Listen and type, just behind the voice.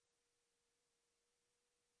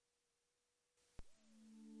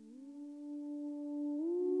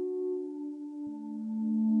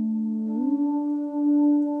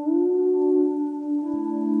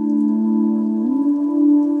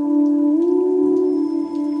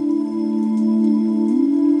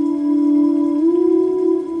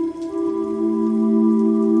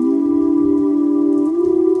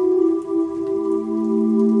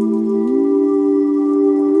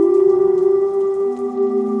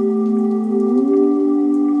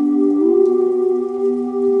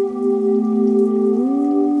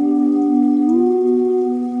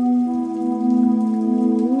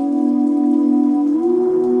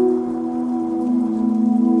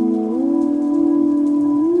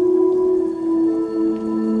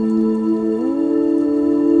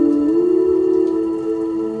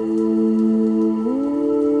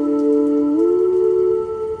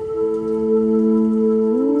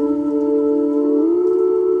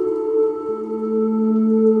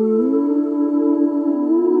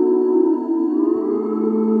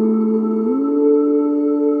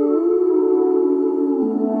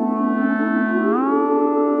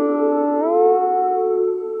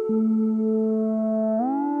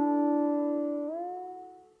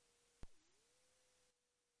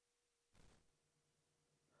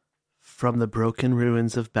from the broken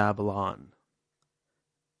ruins of Babylon.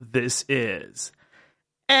 This is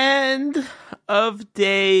End of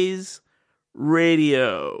Days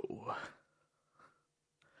Radio.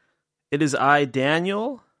 It is I,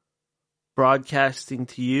 Daniel, broadcasting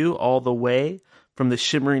to you all the way from the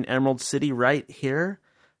shimmering Emerald City right here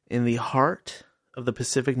in the heart of the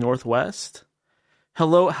Pacific Northwest.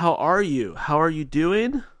 Hello, how are you? How are you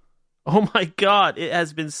doing? Oh my God, it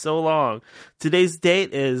has been so long. Today's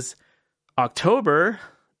date is October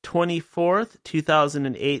 24th,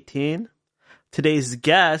 2018. Today's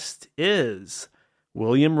guest is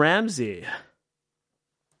William Ramsey.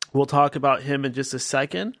 We'll talk about him in just a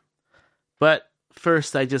second. But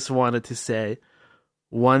first, I just wanted to say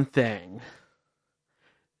one thing.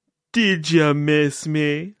 Did you miss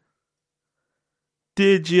me?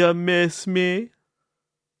 Did you miss me?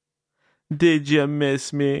 Did you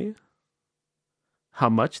miss me? How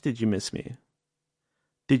much did you miss me?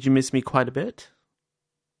 Did you miss me quite a bit?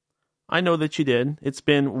 I know that you did. It's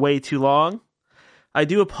been way too long. I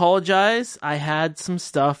do apologize. I had some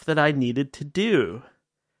stuff that I needed to do.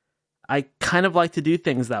 I kind of like to do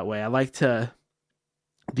things that way. I like to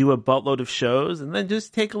do a buttload of shows and then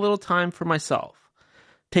just take a little time for myself.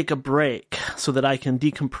 Take a break so that I can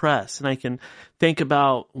decompress and I can think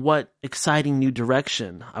about what exciting new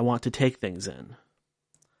direction I want to take things in.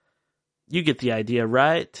 You get the idea,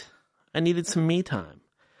 right? I needed some me time.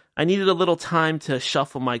 I needed a little time to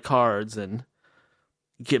shuffle my cards and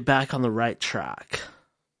get back on the right track.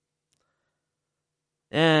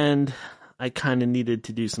 And I kind of needed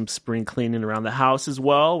to do some spring cleaning around the house as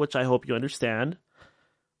well, which I hope you understand.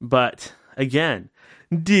 But again,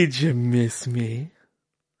 did you miss me?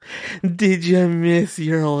 Did you miss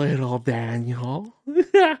your little Daniel?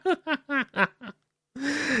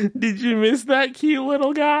 Did you miss that cute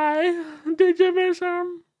little guy? Did you miss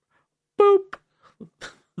him? Boop.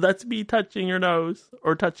 That's me touching your nose,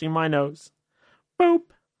 or touching my nose. Boop.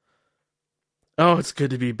 Oh, it's good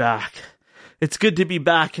to be back. It's good to be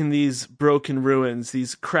back in these broken ruins,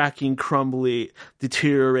 these cracking, crumbly,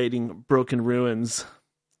 deteriorating broken ruins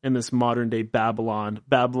in this modern day Babylon.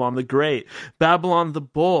 Babylon the Great. Babylon the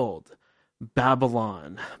Bold.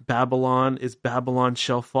 Babylon. Babylon is Babylon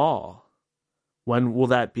shall fall. When will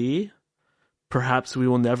that be? Perhaps we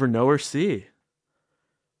will never know or see.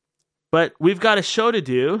 But we've got a show to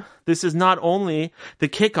do. This is not only the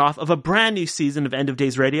kickoff of a brand new season of End of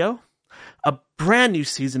Days Radio. A brand new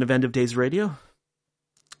season of End of Days Radio.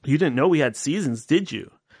 You didn't know we had seasons, did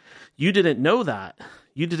you? You didn't know that.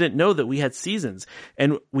 You didn't know that we had seasons.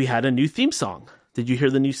 And we had a new theme song. Did you hear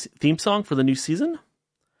the new theme song for the new season?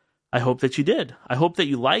 I hope that you did. I hope that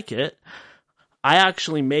you like it. I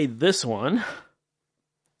actually made this one.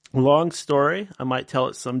 Long story. I might tell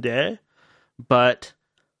it someday. But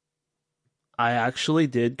I actually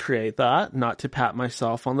did create that. Not to pat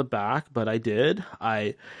myself on the back, but I did.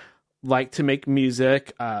 I like to make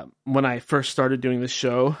music. When I first started doing this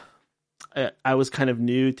show, I was kind of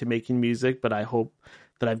new to making music, but I hope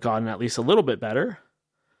that I've gotten at least a little bit better.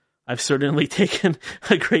 I've certainly taken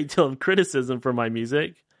a great deal of criticism for my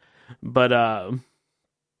music, but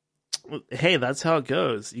hey, that's how it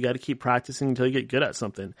goes. You got to keep practicing until you get good at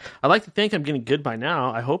something. I like to think I'm getting good by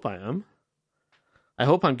now. I hope I am. I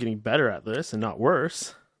hope I'm getting better at this and not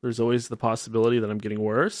worse. There's always the possibility that I'm getting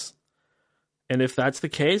worse. And if that's the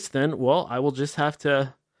case, then, well, I will just have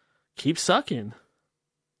to keep sucking.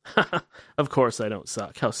 Of course I don't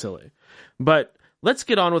suck. How silly. But let's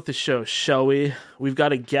get on with the show, shall we? We've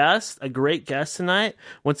got a guest, a great guest tonight.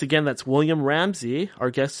 Once again, that's William Ramsey. Our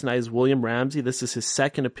guest tonight is William Ramsey. This is his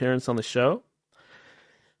second appearance on the show.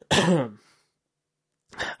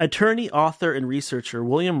 Attorney, author, and researcher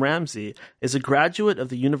William Ramsey is a graduate of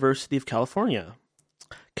the University of California,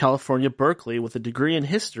 Berkeley, with a degree in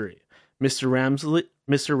history.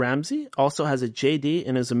 Mr. Ramsey also has a JD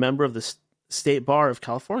and is a member of the State Bar of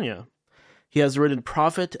California. He has written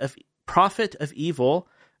Prophet of Evil,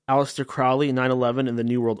 Aleister Crowley, 9/11, and the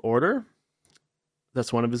New World Order.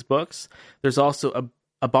 That's one of his books. There's also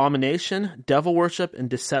Abomination, Devil Worship, and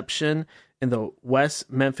Deception in the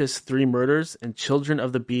West Memphis Three Murders, and Children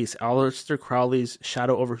of the Beast, Aleister Crowley's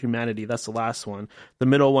Shadow over Humanity. That's the last one. The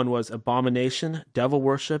middle one was Abomination, Devil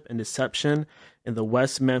Worship, and Deception in the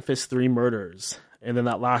West Memphis Three Murders. And then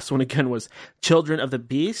that last one again was Children of the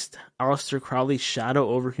Beast, Aleister Crowley's Shadow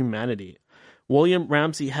over Humanity. William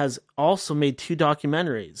Ramsey has also made 2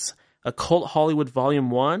 documentaries, Occult Hollywood Volume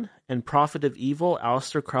 1 and Prophet of Evil,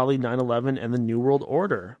 Aleister Crowley, 9/11, and the New World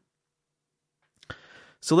Order.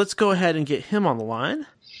 So let's go ahead and get him on the line.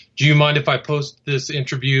 Do you mind if I post this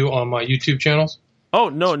interview on my YouTube channels? Oh,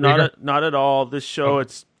 no, not at all. This show,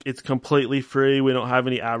 it's it's completely free. We don't have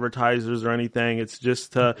any advertisers or anything. It's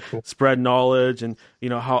just to spread knowledge and,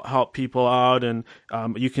 help people out. And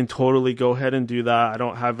you can totally go ahead and do that. I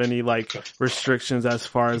don't have any like restrictions as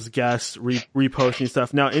far as guests reposting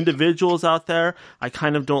stuff. Now, individuals out there, I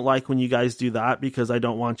kind of don't like when you guys do that because I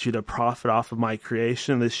don't want you to profit off of my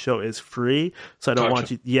creation. This show is free. So I don't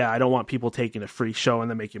want you, I don't want people taking a free show and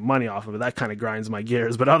then making money off of it. That kind of grinds my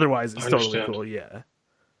gears, but otherwise it's totally cool. Yeah.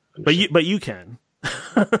 But you can.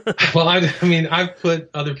 Well, I've put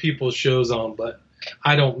other people's shows on, but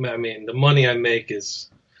the money I make is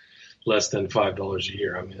less than $5 a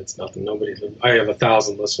year. It's nothing. I have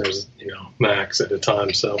 1,000 listeners, max at a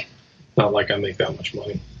time. So not like I make that much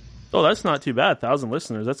money. Oh, that's not too bad. 1,000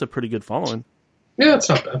 listeners. That's a pretty good following. Yeah, it's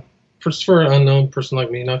not bad. For an unknown person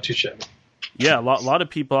like me, not too shabby. Yeah, a lot of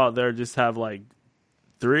people out there just have like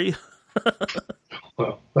 3.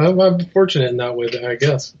 Well, I'm fortunate in that way, I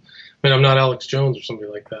guess. I'm not Alex Jones or somebody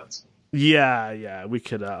like that. So. Yeah. We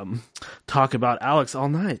could talk about Alex all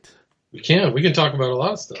night. We can talk about a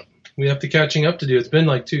lot of stuff. We have to catching up to do. It's been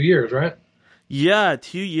like 2 years, right? Yeah,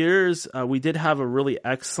 2 years. We did have a really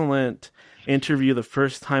excellent interview the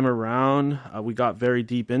first time around. We got very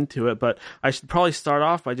deep into it, but I should probably start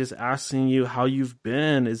off by just asking you how you've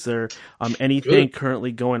been. Is there anything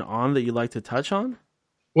currently going on that you'd like to touch on?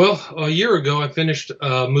 Well, a year ago, I finished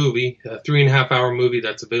a movie, a 3.5-hour movie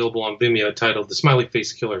that's available on Vimeo titled The Smiley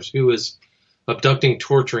Face Killers, who is abducting,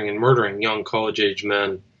 torturing, and murdering young college-age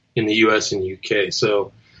men in the U.S. and UK.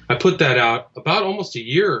 So I put that out about almost a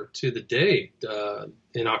year to the day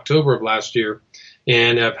in October of last year,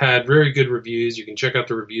 and I've had very good reviews. You can check out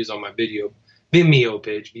the reviews on my Vimeo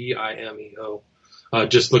page, Vimeo.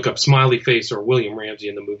 Just look up Smiley Face or William Ramsey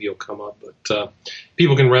and the movie will come up. But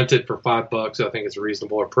people can rent it for $5. I think it's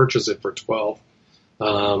reasonable, or purchase it for $12.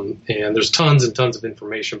 And there's tons and tons of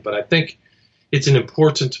information. But I think it's an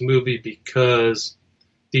important movie because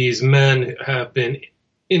these men have been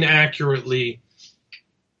inaccurately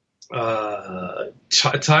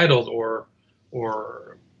titled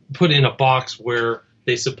or put in a box where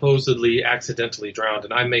they supposedly accidentally drowned.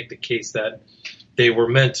 And I make the case that they were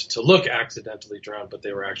meant to look accidentally drowned, but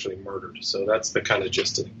they were actually murdered. So that's the kind of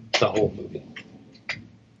gist of the whole movie.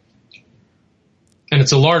 And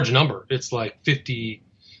it's a large number. It's like 50.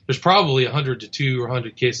 There's probably 100 to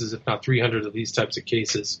 200 cases, if not 300 of these types of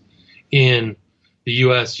cases in the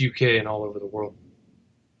U.S., UK, and all over the world.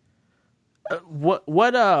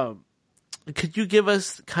 Could you give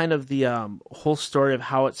us kind of the whole story of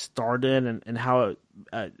how it started and how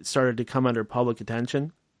it started to come under public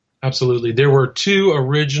attention? Absolutely. There were 2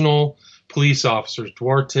 original police officers,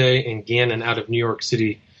 Duarte and Gannon, out of New York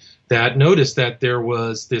City, that noticed that there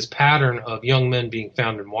was this pattern of young men being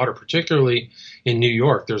found in water, particularly in New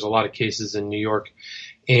York. There's a lot of cases in New York.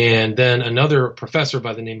 And then another professor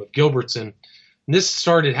by the name of Gilbertson, and this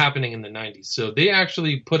started happening in the 90s. So they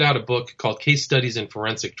actually put out a book called Case Studies in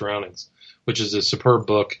Forensic Drownings, which is a superb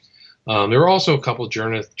book. There were also a couple of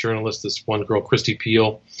journalists, this one girl, Christy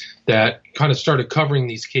Peel, that kind of started covering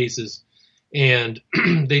these cases, and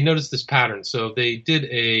they noticed this pattern. So they did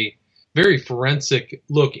a very forensic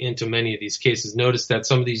look into many of these cases, noticed that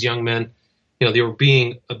some of these young men, they were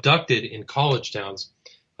being abducted in college towns,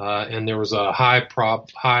 and there was a high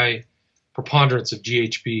preponderance of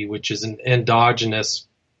GHB, which is an endogenous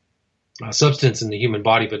substance in the human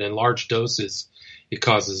body, but in large doses, it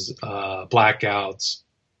causes blackouts,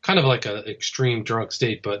 kind of like an extreme drug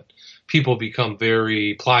state, but people become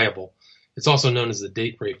very pliable. It's also known as the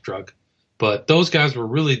date rape drug. But those guys were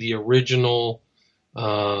really the original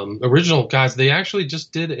guys. They actually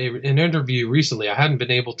just did an interview recently. I hadn't been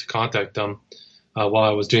able to contact them while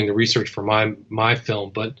I was doing the research for my film,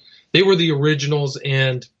 but they were the originals,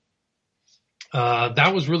 and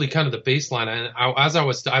that was really kind of the baseline.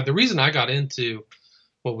 And the reason I got into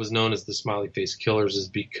what was known as the Smiley Face Killers is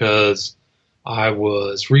because I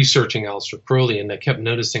was researching Aleister Crowley, and I kept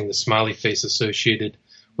noticing the smiley face associated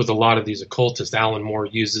with a lot of these occultists. Alan Moore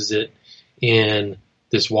uses it in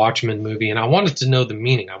this Watchmen movie, and I wanted to know the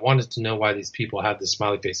meaning. I wanted to know why these people had this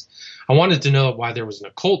smiley face. I wanted to know why there was an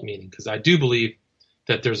occult meaning, because I do believe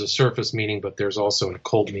that there's a surface meaning, but there's also an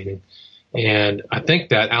occult meaning. And I think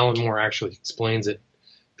that Alan Moore actually explains it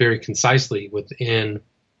very concisely within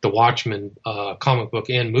the Watchmen comic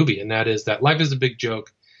book and movie, and that is that life is a big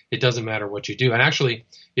joke. It doesn't matter what you do. And actually,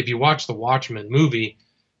 if you watch the Watchmen movie,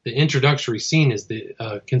 the introductory scene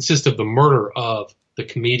consists of the murder of the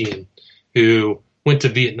comedian who went to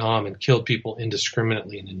Vietnam and killed people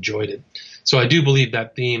indiscriminately and enjoyed it. So I do believe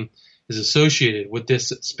that theme is associated with this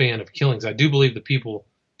span of killings. I do believe the people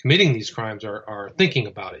committing these crimes are thinking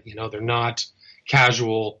about it. They're not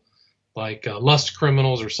casual like lust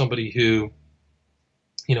criminals or somebody who,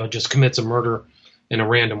 just commits a murder in a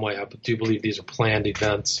random way. I do believe these are planned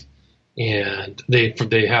events, and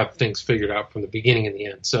they have things figured out from the beginning and the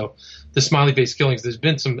end. So the smiley face killings, there's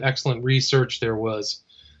been some excellent research. There was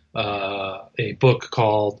a book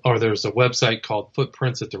there's a website called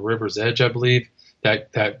Footprints at the River's Edge, I believe,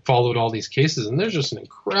 that followed all these cases. And there's just an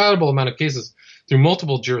incredible amount of cases through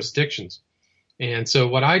multiple jurisdictions. And so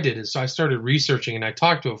what I did is I started researching, and I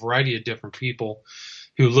talked to a variety of different people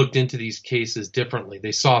who looked into these cases differently.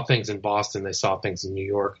 They saw things in Boston. They saw things in New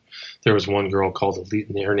York. There was one girl called Elise,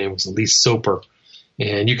 and her name was Elise Soper.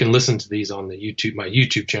 And you can listen to these on my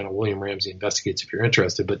YouTube channel, William Ramsey Investigates, if you're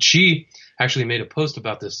interested. But she actually made a post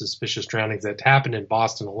about the suspicious drownings that happened in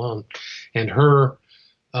Boston alone. And her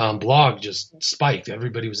blog just spiked.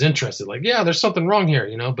 Everybody was interested. Like, yeah, there's something wrong here,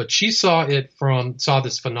 But she saw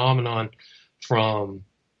this phenomenon from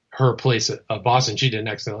her place at Boston. She did an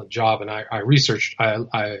excellent job, and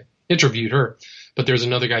I interviewed her. But there's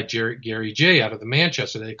another guy, Gary J. out of the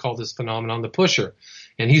Manchester. They call this phenomenon the pusher.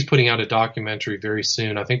 And he's putting out a documentary very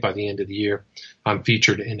soon. I think by the end of the year, I'm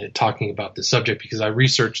featured in it talking about the subject because I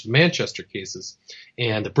researched the Manchester cases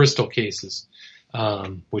and the Bristol cases,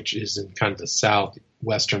 which is in kind of the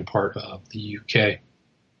southwestern part of the UK.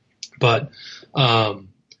 But,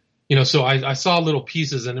 so I saw little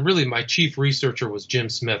pieces, and really my chief researcher was Jim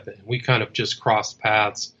Smith, and we kind of just crossed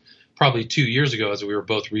paths probably 2 years ago as we were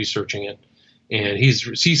both researching it. And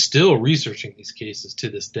he's still researching these cases to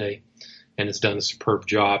this day, and has done a superb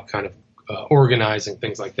job kind of organizing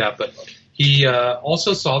things like that. But he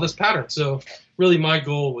also saw this pattern. So really my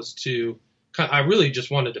goal was I really just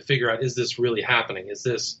wanted to figure out, is this really happening?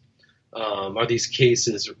 Are these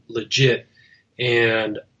cases legit?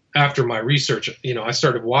 And after my research, I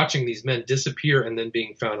started watching these men disappear and then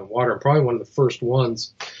being found in water. And probably one of the first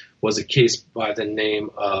ones was a case by the name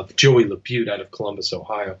of Joey LaBute out of Columbus,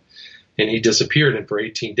 Ohio. And he disappeared, and for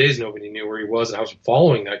 18 days, nobody knew where he was. And I was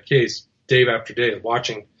following that case day after day,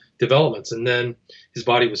 watching developments. And then his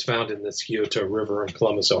body was found in the Scioto River in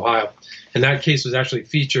Columbus, Ohio. And that case was actually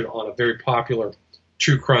featured on a very popular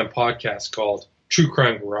true crime podcast called True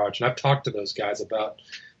Crime Garage. And I've talked to those guys about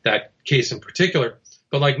that case in particular.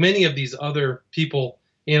 But like many of these other people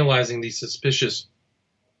analyzing these suspicious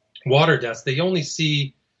water deaths, they only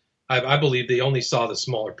see, I believe they only saw the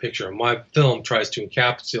smaller picture. And my film tries to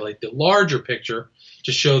encapsulate the larger picture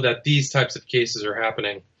to show that these types of cases are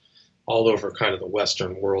happening all over kind of the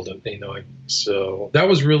Western world. And, so that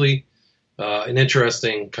was really an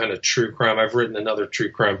interesting kind of true crime. I've written another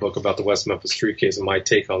true crime book about the West Memphis Street case and my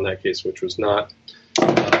take on that case, which was not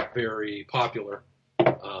very popular.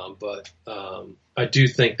 But I do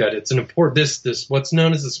think that it's an important, this what's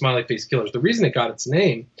known as the smiley face killers. The reason it got its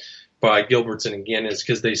name by Gilbertson again is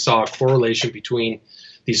because they saw a correlation between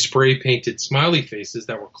these spray painted smiley faces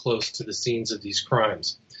that were close to the scenes of these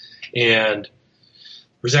crimes. And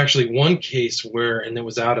there was actually one case and it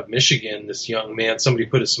was out of Michigan, this young man, somebody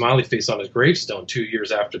put a smiley face on his gravestone 2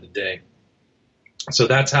 years after the day. So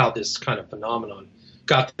that's how this kind of phenomenon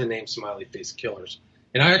got the name smiley face killers.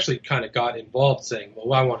 And I actually kind of got involved saying,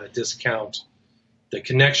 well, I want to discount the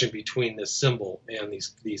connection between this symbol and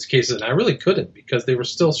these cases. And I really couldn't, because they were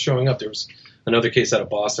still showing up. There was another case out of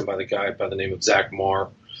Boston by the guy by the name of Zach Marr,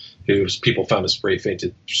 people found a spray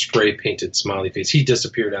painted smiley face. He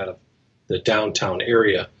disappeared out of the downtown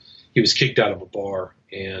area. He was kicked out of a bar.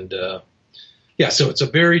 And so it's a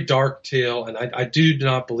very dark tale. And I do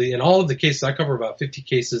not believe, in all of the cases, I cover about 50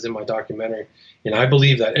 cases in my documentary, and I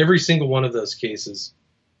believe that every single one of those cases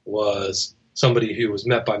was somebody who was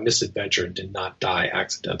met by misadventure and did not die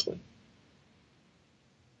accidentally.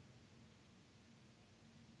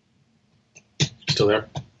 Still there?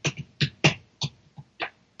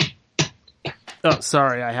 Oh,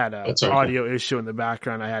 sorry. I had an audio issue in the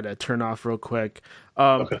background. I had to turn off real quick.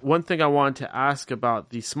 Okay. One thing I wanted to ask about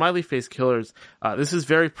the smiley face killers. This is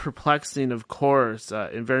very perplexing, of course,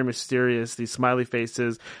 and very mysterious, these smiley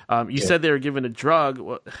faces. You said they were given a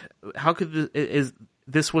drug. How could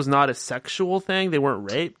this was not a sexual thing? They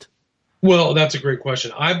weren't raped? Well, that's a great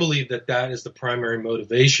question. I believe that is the primary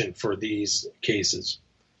motivation for these cases.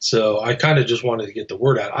 So I kind of just wanted to get the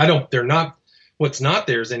word out. What's not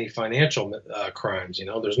there is any financial crimes.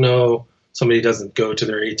 There's somebody doesn't go to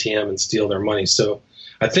their ATM and steal their money. So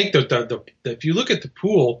I think that if you look at the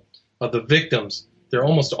pool of the victims, they're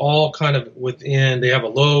almost all kind of they have a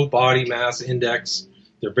low body mass index.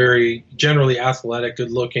 They're very generally athletic,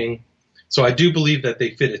 good looking. So I do believe that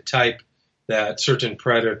they fit a type that certain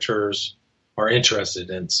predators are interested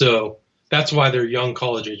in. So that's why they're young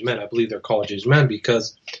college-age men. I believe they're college-age men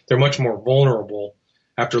because they're much more vulnerable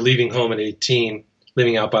after leaving home at 18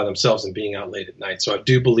 living out by themselves and being out late at night. So I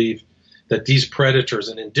do believe that these predators,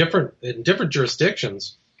 and in different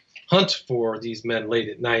jurisdictions, hunt for these men late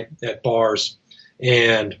at night at bars,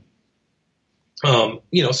 and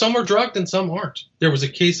some are drugged and some aren't. There was a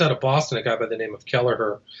case out of Boston, a guy by the name of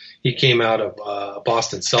Kelleher. He came out of a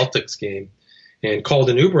Boston Celtics game and called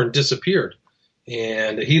an Uber and disappeared.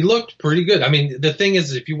 And he looked pretty good. I mean, the thing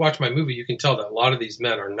is, if you watch my movie, you can tell that a lot of these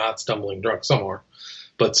men are not stumbling drunk. Some are,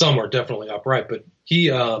 but some are definitely upright. But he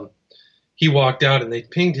walked out and they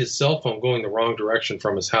pinged his cell phone going the wrong direction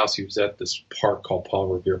from his house. He was at this park called Paul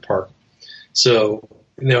Revere Park. So,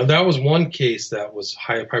 that was one case that was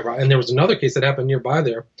high. And there was another case that happened nearby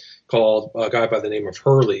there called a guy by the name of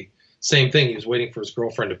Hurley. Same thing. He was waiting for his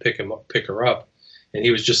girlfriend to pick her up. And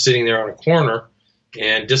he was just sitting there on a corner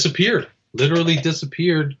and disappeared. Literally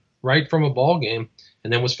disappeared right from a ball game,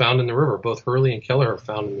 and then was found in the river. Both Hurley and Kelleher are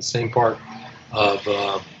found in the same part of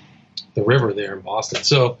the river there in Boston.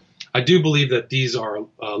 So I do believe that these are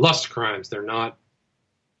lust crimes. They're not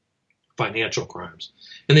financial crimes.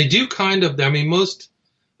 And they do most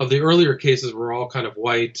of the earlier cases were all kind of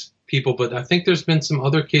white people, but I think there's been some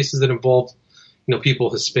other cases that involved, people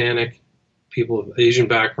Hispanic, people of Asian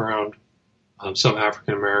background, some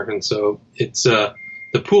African American. So it's the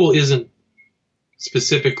pool isn't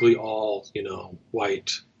specifically all,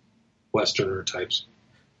 white Westerner types.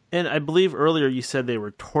 And I believe earlier you said they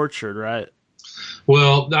were tortured, right?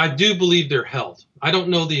 Well, I do believe they're held. I don't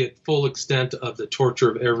know the full extent of the torture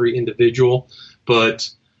of every individual, but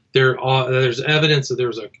there's evidence that there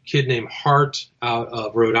was a kid named Hart out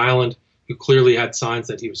of Rhode Island who clearly had signs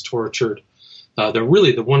that he was tortured.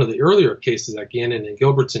 One of the earlier cases that Gannon and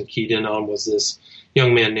Gilbertson keyed in on was this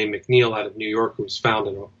young man named McNeil out of New York who was found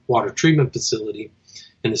in a water treatment facility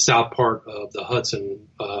in the south part of the Hudson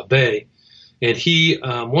Bay. And he,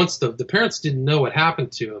 once the parents didn't know what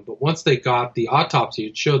happened to him, but once they got the autopsy,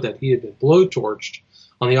 it showed that he had been blowtorched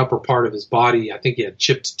on the upper part of his body. I think he had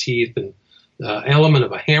chipped teeth and element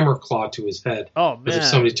of a hammer claw to his head. Oh, man. As if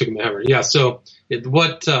somebody took him a hammer. Yeah, so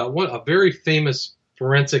what a very famous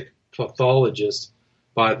forensic pathologist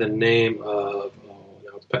by the name of,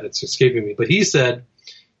 now it's escaping me, but he said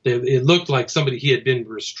that it looked like he had been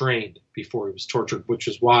restrained before he was tortured, which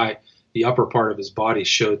is why the upper part of his body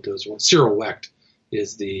showed those. Cyril Wecht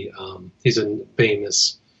is he's a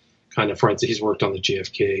famous kind of forensic. He's worked on the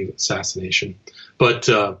JFK assassination. But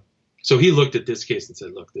so he looked at this case and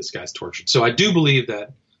said, look, this guy's tortured. So I do believe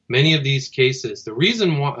that many of these cases, the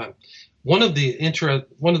reason why, one of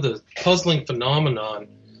the puzzling phenomenon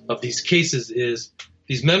of these cases is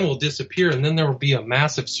these men will disappear and then there will be a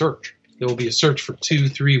massive search. There will be a search for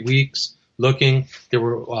 2-3 weeks looking. There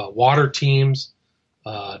were water teams,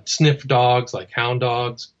 sniff dogs like hound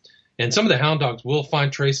dogs. And some of the hound dogs will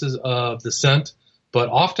find traces of the scent, but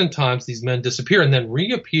oftentimes these men disappear and then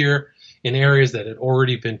reappear in areas that had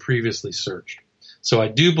already been previously searched. So I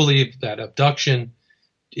do believe that abduction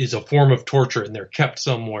is a form of torture and they're kept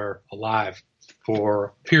somewhere alive for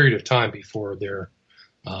a period of time before they're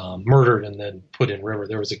murdered and then put in river.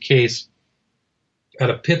 There was a case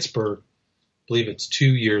out of Pittsburgh, I believe it's 2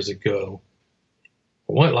 years ago,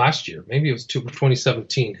 or last year, maybe it was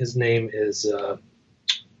 2017. His name is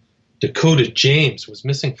Dakota James, was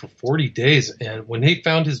missing for 40 days. And when they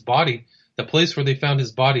found his body, the place where they found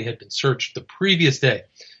his body had been searched the previous day.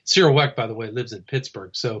 Cyril Wecht, by the way, lives in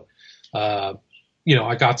Pittsburgh. So, I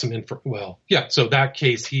got some info. Well, yeah, so that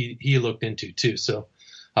case he looked into too. So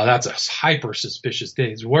that's a hyper suspicious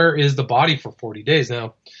case. Where is the body for 40 days?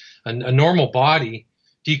 Now, a normal body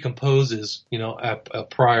decomposes,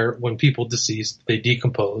 when people deceased, they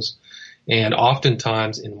decompose. And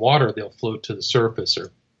oftentimes in water, they'll float to the surface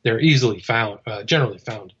or they're easily found, generally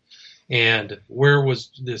found. And where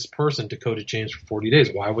was this person, Dakota James, for 40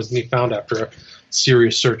 days? Why wasn't he found after a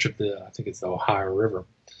serious search of I think it's the Ohio River?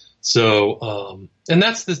 So, and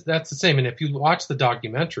that's the same. And if you watch the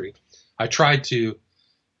documentary, I tried to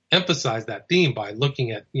emphasize that theme by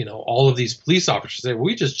looking at, all of these police officers say, well,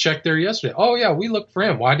 we just checked there yesterday. Oh yeah, we looked for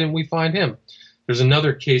him. Why didn't we find him? There's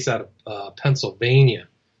another case out of Pennsylvania.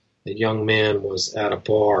 A young man was at a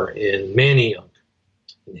bar in Manayunk.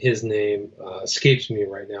 And his name escapes me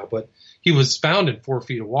right now, but he was found in 4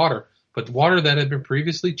 feet of water, but water that had been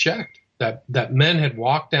previously checked, that men had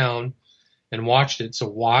walked down and watched it. So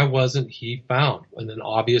why wasn't he found in an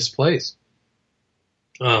obvious place?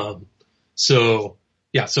 So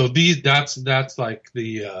that's like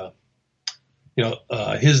the,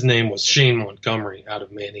 his name was Shane Montgomery out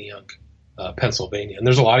of Manayunk, Pennsylvania. And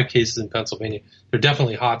there's a lot of cases in Pennsylvania. They're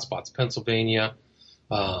definitely hot spots. Pennsylvania,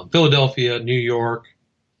 Philadelphia, New York,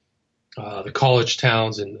 the college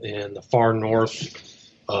towns in the far north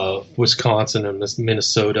of Wisconsin and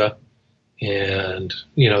Minnesota. And,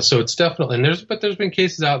 so it's definitely, there's been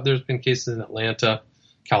cases there's been cases in Atlanta,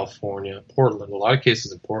 California, Portland, a lot of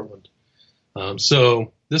cases in Portland.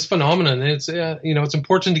 So this phenomenon, it's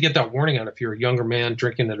important to get that warning out if you're a younger man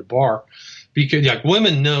drinking at a bar, because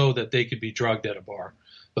women know that they could be drugged at a bar,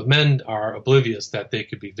 but men are oblivious that they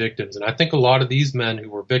could be victims. And I think a lot of these men who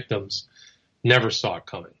were victims never saw it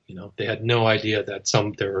coming. They had no idea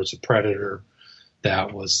that there was a predator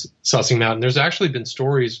that was sussing them out. And there's actually been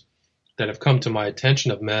stories that have come to my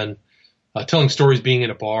attention of men telling stories being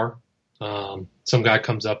in a bar. Some guy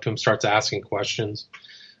comes up to him, starts asking questions.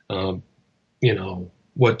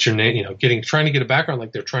 What's your name? Trying to get a background,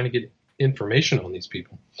 like they're trying to get information on these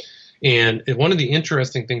people. And one of the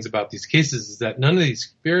interesting things about these cases is that none of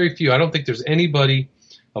these, very few, I don't think there's anybody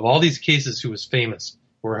of all these cases who was famous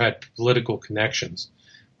or had political connections,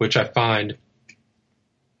 which I find,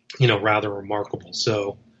 rather remarkable.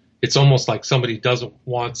 So it's almost like somebody doesn't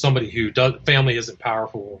want somebody family isn't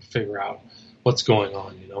powerful to figure out what's going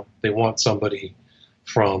on. They want somebody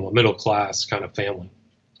from a middle class kind of family.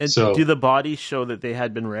 And so, do the bodies show that they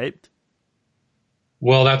had been raped?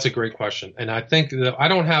 Well, that's a great question. And I think that I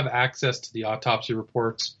don't have access to the autopsy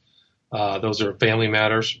reports. Those are family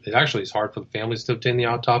matters. It actually is hard for the families to obtain the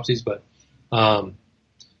autopsies, but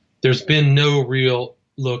there's been no real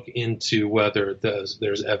look into whether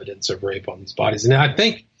there's evidence of rape on these bodies. And I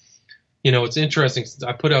think, it's interesting. Since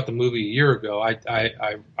I put out the movie a year ago,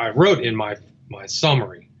 I wrote in my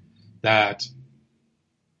summary that,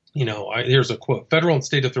 here's a quote: "Federal and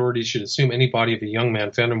state authorities should assume any body of a young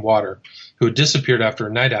man found in water who had disappeared after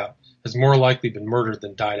a night out has more likely been murdered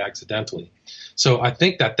than died accidentally." So I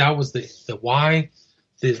think that was the why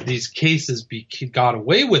these cases got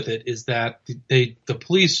away with it, is that the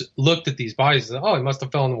police looked at these bodies and said, "Oh, he must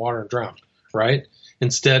have fell in the water and drowned," right?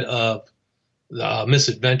 Instead of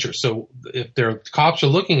misadventure. So if their cops are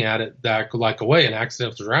looking at it that like away, an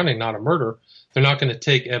accidental drowning, not a murder, they're not going to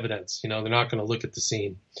take evidence. They're not going to look at the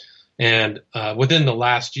scene. And within the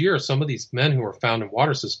last year, some of these men who were found in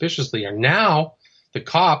water suspiciously are now, the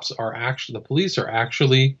police are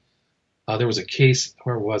actually, there was a case,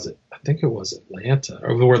 where was it? I think it was Atlanta,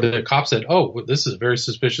 where the cops said, "Oh, this is a very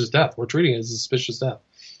suspicious death. We're treating it as a suspicious death,"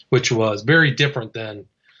 which was very different than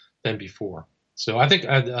before. So I think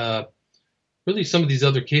really some of these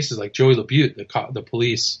other cases, like Joey LaBute, the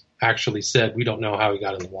police actually said, "We don't know how he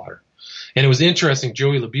got in the water." And it was interesting,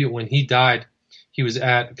 Joey LaBute, when he died, he was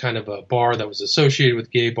at kind of a bar that was associated with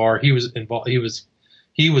gay bar. He was involved. He was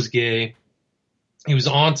gay. He was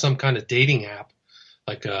on some kind of dating app,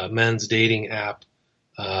 like a men's dating app.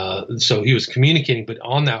 So he was communicating. But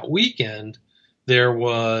on that weekend, there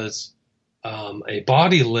was a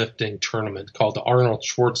bodylifting tournament called the Arnold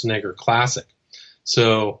Schwarzenegger Classic.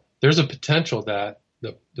 So there's a potential that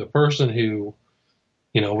the person who,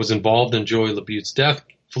 was involved in Joey LaBute's death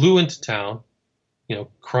flew into town,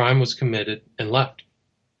 crime was committed, and left.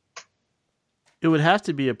 It would have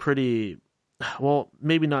to be a pretty, well,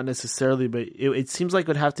 maybe not necessarily, but it seems like it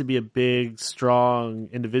would have to be a big, strong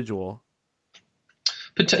individual.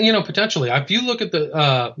 Potentially. If you look at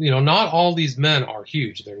the, not all these men are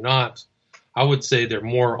huge. They're not, I would say they're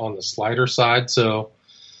more on the slighter side. So,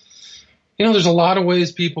 there's a lot of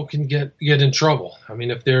ways people can get in trouble. I mean,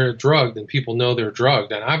 if they're drugged, then people know they're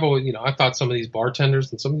drugged. And I've always, I thought some of these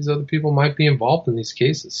bartenders and some of these other people might be involved in these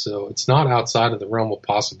cases. So it's not outside of the realm of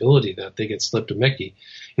possibility that they get slipped a Mickey.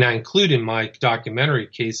 And I include in my documentary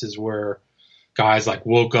cases where guys like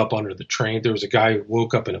woke up under the train. There was a guy who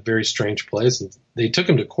woke up in a very strange place, and they took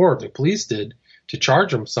him to court. The police did, to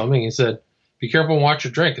charge him something. He said, "Be careful and watch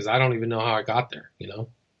your drink, because I don't even know how I got there."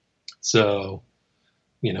 So.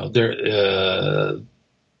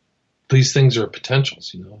 These things are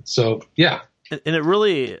potentials, So, yeah. And it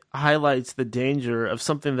really highlights the danger of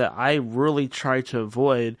something that I really try to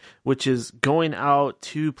avoid, which is going out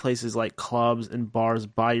to places like clubs and bars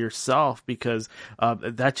by yourself, because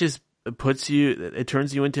that just it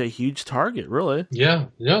turns you into a huge target, really. Yeah,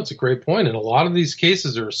 it's a great point. And a lot of these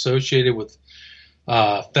cases are associated with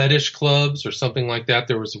fetish clubs or something like that.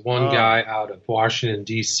 There was one guy out of Washington,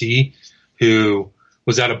 D.C., who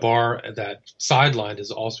was at a bar that sidelined is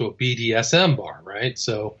also a BDSM bar, right?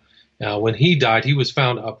 So when he died, he was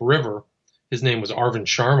found upriver. His name was Arvind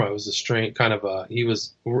Sharma. It was he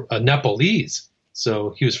was a Nepalese.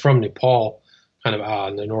 So he was from Nepal, kind of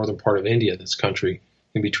in the northern part of India, this country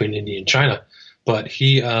in between India and China. But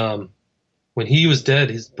he, when he was dead,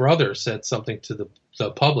 his brother said something to the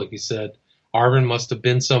public. He said, "Arvind must have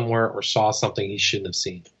been somewhere or saw something he shouldn't have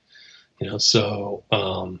seen." So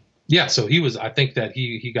he was, I think that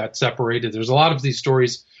he got separated. There's a lot of these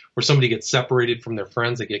stories where somebody gets separated from their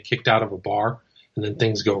friends, they get kicked out of a bar, and then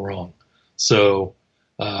things go wrong. So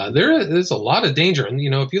there is a lot of danger. And,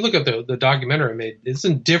 if you look at the documentary I made, it's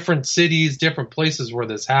in different cities, different places where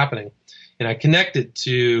this is happening. And I connect it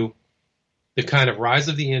to the kind of rise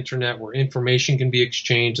of the internet where information can be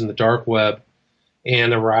exchanged in the dark web,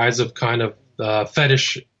 and the rise of kind of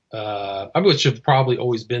fetish, which have probably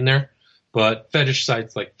always been there, but fetish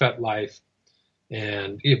sites like FetLife.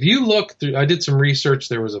 And if you look through, I did some research.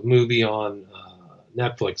 There was a movie on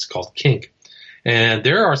Netflix called Kink. And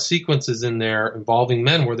there are sequences in there involving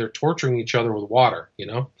men where they're torturing each other with water,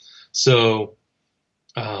 So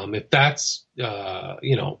if that's,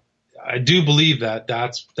 I do believe that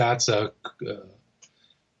that's a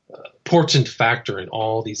important factor in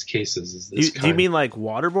all these cases. Is this do you mean like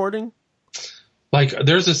waterboarding? Like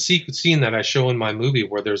there's a scene that I show in my movie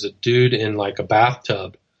where there's a dude in like a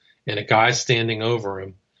bathtub and a guy standing over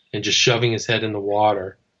him and just shoving his head in the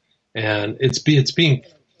water. And it's being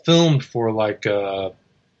filmed for like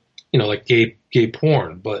like gay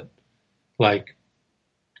porn, but like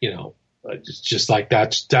just like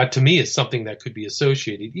that to me is something that could be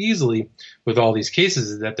associated easily with all these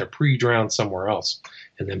cases, is that they're pre-drowned somewhere else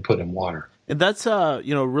and then put in water. And that's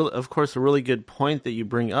really, of course, a really good point that you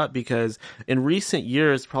bring up, because in recent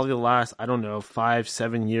years, probably the last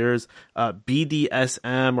 5-7 years,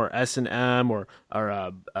 BDSM or S&M or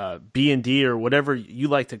B&D or whatever you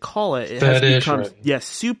like to call it, Fetish, has become right.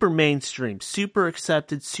 Super mainstream, super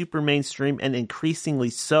accepted, super mainstream, and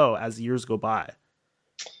increasingly so as years go by.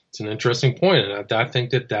 It's an interesting point, and I think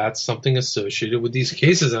that that's something associated with these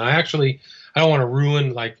cases. And I don't want to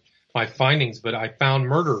ruin like my findings, but I found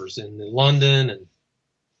murderers in London and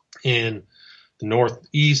in the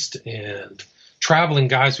Northeast, and traveling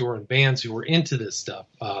guys who were in bands who were into this stuff.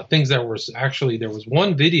 Things that there was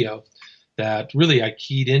one video that really I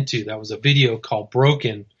keyed into. That was a video called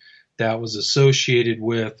Broken that was associated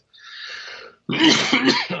with,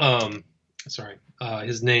 his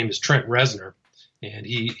name is Trent Reznor. And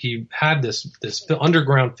he had this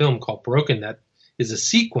underground film called Broken that is a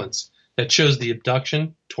sequence that shows the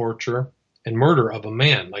abduction, torture, and murder of a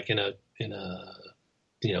man, like in a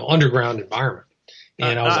underground environment.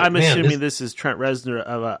 And I was like, I'm assuming this is Trent Reznor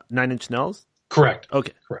of Nine Inch Nails? Correct.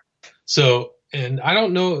 Okay. Correct. So, and I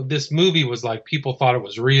don't know, this movie was like, people thought it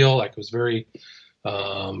was real, like it was very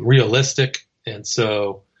realistic. And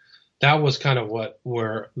so that was kind of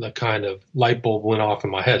where the kind of light bulb went off in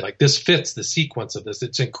my head. Like, this fits the sequence of this.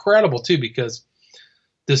 It's incredible too, because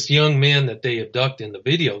this young man that they abduct in the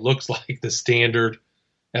video looks like the standard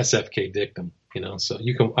SFK victim, so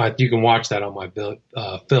you can watch that on my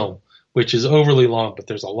film, which is overly long, but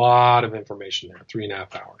there's a lot of information there,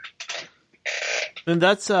 3.5 hours. And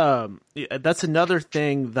that's another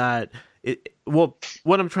thing that what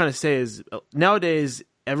I'm trying to say is, nowadays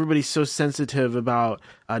everybody's so sensitive about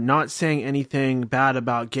not saying anything bad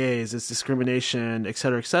about gays, it's discrimination, et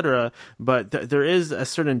cetera, but there is a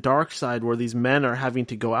certain dark side where these men are having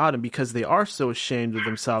to go out, and because they are so ashamed of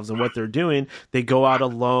themselves and what they're doing, they go out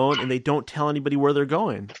alone and they don't tell anybody where they're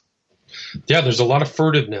going. Yeah, there's a lot of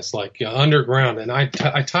furtiveness, like underground, and I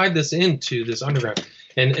tied this into this underground.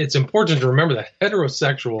 And it's important to remember that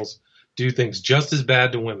heterosexuals do things just as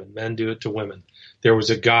bad to women. Men do it to women. There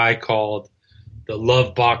was a guy called the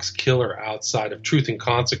Love Box Killer outside of Truth and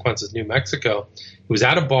Consequences, New Mexico. He was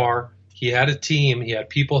at a bar. He had a team. He had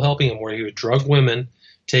people helping him, where he would drug women,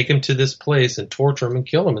 take them to this place and torture them and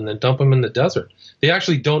kill them and then dump them in the desert. They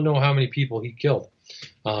actually don't know how many people he killed.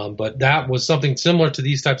 But that was something similar to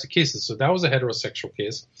these types of cases. So that was a heterosexual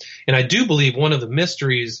case. And I do believe one of the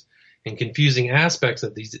mysteries and confusing aspects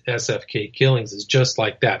of these SFK killings is just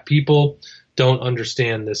like that. People don't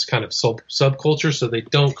understand this kind of subculture, so they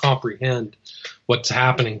don't comprehend what's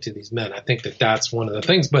happening to these men. I think that that's one of the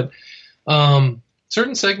things. But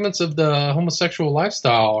certain segments of the homosexual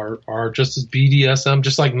lifestyle are just as BDSM,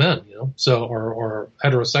 just like men, so or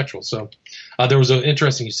heterosexual. So there was an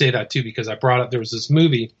interesting, you say that too, because I brought up, there was this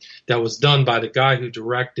movie that was done by the guy who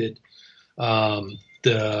directed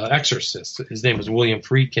The Exorcist. His name was William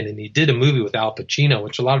Friedkin, and he did a movie with Al Pacino,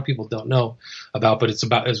 which a lot of people don't know about, but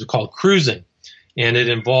it's called Cruising. And it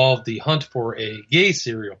involved the hunt for a gay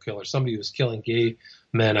serial killer, somebody who was killing gay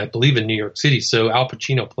men, I believe in New York City. So Al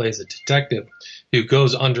Pacino plays a detective who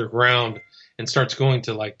goes underground and starts going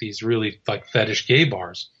to like these really like fetish gay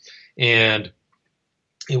bars. And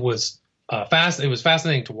it was it was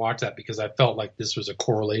fascinating to watch that, because I felt like this was a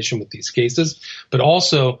correlation with these cases, but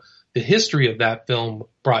also the history of that film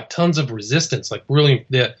brought tons of resistance. Like, really,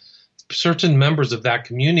 certain members of that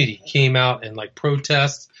community came out and like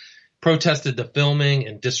protested the filming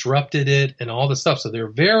and disrupted it and all this stuff. So they're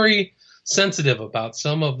very sensitive about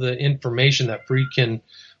some of the information that Friedkin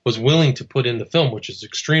was willing to put in the film, which is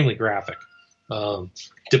extremely graphic.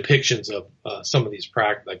 Depictions of some of these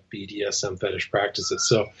like BDSM fetish practices.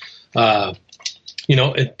 So, that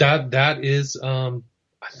is,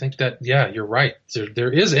 I think that, yeah, you're right.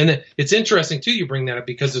 There is, and it's interesting too. You bring that up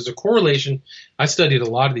because there's a correlation. I studied a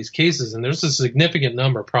lot of these cases, and there's a significant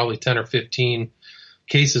number, probably 10 or 15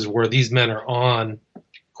 cases where these men are on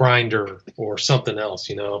Grindr or something else.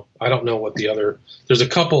 I don't know what there's a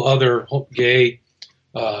couple other gay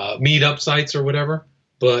meetup sites or whatever,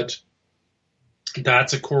 but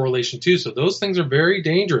that's a correlation too. So those things are very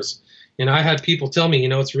dangerous. And I had people tell me,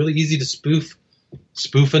 it's really easy to spoof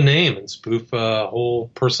a name and spoof a whole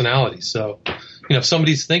personality. So, if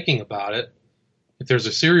somebody's thinking about it, if there's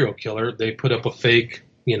a serial killer, they put up a fake,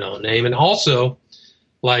 name. And also,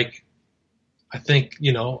 like, I think,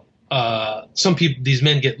 some people, these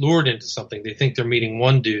men get lured into something. They think they're meeting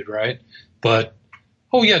one dude, right? But,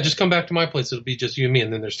 oh yeah, just come back to my place. It'll be just you and me.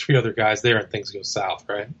 And then there's 3 other guys there and things go south,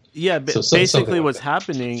 right? Yeah, basically what's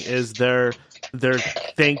happening is they're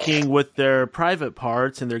thinking with their private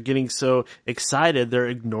parts and they're getting so excited they're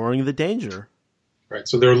ignoring the danger. Right.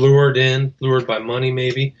 So they're lured by money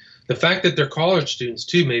maybe. The fact that they're college students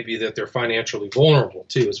too, maybe that they're financially vulnerable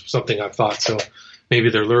too is something I've thought. So maybe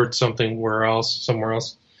they're lured somewhere else.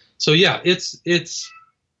 So yeah, it's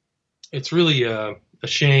really a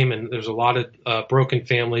shame, and there's a lot of broken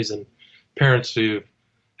families and parents who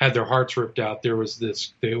had their hearts ripped out. There was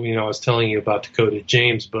this, I was telling you about Dakota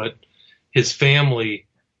James, but his family,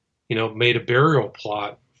 made a burial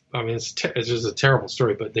plot. I mean, it's just a terrible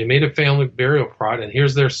story, but they made a family burial plot, and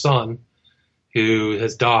here's their son who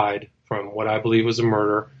has died from what I believe was a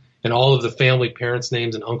murder, and all of the family, parents'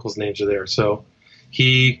 names and uncles' names are there. So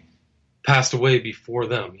he passed away before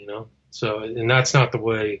them, So, and that's not the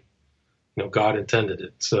way, God intended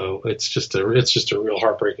it. So it's just a real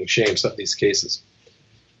heartbreaking shame, some of these cases.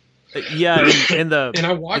 Yeah, and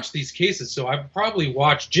I watched these cases, so I've probably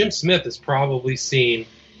watched. Jim Smith has probably seen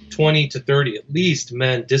 20 to 30 at least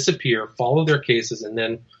men disappear, follow their cases, and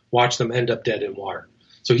then watch them end up dead in water.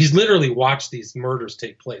 So he's literally watched these murders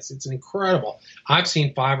take place. It's incredible. I've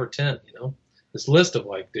seen 5 or 10. This list of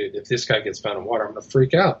like, dude, if this guy gets found in water, I'm gonna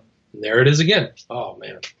freak out. And there it is again. Oh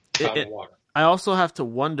man, found in water. I also have to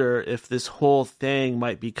wonder if this whole thing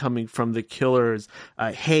might be coming from the killer's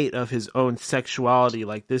hate of his own sexuality.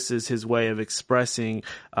 Like this is his way of expressing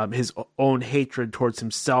his own hatred towards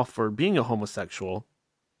himself for being a homosexual.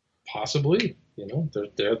 Possibly,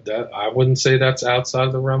 that I wouldn't say that's outside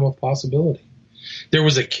of the realm of possibility. There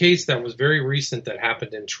was a case that was very recent that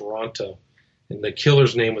happened in Toronto, and the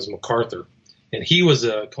killer's name was MacArthur, and he was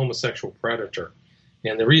a homosexual predator.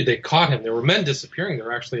 And they caught him. There were men disappearing. There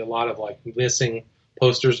were actually a lot of like missing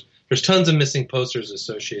posters. There's tons of missing posters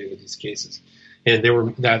associated with these cases, and there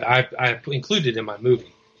were that I included in my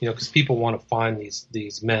movie, because people want to find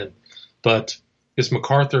these men. But this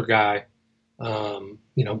MacArthur guy,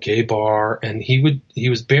 gay bar, and he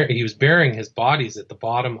was burying his bodies at the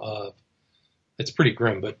bottom of. It's pretty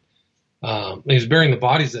grim, but he was burying the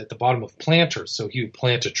bodies at the bottom of planters. So he would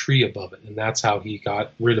plant a tree above it, and that's how he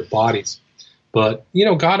got rid of bodies. But,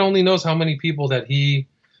 God only knows how many people that he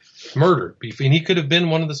murdered. And he could have been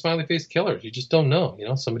one of the smiley-faced killers. You just don't know.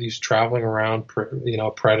 Somebody who's traveling around,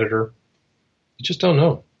 a predator. You just don't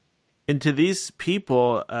know. And to these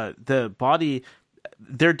people, the body,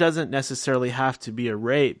 there doesn't necessarily have to be a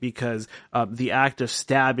rape because the act of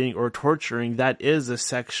stabbing or torturing, that is a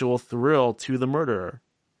sexual thrill to the murderer.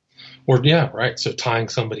 Or, yeah, right. So tying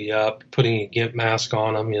somebody up, putting a gimp mask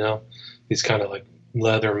on them, these kind of like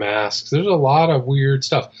leather masks. There's a lot of weird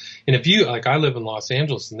stuff. And if you, like I live in Los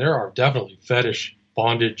Angeles, and there are definitely fetish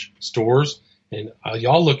bondage stores, and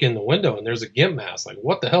y'all look in the window and there's a gimp mask. Like,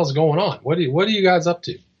 what the hell's going on? What are you guys up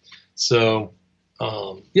to? So,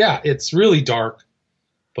 yeah, it's really dark,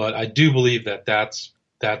 but I do believe that's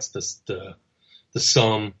the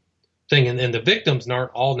sum thing. And the victims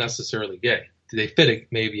aren't all necessarily gay. They fit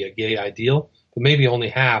maybe a gay ideal, but maybe only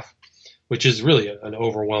half, which is really an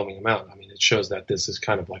overwhelming amount. I mean, it shows that this is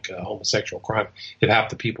kind of like a homosexual crime if half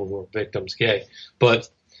the people who are victims gay. But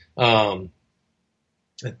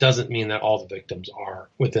it doesn't mean that all the victims are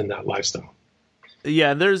within that lifestyle.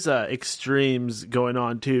 Yeah, there's extremes going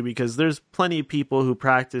on too, because there's plenty of people who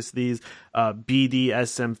practice these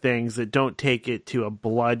BDSM things that don't take it to a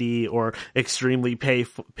bloody or extremely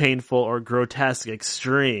painful or grotesque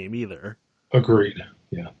extreme either. Agreed.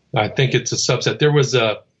 Yeah, I think it's a subset. There was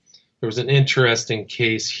an interesting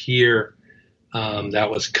case here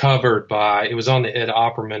that was covered by, it was on the Ed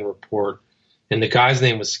Opperman report, and the guy's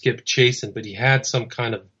name was Skip Chasen, but he had some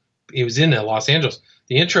kind of, he was in Los Angeles.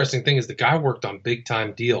 the interesting thing is the guy worked on big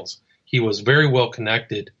time deals. He was very well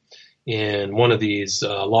connected in one of these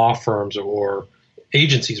law firms or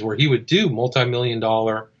agencies where he would do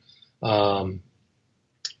multi-million-dollar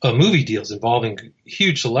movie deals involving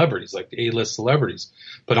huge celebrities, like the A-list celebrities.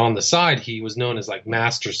 But on the side, he was known as like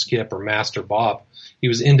Master Skip or Master Bob. He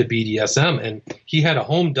was into BDSM, and he had a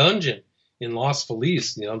home dungeon in Los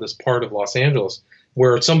Feliz, this part of Los Angeles,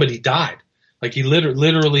 where somebody died. Like he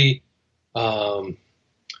literally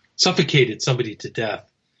suffocated somebody to death.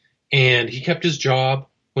 And he kept his job,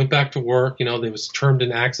 went back to work. They was termed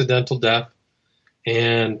an accidental death.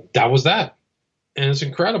 And that was that. And it's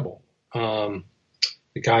incredible. The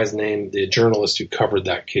guy's name, the journalist who covered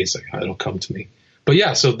that case, it'll come to me. But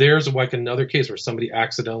yeah, so there's like another case where somebody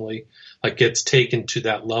accidentally like gets taken to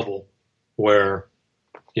that level where,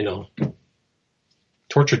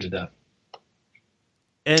 tortured to death.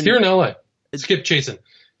 And here in LA, Skip Chasen.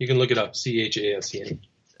 You can look it up, Chasn.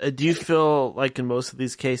 Do you feel like in most of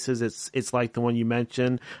these cases it's like the one you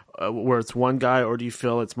mentioned where it's one guy, or do you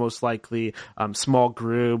feel it's most likely small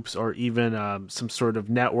groups or even some sort of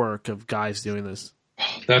network of guys doing this?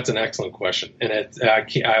 That's an excellent question. And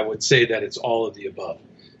I would say that it's all of the above.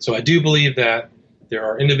 So I do believe that there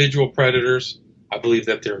are individual predators. I believe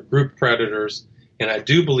that there are group predators. And I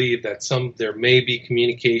do believe that there may be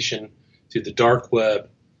communication through the dark web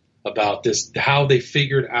about this, how they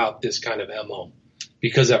figured out this kind of MO.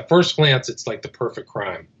 Because at first glance, it's like the perfect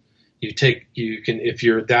crime.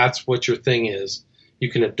 That's what your thing is, you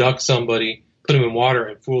can abduct somebody, put him in water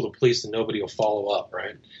and fool the police and nobody will follow up,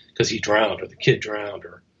 right? Because he drowned or the kid drowned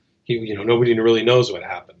or nobody really knows what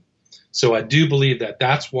happened. So I do believe that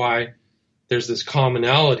that's why there's this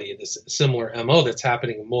commonality, this similar MO that's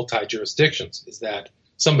happening in multi-jurisdictions, is that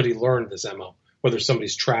somebody learned this MO, whether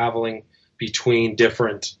somebody's traveling between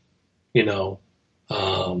different,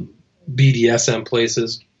 BDSM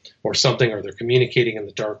places or something, or they're communicating in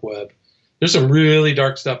the dark web. There's some really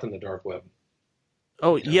dark stuff in the dark web.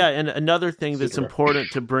 Oh, yeah, and another thing that's important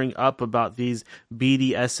to bring up about these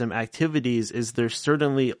BDSM activities is there's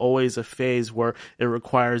certainly always a phase where it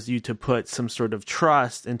requires you to put some sort of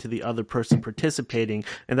trust into the other person participating,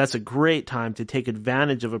 and that's a great time to take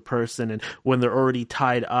advantage of a person, and when they're already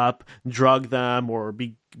tied up, drug them or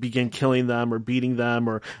begin killing them or beating them,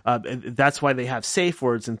 or that's why they have safe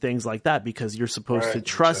words and things like that, because you're supposed to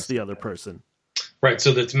trust the other person. Right,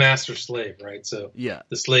 so that's master-slave, right? So yeah,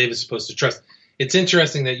 the slave is supposed to trust. It's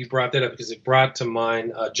interesting that you brought that up because it brought to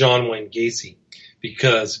mind John Wayne Gacy,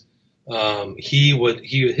 because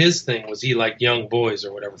his thing was he liked young boys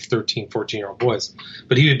or whatever, 13, 14-year-old boys,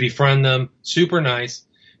 but he would befriend them, super nice,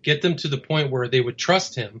 get them to the point where they would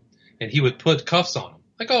trust him, and he would put cuffs on them.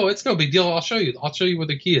 Like, oh, it's no big deal. I'll show you where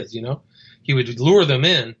the key is, He would lure them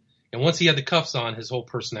in, and once he had the cuffs on, his whole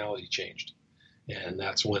personality changed. And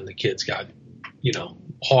that's when the kids got,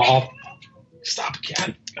 off. Stop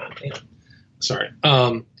again. God damn. Sorry.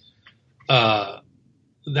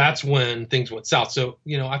 That's when things went south. So,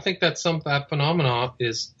 I think that that phenomena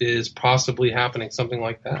is possibly happening, something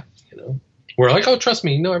like that, Where like, oh, trust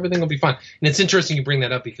me, everything will be fine. And it's interesting you bring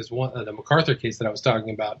that up because the MacArthur case that I was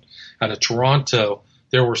talking about out of Toronto,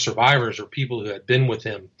 there were survivors or people who had been with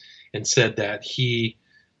him and said that he,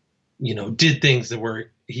 did things that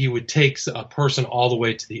were, he would take a person all the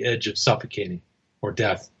way to the edge of suffocating or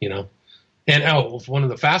death, And one of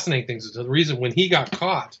the fascinating things is the reason when he got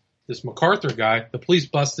caught, this MacArthur guy, the police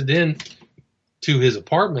busted in to his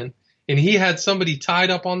apartment and he had somebody tied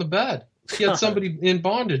up on the bed. He had somebody in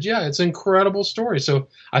bondage. Yeah, it's an incredible story. So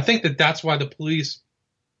I think that's why the police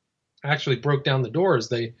actually broke down the doors.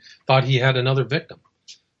 They thought he had another victim.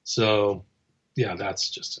 So, yeah, that's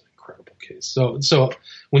just an incredible case. So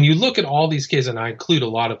when you look at all these cases, and I include a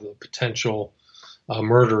lot of the potential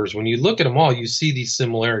murderers, when you look at them all, you see these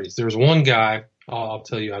similarities. There's one guy, I'll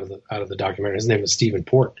tell you out of the documentary. His name is Stephen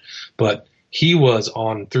Port, but he was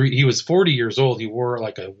he was 40 years old. He wore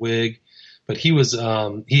like a wig, but he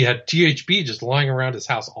had GHB just lying around his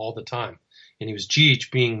house all the time, and he was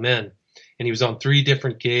GHBing men, and he was on 3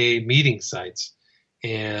 different gay meeting sites,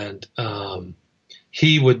 and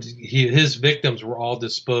his victims were all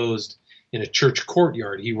disposed in a church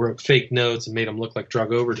courtyard. He wrote fake notes and made them look like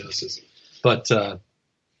drug overdoses. But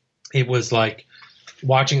it was like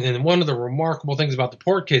watching, and one of the remarkable things about the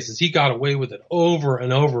Port case is he got away with it over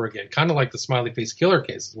and over again, kind of like the Smiley Face Killer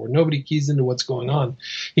cases where nobody keys into what's going on.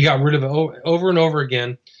 He got rid of it over and over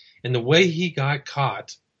again. And the way he got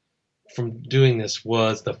caught from doing this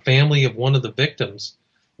was the family of one of the victims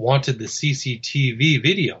wanted the CCTV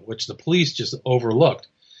video, which the police just overlooked.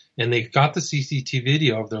 And they got the CCTV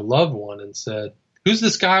video of their loved one and said, who's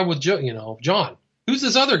this guy with John? Who's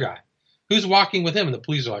this other guy? who's walking with him? And the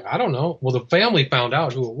police are like, I don't know. Well, the family found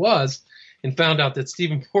out who it was and found out that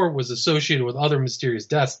Stephen Ford was associated with other mysterious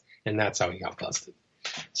deaths, and that's how he got busted.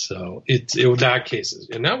 So it that case is,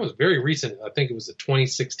 and that was very recent. I think it was a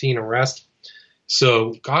 2016 arrest.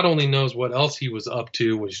 So God only knows what else he was up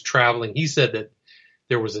to, was traveling. He said that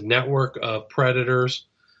there was a network of predators,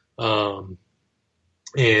 and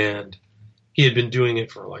he had been doing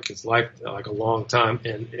it for like his life, like a long time.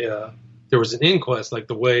 And there was an inquest, like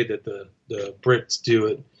the way that the Brits do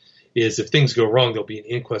it is if things go wrong, there'll be an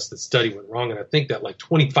inquest that study went wrong. And I think that like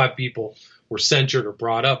 25 people were censured or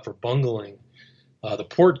brought up for bungling the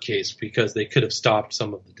Port case because they could have stopped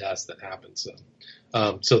some of the deaths that happened.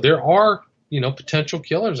 So there are, potential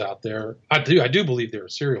killers out there. I do believe there are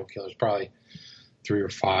serial killers, probably 3 or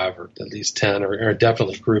 5 or at least 10 or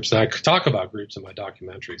definitely groups. And I talk about groups in my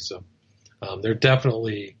documentary. So they're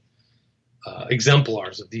definitely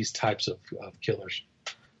exemplars of these types of killers.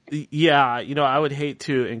 Yeah, I would hate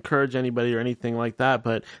to encourage anybody or anything like that,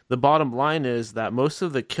 but the bottom line is that most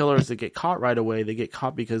of the killers that get caught right away, they get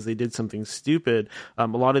caught because they did something stupid. A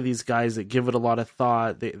lot of these guys that give it a lot of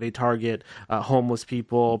thought, they target homeless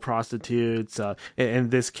people, prostitutes, in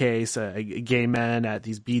this case, gay men at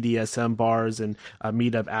these BDSM bars and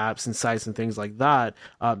meetup apps and sites and things like that.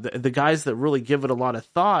 The guys that really give it a lot of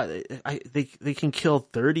thought, they can kill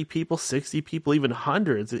 30 people, 60 people, even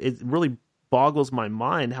hundreds. It really boggles my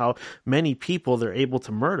mind how many people they're able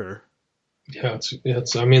to murder. Yeah,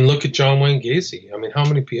 it's. I mean, look at John Wayne Gacy. I mean, how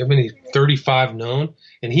many 35 known,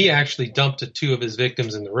 and he actually dumped 2 of his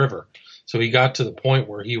victims in the river. So he got to the point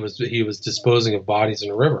where he was disposing of bodies in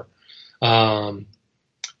the river.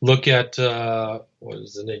 Look at what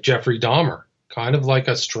is the name? Jeffrey Dahmer, kind of like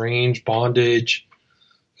a strange bondage,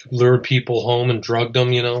 lured people home and drugged them.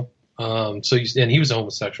 And he was a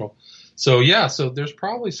homosexual. So yeah, so there's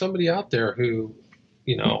probably somebody out there who,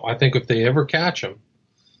 I think if they ever catch him,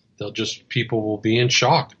 people will be in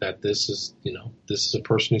shock that this is a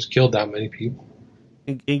person who's killed that many people.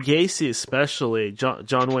 In Gacy especially,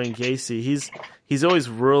 John Wayne Gacy, he's always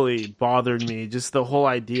really bothered me. Just the whole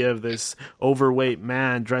idea of this overweight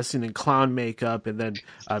man dressing in clown makeup and then,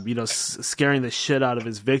 scaring the shit out of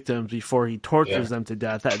his victims before he tortures them to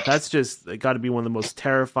death. That's just got to be one of the most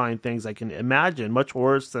terrifying things I can imagine. Much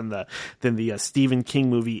worse than the Stephen King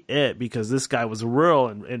movie It, because this guy was real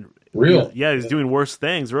and real. He's doing worse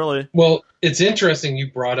things, really. Well, it's interesting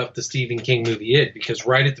you brought up the Stephen King movie It, because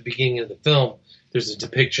right at the beginning of the film, there's a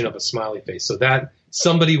depiction of a smiley face. So that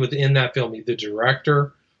somebody within that film, either the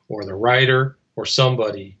director or the writer or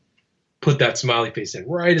somebody, put that smiley face in.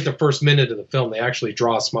 Right at the first minute of the film, they actually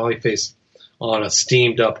draw a smiley face on a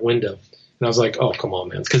steamed up window. And I was like, oh, come on,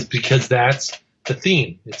 man. Because that's the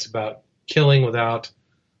theme. It's about killing without,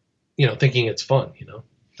 thinking it's fun,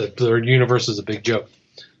 The universe is a big joke.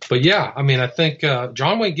 But yeah, I mean, I think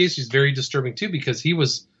John Wayne Gacy is very disturbing too, because he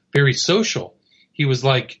was very social. He was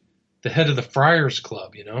like the head of the Friars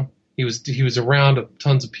Club, He was around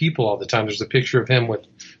tons of people all the time. There's a picture of him with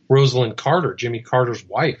Rosalind Carter, Jimmy Carter's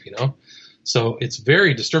wife, So it's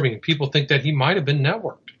very disturbing. And people think that he might have been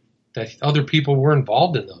networked, that other people were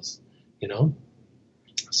involved in those,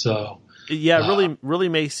 So yeah, it really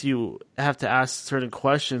makes you have to ask certain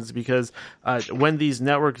questions, because when these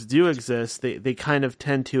networks do exist, they kind of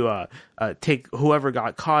tend to take whoever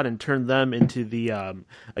got caught and turn them into the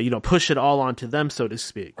push it all onto them, so to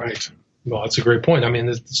speak. Right. Well, that's a great point. I mean,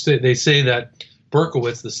 they say that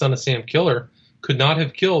Berkowitz, the son of Sam Killer, could not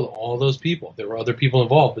have killed all those people. There were other people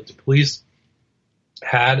involved, but the police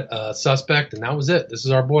had a suspect, and that was it. This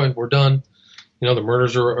is our boy. We're done. The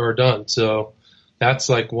murders are done. So that's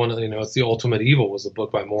like one of, it's The Ultimate Evil was a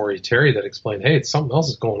book by Maury Terry that explained, hey, it's something else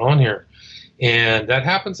is going on here. And that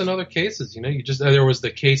happens in other cases. There was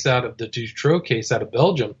the case out of the Dutroux case out of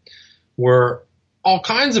Belgium, where all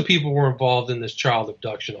kinds of people were involved in this child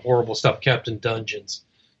abduction, horrible stuff, kept in dungeons,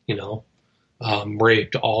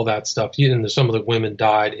 raped, all that stuff. And some of the women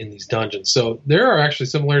died in these dungeons. So there are actually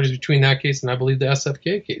similarities between that case and I believe the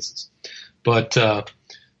SFK cases. But,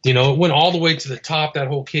 it went all the way to the top. That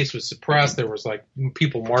whole case was suppressed. There was like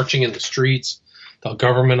people marching in the streets. The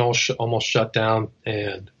government almost shut down.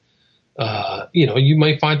 And, you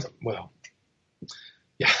might find,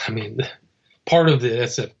 part of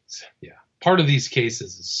part of these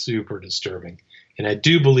cases is super disturbing. And I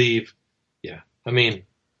do believe,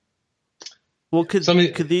 well, could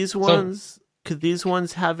these ones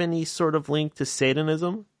have any sort of link to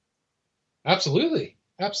Satanism? Absolutely.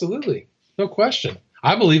 Absolutely. No question.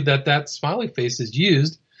 I believe that smiley face is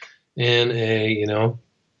used in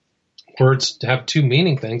words to have 2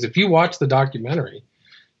 meaning things. If you watch the documentary,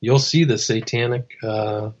 you'll see the satanic,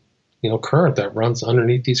 current that runs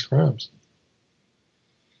underneath these crimes.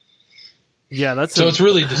 Yeah, that's So a it's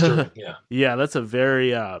really disturbing. Yeah. yeah, that's a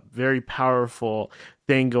very very powerful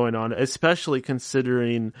thing going on, especially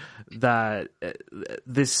considering that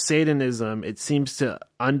this Satanism, it seems to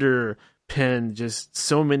underpin just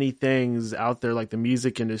so many things out there, like the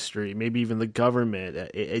music industry, maybe even the government.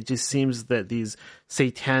 It just seems that these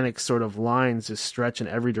satanic sort of lines just stretch in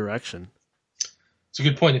every direction. It's a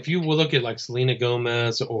good point. If you will look at like Selena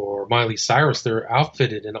Gomez or Miley Cyrus, they're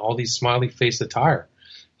outfitted in all these smiley face attire.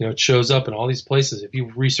 It shows up in all these places. If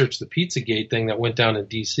you research the Pizzagate thing that went down in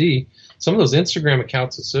D.C., some of those Instagram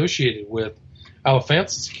accounts associated with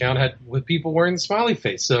Alefantis' account had with people wearing the smiley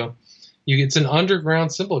face. So it's an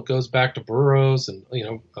underground symbol. It goes back to Burroughs, and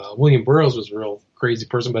William Burroughs was a real crazy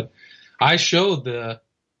person. But I showed the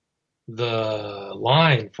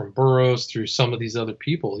line from Burroughs through some of these other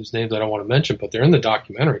people whose names I don't want to mention, but they're in the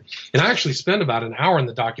documentary. And I actually spent about an hour in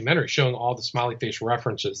the documentary showing all the smiley face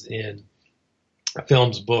references in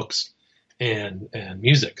films, books, and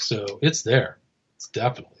music. So it's there. It's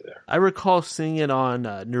definitely there. I recall seeing it on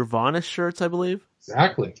Nirvana shirts, I believe.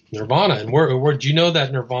 Exactly. Nirvana. And where do you know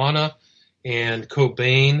that Nirvana and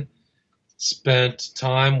Cobain spent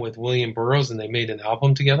time with William Burroughs and they made an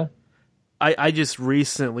album together? I just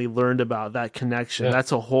recently learned about that connection. Yeah.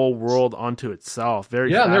 That's a whole world unto itself.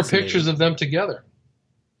 Very Yeah, and there are fascinating. pictures of them together.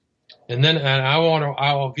 And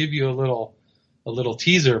I'll give you a little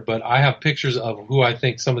teaser, but I have pictures of who I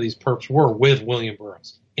think some of these perps were with William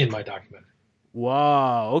Burroughs in my documentary.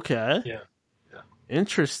 Wow. Okay. Yeah.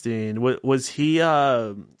 Interesting. Was he?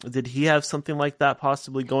 Did he have something like that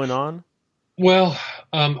possibly going on? Well,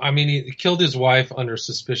 he killed his wife under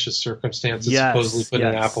suspicious circumstances, Yes, supposedly put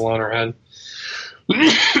an yes. apple on her head.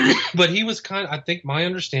 But he was I think my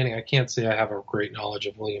understanding, I can't say I have a great knowledge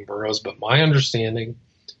of William Burroughs, but my understanding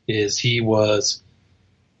is he was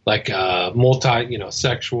like a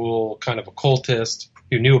sexual kind of occultist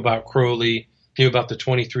who knew about Crowley, knew about the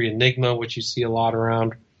 23 Enigma, which you see a lot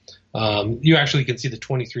around. You actually can see the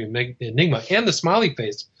 23 Enigma and the smiley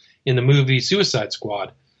face in the movie Suicide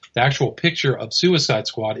Squad. The actual picture of Suicide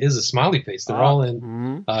Squad is a smiley face. They're all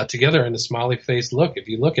in together in a smiley face look, if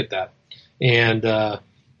you look at that. And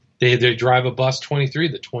they drive a bus 23,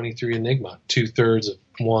 the 23 Enigma. 2/3 of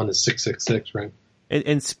one is 666, right?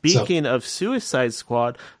 And speaking of Suicide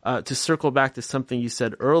Squad, to circle back to something you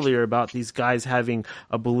said earlier about these guys having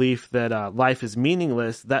a belief that life is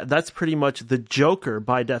meaningless, that's pretty much the Joker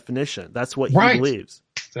by definition. That's what he believes.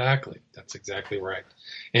 Exactly. That's exactly right.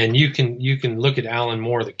 And you can look at Alan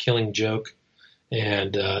Moore, The Killing Joke,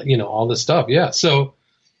 and all this stuff. Yeah. So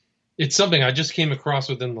it's something I just came across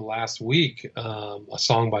within the last week, a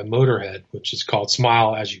song by Motorhead, which is called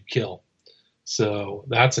Smile as You Kill. So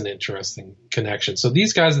that's an interesting connection. So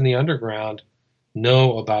these guys in the underground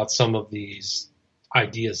know about some of these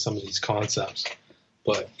ideas, some of these concepts.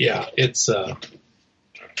 But yeah, it's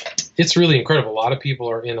really incredible. A lot of people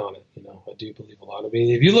are in on it. I do believe a lot of it.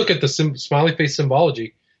 If you look at the smiley face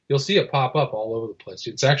symbology, you'll see it pop up all over the place.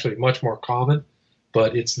 It's actually much more common,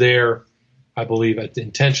 but it's there, I believe,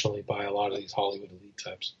 intentionally by a lot of these Hollywood elite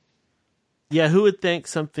types. Yeah, who would think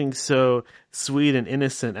something so sweet and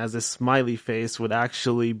innocent as a smiley face would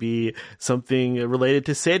actually be something related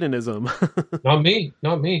to Satanism? Not me.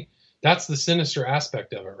 That's the sinister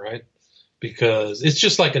aspect of it, right? Because it's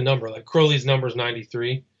just like a number. Like Crowley's number is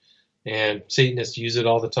 93, and Satanists use it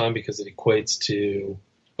all the time because it equates to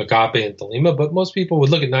agape and thelema. But most people would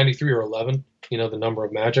look at 93 or 11, the number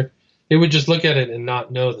of magic. They would just look at it and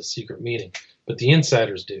not know the secret meaning. But the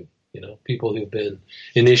insiders do. People who've been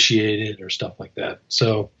initiated or stuff like that.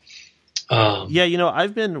 So,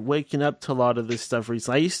 I've been waking up to a lot of this stuff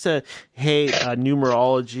recently. I used to hate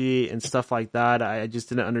numerology and stuff like that. I just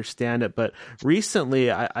didn't understand it. But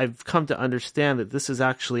recently, I've come to understand that this is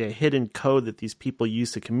actually a hidden code that these people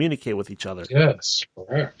use to communicate with each other. Yes,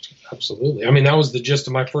 correct. Absolutely. That was the gist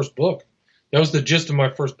of my first book.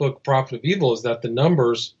 Prophet of Evil, is that the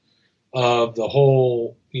numbers of the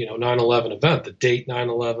whole 9/11 event, the date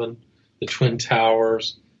 9/11, the Twin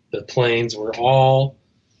Towers, the planes, were all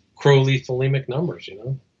Crowley thelemic numbers.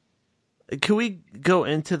 Can we go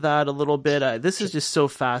into that a little bit? This is just so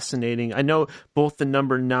fascinating. I know both the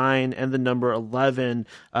number 9 and the number 11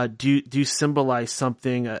 do symbolize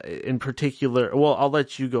something in particular. Well, I'll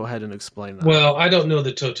let you go ahead and explain that. Well, I don't know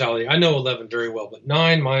the totality. I know 11 very well, but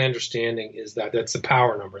 9, my understanding is that that's the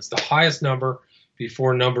power number. It's the highest number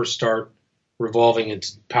before numbers start revolving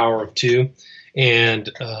into power of 2. And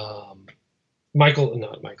not Michael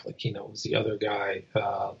Aquino, was the other guy,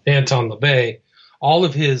 Anton LaVey. All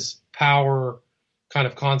of his power kind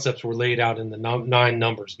of concepts were laid out in the 9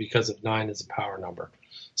 numbers because of 9 is a power number.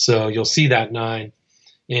 So you'll see that 9.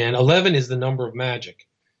 And 11 is the number of magic.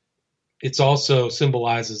 It's also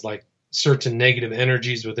symbolizes like certain negative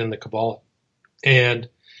energies within the Kabbalah. And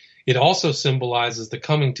it also symbolizes the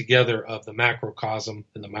coming together of the macrocosm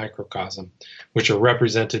and the microcosm, which are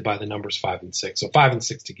represented by the numbers 5 and 6. So 5 and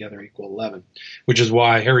 6 together equal 11, which is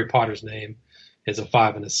why Harry Potter's name is a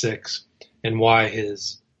 5 and a 6, and why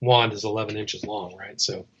his wand is 11 inches long, right?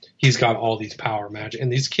 So he's got all these power magic,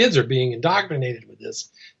 and these kids are being indoctrinated with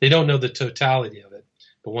this. They don't know the totality of it,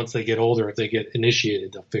 but once they get older, if they get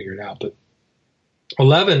initiated, they'll figure it out. But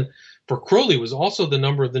 11 for Crowley was also the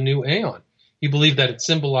number of the new aeon. He believed that it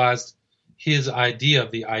symbolized his idea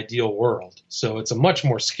of the ideal world. So it's a much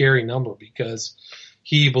more scary number because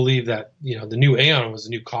he believed that, you know, the new aeon was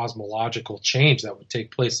a new cosmological change that would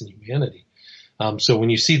take place in humanity. So when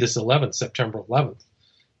you see this 11th, September 11th,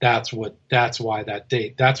 that's why that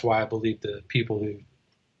date. That's why I believe the people who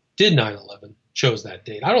did 9/11 chose that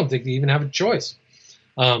date. I don't think they even have a choice.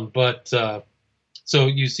 So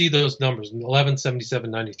you see those numbers, 11, 77,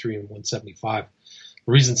 93, and 175.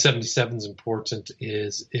 The reason 77 is important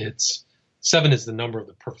is 7 is the number of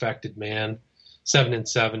the perfected man. 7 and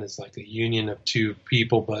 7 is like a union of two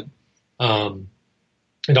people, but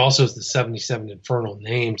it also is the 77 infernal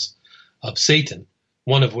names of Satan,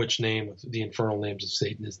 one of which name of the infernal names of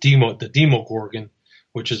Satan is the Demogorgon,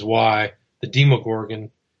 which is why the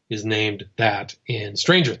Demogorgon is named that in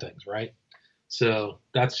Stranger Things, right? So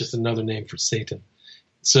that's just another name for Satan.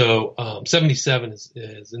 So 77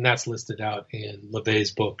 is, and that's listed out in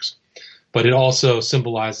LaVey's books. But it also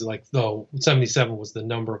symbolizes, like, though 77 was the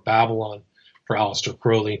number of Babylon for Aleister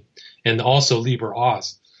Crowley, and also Liber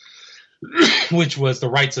Oz, which was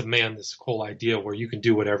the rights of man, this whole idea where you can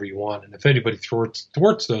do whatever you want, and if anybody thwarts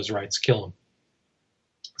those rights, kill him.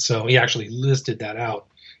 So he actually listed that out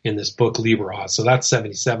in this book, Liber Oz. So that's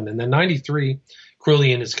 77. And then 93,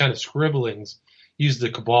 Crowley in his kind of scribblings used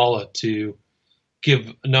the Kabbalah to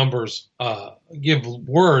give give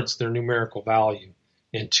words their numerical value.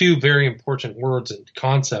 And two very important words and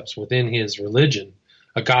concepts within his religion,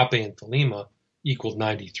 agape and thelema, equaled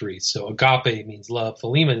 93. So agape means love,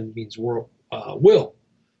 thelema means will.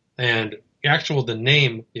 And the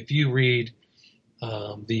name, if you read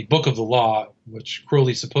the Book of the Law, which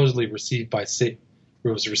Crowley supposedly was received by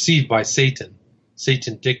Satan.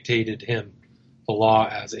 Satan dictated him the law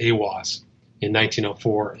as Aiwass in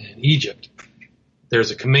 1904 in Egypt.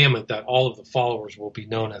 There's a commandment that all of the followers will be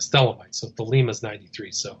known as Thelemites. So Thelema is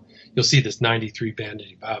 93. So you'll see this 93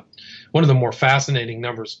 bandied about. One of the more fascinating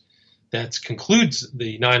numbers that concludes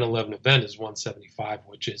the 9/11 event is 175,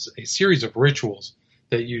 which is a series of rituals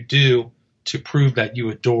that you do to prove that you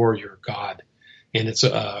adore your God. And it's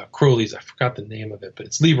Crowley's, I forgot the name of it, but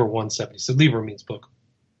it's Liber 170. So Liber means book.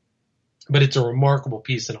 But it's a remarkable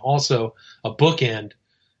piece, and also a bookend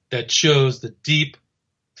that shows the deep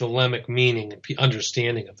thelemic meaning and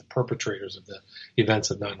understanding of the perpetrators of the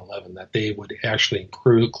events of 9/11, that they would actually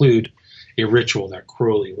include a ritual that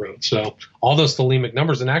Crowley wrote. So all those thelemic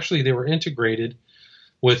numbers, and actually they were integrated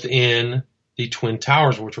within the Twin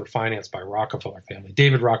Towers, which were financed by Rockefeller family.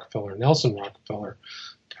 David Rockefeller and Nelson Rockefeller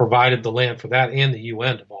provided the land for that, and the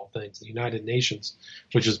UN, of all things, the United Nations,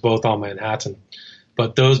 which is both on Manhattan.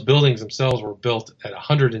 But those buildings themselves were built at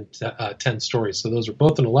 110 stories. So those are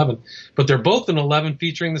both an 11. But they're both an 11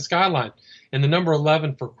 featuring the skyline. And the number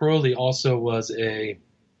 11 for Crowley also was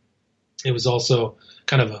also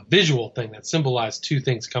kind of a visual thing that symbolized two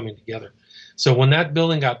things coming together. So when that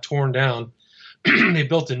building got torn down, they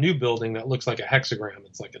built a new building that looks like a hexagram.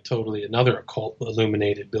 It's like another occult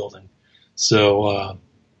illuminated building. So,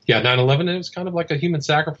 9/11, it was kind of like a human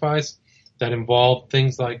sacrifice that involved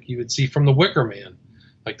things like you would see from the Wicker Man.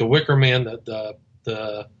 Like the Wicker Man,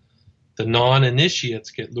 the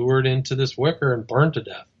non-initiates get lured into this wicker and burned to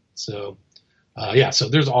death. So, so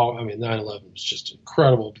there's 9/11 was just an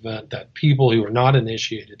incredible event that people who are not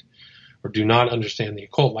initiated or do not understand the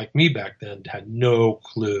occult, like me back then, had no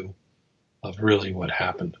clue of really what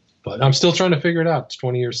happened. But I'm still trying to figure it out. It's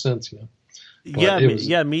 20 years since,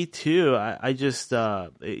 But me too. I just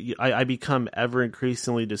I become ever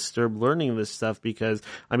increasingly disturbed learning this stuff because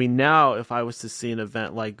now if I was to see an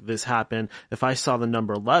event like this happen, if I saw the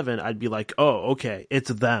number 11, I'd be like, oh, okay, it's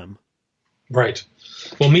them. Right.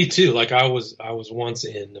 Well, me too. Like I was once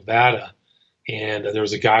in Nevada, and there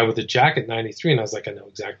was a guy with a jacket 93, and I was like, I know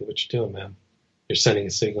exactly what you're doing, man. You're sending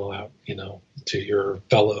a signal out, to your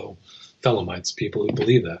fellow Thelemites, people who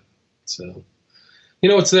believe that. So.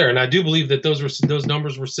 It's there, and I do believe that those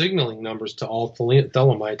numbers were signaling numbers to all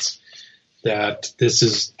Thelemites that this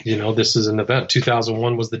is an event.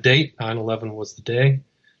 2001 was the date, 9/11 was the day,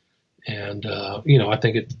 and I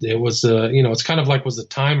think it was it's kind of like was the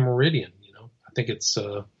time meridian. I think it's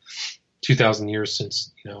 2,000 years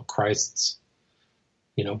since, Christ's,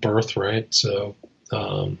 birth, right? So,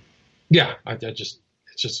 yeah, it's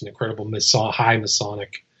just an incredible high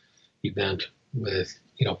Masonic event with,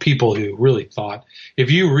 people who really thought.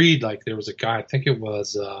 If you read, like, there was a guy, I think it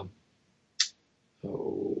was,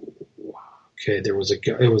 there was a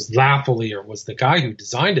guy, it was Lafayette was the guy who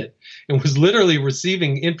designed it and was literally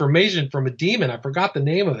receiving information from a demon. I forgot the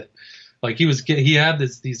name of it. Like he had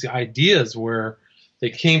these ideas where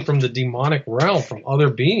they came from the demonic realm, from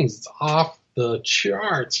other beings. It's off the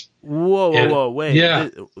charts. Whoa, wait. Yeah.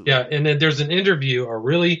 And then there's an interview, or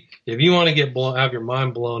really, if you want to have your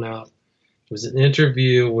mind blown out, it was an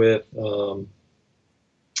interview with,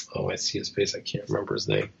 I see his face. I can't remember his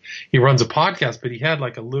name. He runs a podcast, but he had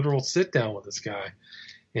like a literal sit down with this guy.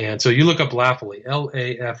 And so you look up Laffoley,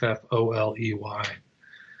 Laffoley.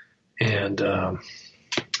 And,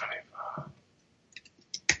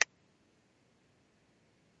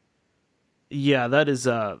 yeah, that is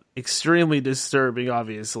extremely disturbing,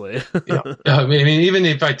 obviously. Yeah. I mean, even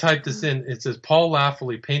if I type this in, it says Paul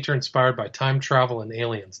Laffoley, painter inspired by time travel and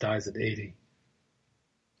aliens, dies at 80.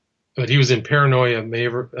 But he was in Paranoia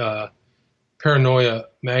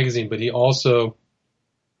magazine, but he also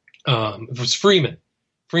it was Freeman.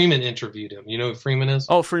 Freeman interviewed him. You know who Freeman is?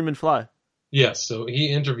 Oh, Freeman Fly. Yes, so he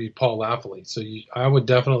interviewed Paul Laffoley. So I would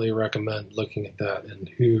definitely recommend looking at that and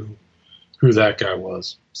who that guy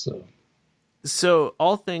was. So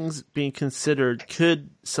all things being considered,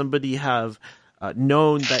 could somebody have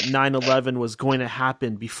known that 9/11 was going to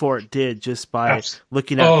happen before it did just by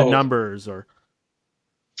looking at the numbers? Or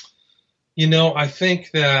I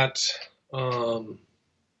think that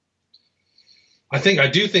I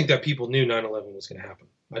do think that people knew 9/11 was going to happen.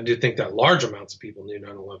 I do think that large amounts of people knew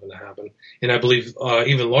 9/11 to happen, and I believe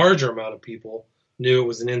even larger amount of people knew it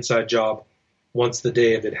was an inside job once the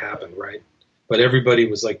day of it happened, right? But everybody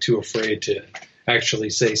was like too afraid to actually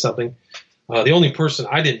say something. The only person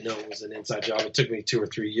I didn't know was an inside job. It took me 2 or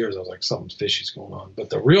 3 years. I was like, something fishy's going on. But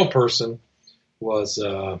the real person was,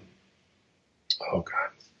 I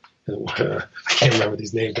can't remember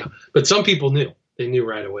these names now. But some people knew. They knew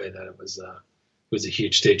right away that it was a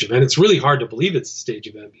huge stage event. It's really hard to believe it's a stage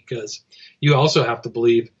event because you also have to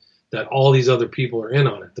believe that all these other people are in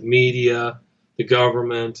on it. The media, the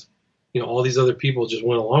government, all these other people just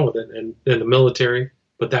went along with it, and the military.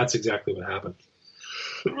 But that's exactly what happened.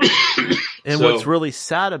 And what's really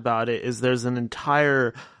sad about it is there's an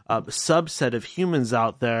entire subset of humans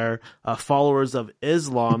out there, followers of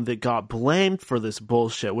Islam, that got blamed for this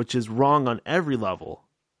bullshit, which is wrong on every level.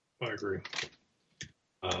 I agree.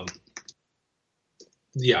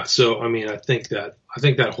 Yeah, so I mean, I think that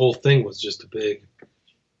whole thing was just a big,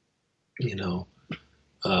 it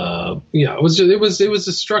was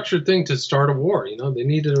a structured thing to start a war. They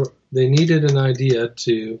needed an idea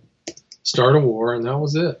to start a war, and that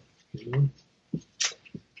was it.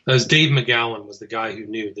 As Dave McGowan was the guy who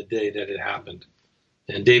knew the day that it happened,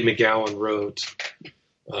 and Dave McGowan wrote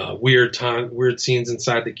weird scenes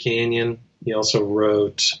inside the canyon. He also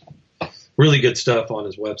wrote really good stuff on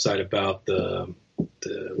his website about the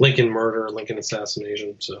Lincoln murder, Lincoln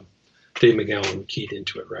assassination. So Dave McGowan keyed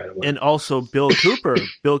into it right away. And also Bill Cooper.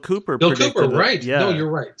 Bill Cooper, right. Yeah. No, you're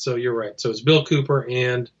right. So it's Bill Cooper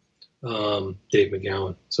and Dave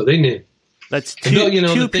McGowan. So they knew. That's two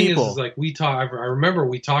the thing people. Is like I remember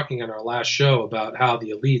we talking on our last show about how the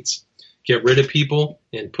elites get rid of people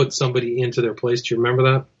and put somebody into their place. Do you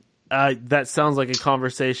remember that? That sounds like a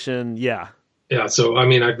conversation. Yeah. Yeah. So, I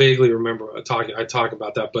mean, I vaguely remember I talk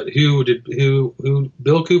about that, but who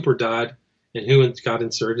Bill Cooper died and who got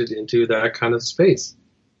inserted into that kind of space?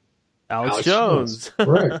 Alex Jones.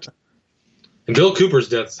 Correct. And Bill Cooper's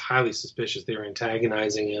death is highly suspicious. They were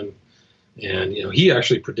antagonizing him. And, he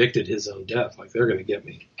actually predicted his own death. Like, they're going to get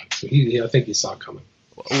me. So I think he saw it coming.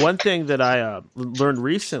 One thing that I learned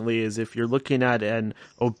recently is if you're looking at an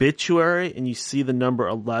obituary and you see the number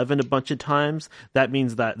 11 a bunch of times, that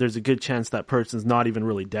means that there's a good chance that person's not even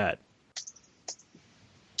really dead.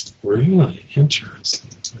 Really?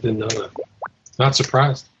 Interesting. I didn't know that. Not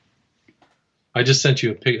surprised. I just sent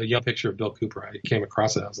you a young picture of Bill Cooper. I came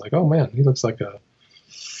across it. I was like, oh, man, he looks like a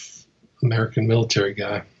American military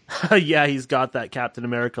guy. Yeah, he's got that Captain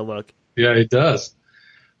America look. Yeah, he does.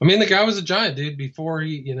 I mean, the guy was a giant, dude. Before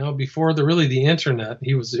the internet,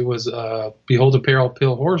 it was Behold a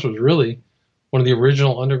Pale Horse was really one of the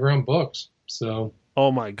original underground books. So.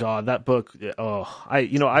 Oh my God, that book!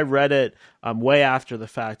 I read it way after the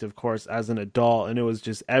fact, of course, as an adult, and it was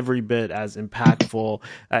just every bit as impactful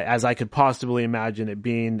as I could possibly imagine it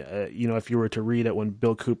being. If you were to read it when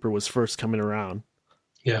Bill Cooper was first coming around.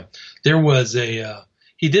 Yeah, there was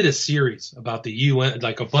he did a series about the UN,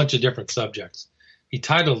 like a bunch of different subjects. He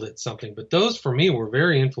titled it something, but those for me were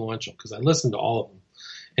very influential because I listened to all of them.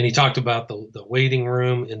 And he talked about the waiting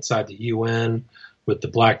room inside the UN with the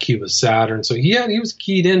black cube of Saturn. So he was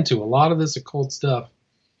keyed into a lot of this occult stuff,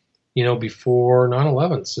 before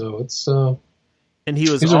 9/11. So it's and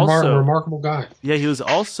he's a also remarkable guy. Yeah, he was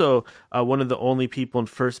also one of the only people and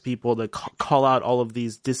first people to call out all of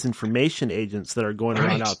these disinformation agents that are going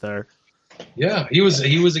around out there. Yeah, he was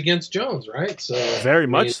against Jones, right? So very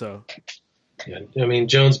much so. Yeah, I mean,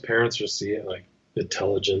 Jones' parents are like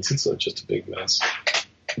intelligence. It's just a big mess.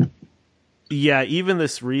 Yeah, even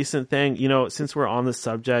this recent thing, since we're on the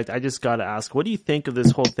subject, I just got to ask, what do you think of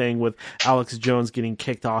this whole thing with Alex Jones getting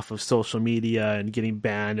kicked off of social media and getting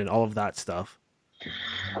banned and all of that stuff?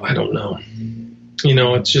 I don't know.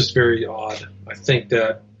 It's just very odd. I think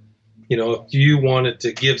that, if you wanted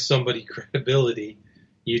to give somebody credibility,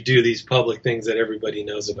 you do these public things that everybody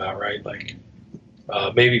knows about, right? Like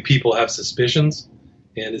maybe people have suspicions,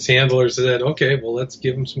 and his handler said, okay, well, let's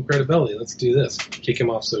give him some credibility. Let's do this. Kick him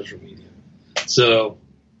off social media. So,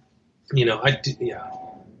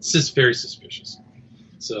 it's just very suspicious.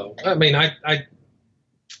 So, I mean,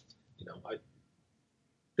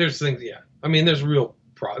 there's things, yeah. I mean, there's real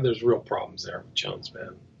problems there with Jones,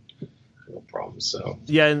 man. Real problems. So,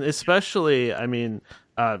 yeah, and especially, I mean,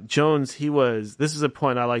 Jones, this is a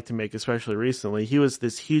point I like to make, especially recently. He was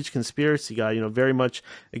this huge conspiracy guy, very much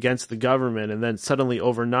against the government, and then suddenly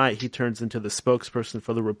overnight he turns into the spokesperson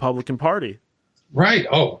for the Republican Party. Right.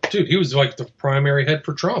 Oh, dude, he was like the primary head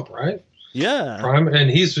for Trump, right? Yeah. And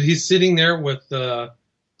he's sitting there with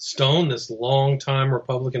Stone, this longtime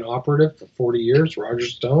Republican operative for 40 years, Roger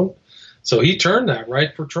Stone. So he turned that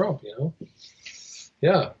right for Trump,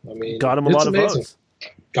 Yeah, I mean, got him a lot of votes.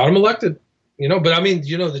 Got him elected, But I mean,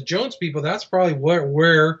 the Jones people, that's probably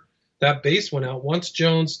where that base went out. Once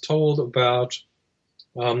Jones told about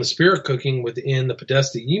the spirit cooking within the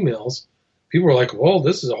Podesta emails, people were like, well,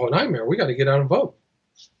 this is a whole nightmare. We got to get out and vote.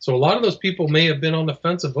 So a lot of those people may have been on the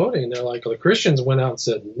fence of voting. They're like, the Christians went out and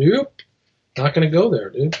said, nope, not going to go there,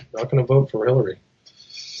 dude. Not going to vote for Hillary.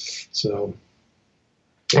 So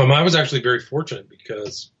I was actually very fortunate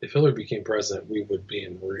because if Hillary became president, we would be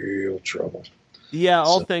in real trouble. Yeah,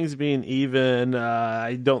 all things being even,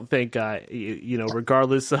 I don't think,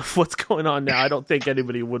 regardless of what's going on now, I don't think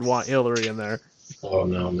anybody would want Hillary in there. Oh,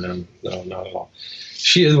 no, man. No, not at all.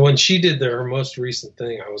 When she did her most recent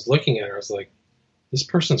thing, I was looking at her. I was like, this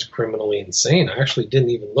person's criminally insane. I actually didn't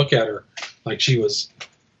even look at her like she was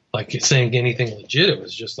like saying anything legit. It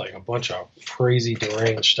was just like a bunch of crazy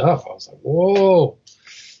deranged stuff. I was like, whoa.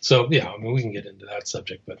 So, yeah, I mean, we can get into that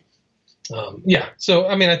subject. But, yeah. So,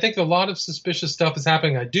 I mean, I think a lot of suspicious stuff is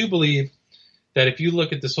happening. I do believe that if you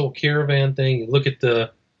look at this whole caravan thing, you look at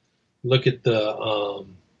the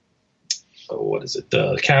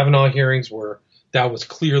Kavanaugh hearings where that was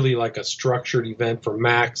clearly like a structured event for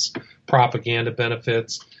max propaganda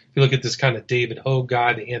benefits. If you look at this kind of David Hogue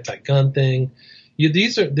guy, the anti-gun thing,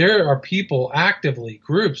 there are people actively,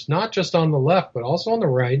 groups, not just on the left, but also on the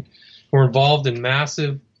right, who are involved in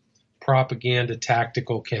massive propaganda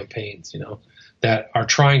tactical campaigns, that are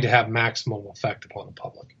trying to have maximum effect upon the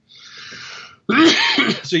public.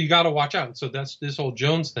 So you got to watch out. So that's this whole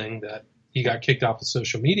Jones thing that he got kicked off of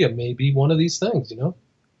social media may be one of these things, And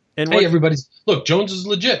hey, look, Jones is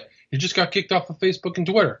legit. He just got kicked off of Facebook and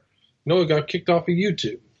Twitter. He got kicked off of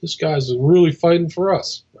YouTube. This guy's really fighting for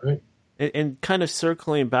us, right? And kind of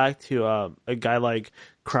circling back to a guy like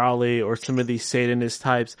Crowley or some of these Satanist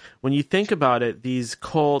types, when you think about it, these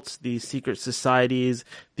cults, these secret societies,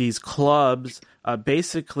 these clubs,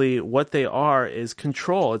 basically what they are is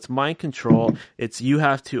control. It's mind control. It's you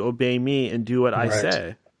have to obey me and do what I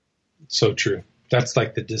say. So true. That's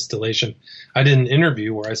like the distillation. I did an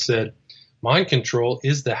interview where I said, mind control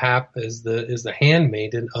is the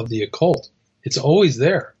handmaiden of the occult. It's always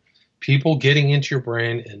there. People getting into your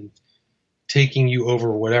brain and taking you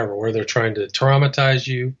over whatever, where they're trying to traumatize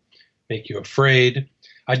you, make you afraid.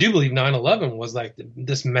 I do believe 9/11 was like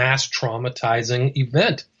this mass traumatizing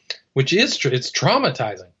event, which is it's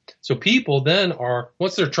traumatizing. So people then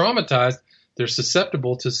once they're traumatized, they're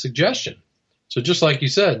susceptible to suggestion. So just like you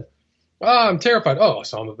said, I'm terrified. Oh,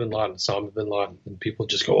 Osama bin Laden. And people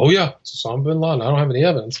just go, oh, yeah, it's Osama bin Laden. I don't have any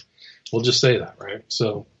evidence. We'll just say that, right?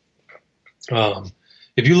 So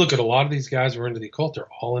if you look at a lot of these guys who are into the occult, they're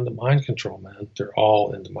all into mind control, man. They're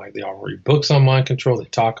all into they all read books on mind control. They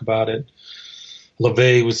talk about it.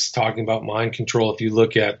 LaVey was talking about mind control. If you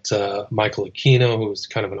look at Michael Aquino, who was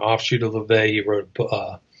kind of an offshoot of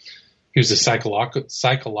LaVey, he was a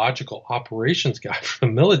psychological operations guy for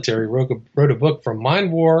the military, wrote a book from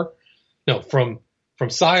from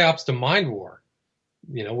psyops to mind war,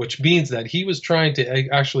 which means that he was trying to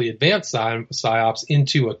actually advance psyops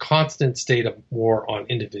into a constant state of war on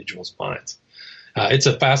individuals' minds. It's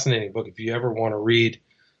a fascinating book. If you ever want to read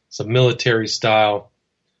some military style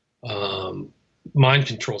mind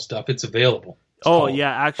control stuff, it's available.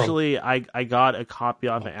 Actually, I got a copy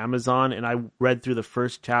off of Amazon, and I read through the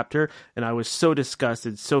first chapter, and I was so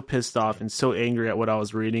disgusted, so pissed off, and so angry at what I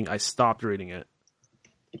was reading, I stopped reading it.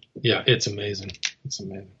 Yeah, it's amazing. It's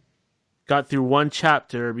amazing. Got through one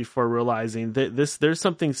chapter before realizing that there's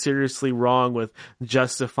something seriously wrong with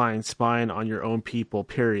justifying spying on your own people,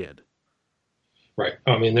 period. Right.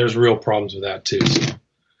 I mean, there's real problems with that, too. So.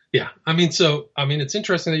 Yeah, it's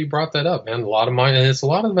interesting that you brought that up, man. A lot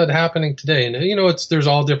of it happening today, and there's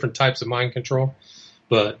all different types of mind control,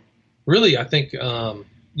 but really, I think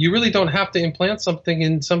you really don't have to implant something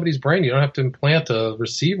in somebody's brain. You don't have to implant a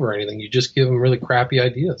receiver or anything. You just give them really crappy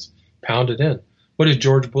ideas, pound it in. What did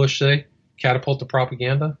George Bush say? Catapult to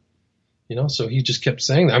propaganda. So he just kept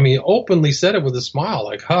saying that. I mean, he openly said it with a smile,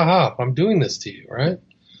 like, "Ha ha, I'm doing this to you," right?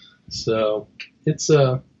 So it's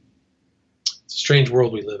a strange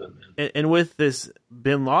world we live in, man. And with this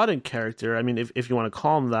Bin Laden character, I mean, if you want to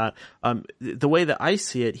call him that, the way that I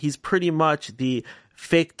see it, he's pretty much the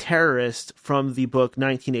fake terrorist from the book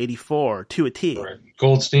 1984 to a T. Right.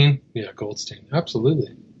 Goldstein? Yeah, Goldstein.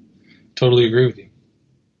 Absolutely. Totally agree with you.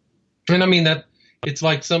 And I mean, that it's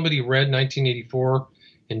like somebody read 1984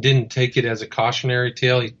 and didn't take it as a cautionary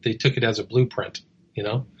tale. They took it as a blueprint,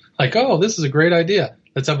 Like, oh, this is a great idea.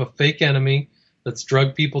 Let's have a fake enemy. Let's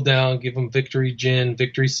drug people down, give them victory gin,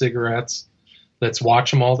 victory cigarettes. Let's watch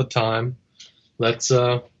them all the time. Let's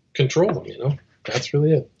control them, That's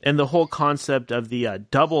really it. And the whole concept of the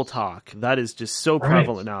double talk, that is just so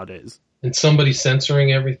prevalent nowadays. And somebody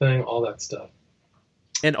censoring everything, all that stuff.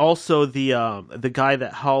 And also the guy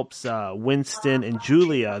that helps Winston and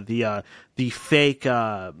Julia, the fake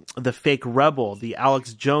rebel, the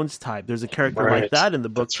Alex Jones type. There's a character like that in the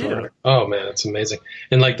book too. Right. Oh man, it's amazing.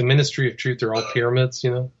 And like the Ministry of Truth, they're all pyramids,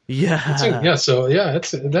 Yeah.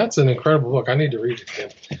 That's an incredible book. I need to read it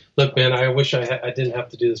again. Look, man, I wish I didn't have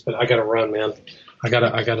to do this, but I got to run, man. I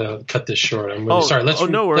gotta cut this short. I'm really sorry.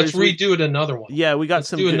 No worries. Let's redo it another one. Yeah, we got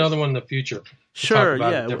let's do another one in the future. Sure, talk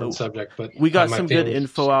about a different subject, but we got some good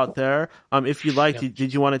info out there. If you'd like,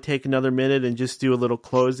 did you want to take another minute and just do a little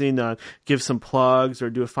closing, give some plugs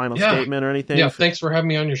or do a final statement or anything? Yeah, thanks for having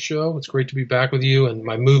me on your show. It's great to be back with you. And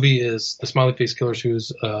my movie is The Smiley Face Killers,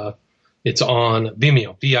 it's on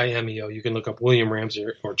Vimeo, Vimeo. You can look up William Ramsey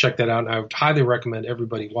or check that out. And I would highly recommend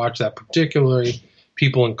everybody watch that, particularly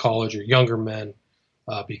people in college or younger men,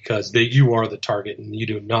 because you are the target and you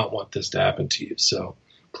do not want this to happen to you. So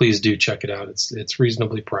please do check it out. It's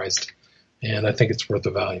reasonably priced, and I think it's worth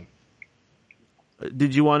the value.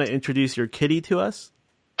 Did you want to introduce your kitty to us?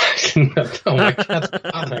 No, my cat's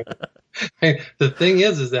bothering me. The thing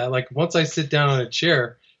is that like once I sit down on a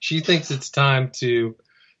chair, she thinks it's time to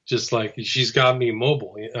just like she's got me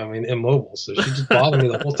immobile. So she just bothered me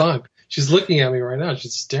the whole time. She's looking at me right now.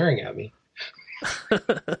 She's staring at me.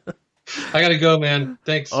 I gotta go, man.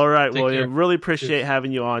 Thanks. All right, William. Really appreciate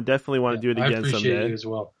having you on. Definitely want to do it again someday. I appreciate you as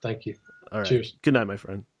well. Thank you. All right. Cheers. Good night, my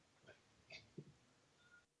friend.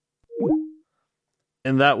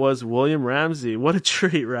 And that was William Ramsey. What a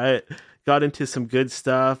treat, right? Got into some good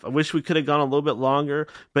stuff. I wish we could have gone a little bit longer,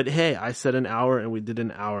 but hey, I said an hour and we did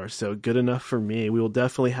an hour, so good enough for me. We will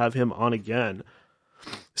definitely have him on again.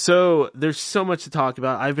 So there's so much to talk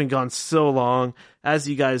about. I've been gone so long. As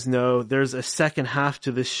you guys know, there's a second half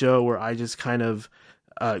to this show where I just kind of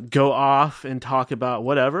go off and talk about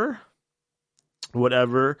whatever.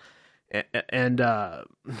 And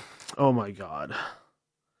oh my God.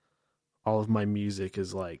 All of my music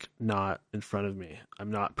is like not in front of me.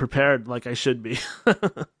 I'm not prepared like I should be.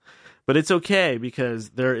 But it's okay because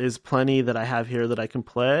there is plenty that I have here that I can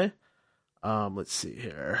play. Let's see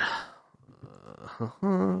here.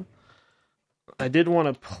 I did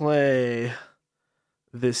want to play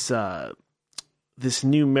this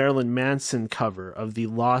new Marilyn Manson cover of the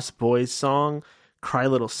Lost Boys song Cry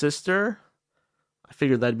Little Sister. I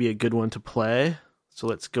figured that'd be a good one to play. So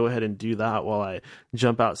let's go ahead and do that while I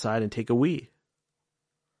jump outside and take a wee.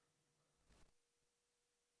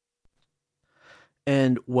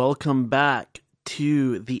 And welcome back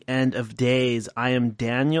to the end of days. I am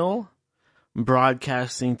Daniel,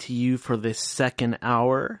 broadcasting to you for this second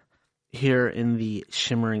hour here in the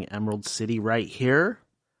Shimmering Emerald City right here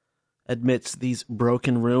amidst these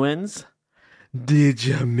broken ruins. Did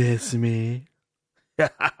you miss me?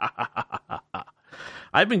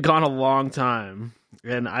 I've been gone a long time,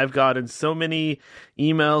 and I've gotten so many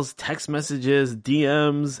emails, text messages,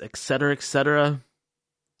 DMs, etc., etc.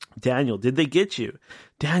 Daniel, did they get you?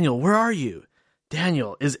 Daniel, where are you?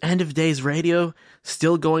 Daniel, is End of Days Radio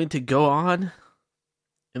still going to go on?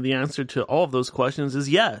 And the answer to all of those questions is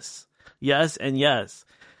yes. Yes and yes.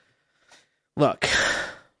 Look,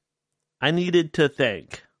 I needed to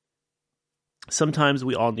think. Sometimes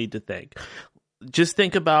we all need to think. Just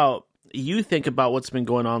think about what's been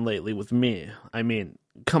going on lately with me. I mean,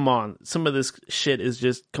 come on. Some of this shit is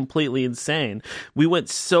just completely insane. We went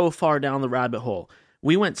so far down the rabbit hole.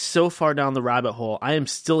 I am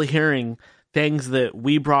still hearing things that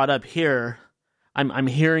we brought up here. I'm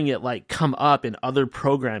hearing it like come up in other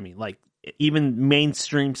programming, like even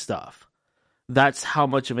mainstream stuff. That's how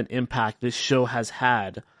much of an impact this show has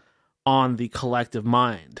had on the collective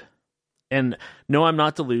mind. And no, I'm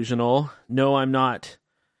not delusional. No, I'm not.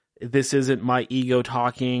 This isn't my ego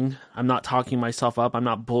talking. I'm not talking myself up. I'm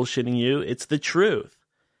not bullshitting you. It's the truth.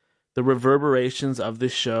 The reverberations of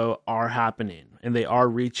this show are happening, and they are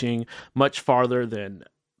reaching much farther than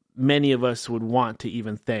many of us would want to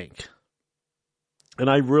even think. And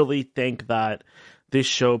I really think that this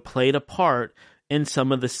show played a part in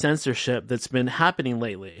some of the censorship that's been happening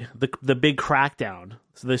lately. The big crackdown,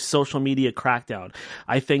 the social media crackdown.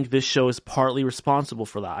 I think this show is partly responsible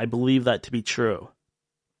for that. I believe that to be true.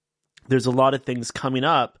 There's a lot of things coming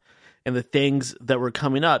up, and the things that were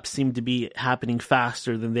coming up seem to be happening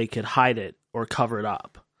faster than they could hide it or cover it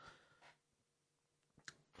up.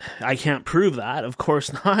 I can't prove that, of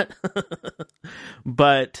course not.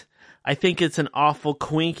 But I think it's an awful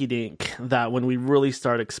quinky-dink that when we really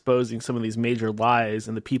start exposing some of these major lies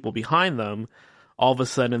and the people behind them, all of a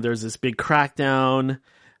sudden there's this big crackdown.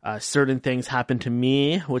 Certain things happen to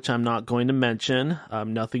me, which I'm not going to mention.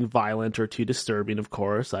 Nothing violent or too disturbing, of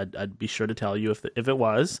course. I'd be sure to tell you if it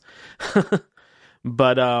was.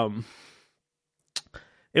 But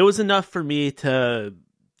it was enough for me to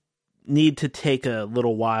need to take a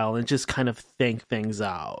little while and just kind of think things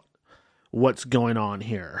out. What's going on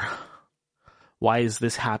here? Why is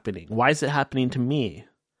this happening? Why is it happening to me?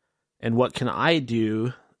 And what can I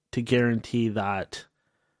do to guarantee that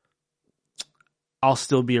I'll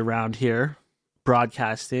still be around here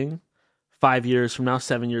broadcasting 5 years from now,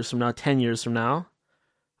 7 years from now, 10 years from now?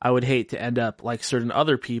 I would hate to end up like certain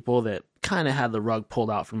other people that kind of had the rug pulled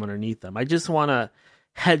out from underneath them. I just want to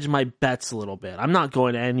hedge my bets a little bit. I'm not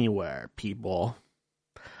going anywhere, people.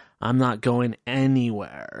 I'm not going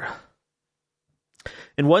anywhere.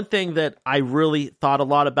 And one thing that I really thought a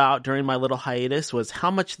lot about during my little hiatus was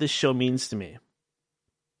how much this show means to me.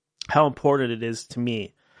 How important it is to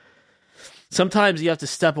me. Sometimes you have to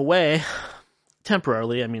step away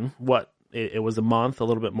temporarily. I mean, it was a month, a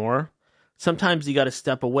little bit more. Sometimes you got to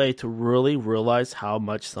step away to really realize how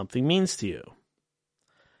much something means to you.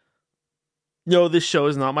 No, this show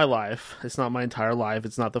is not my life. It's not my entire life.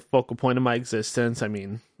 It's not the focal point of my existence. I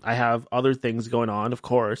mean, I have other things going on, of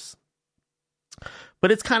course.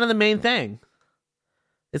 But it's kind of the main thing.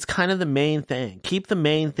 It's kind of the main thing. Keep the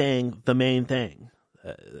main thing the main thing.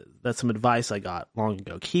 That's some advice I got long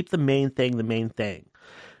ago. Keep the main thing the main thing.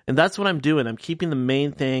 And that's what I'm doing. I'm keeping the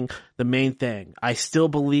main thing the main thing. I still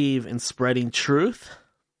believe in spreading truth.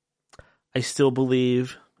 I still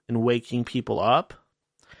believe in waking people up.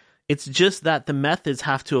 It's just that the methods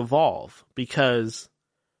have to evolve because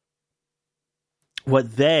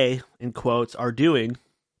what they, in quotes, are doing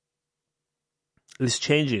is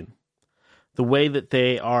changing. The way that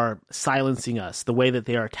they are silencing us, the way that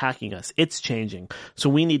they are attacking us, it's changing. So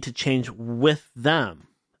we need to change with them.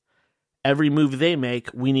 Every move they make,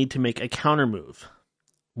 we need to make a counter move.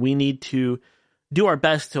 We need to do our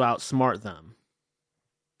best to outsmart them.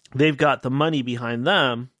 They've got the money behind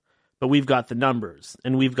them, but we've got the numbers.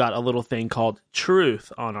 And we've got a little thing called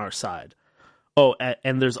truth on our side. Oh,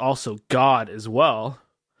 and there's also God as well.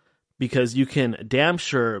 Because you can damn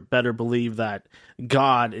sure better believe that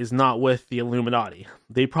God is not with the Illuminati.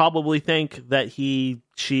 They probably think that she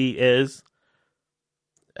is.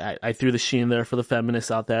 I threw the she in there for the feminists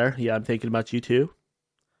out there. Yeah, I'm thinking about you too.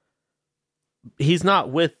 He's not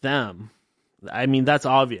with them. I mean, that's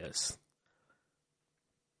obvious.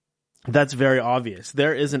 That's very obvious.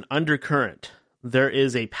 There is an undercurrent. There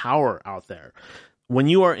is a power out there. When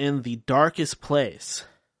you are in the darkest place,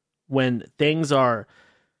 when things are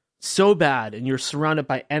so bad and you're surrounded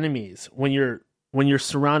by enemies, when you're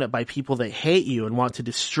surrounded by people that hate you and want to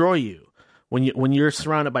destroy you, when you're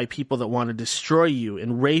surrounded by people that want to destroy you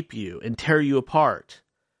and rape you and tear you apart,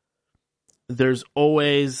 there's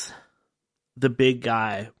always the big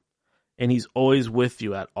guy, and he's always with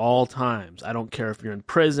you at all times. I don't care if you're in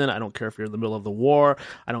prison. I don't care if you're in the middle of the war.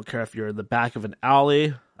 I don't care if you're in the back of an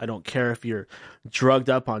alley. I don't care if you're drugged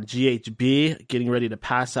up on GHB, getting ready to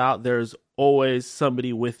pass out. There's always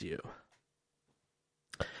somebody with you.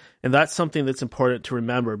 And that's something that's important to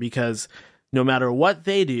remember, because no matter what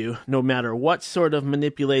they do, no matter what sort of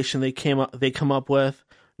manipulation they come up with,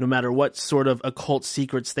 no matter what sort of occult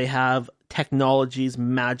secrets they have, technologies,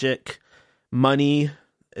 magic, money,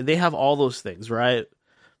 they have all those things, right?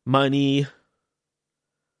 Money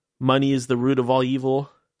is the root of all evil.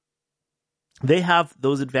 They have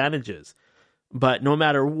those advantages. But no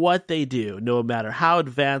matter what they do, no matter how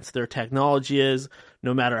advanced their technology is,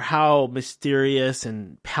 no matter how mysterious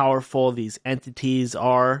and powerful these entities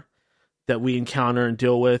are that we encounter and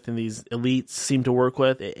deal with and these elites seem to work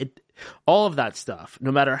with, all of that stuff, no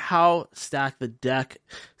matter how stacked the deck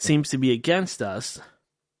seems to be against us,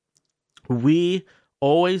 we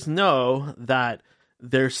always know that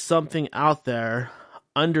there's something out there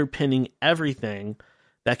underpinning everything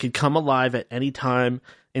that could come alive at any time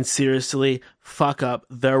and seriously fuck up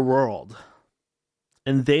their world.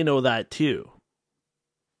 And they know that too.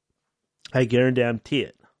 I guarantee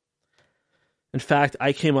it. In fact,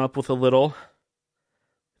 I came up with a little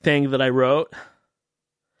thing that I wrote.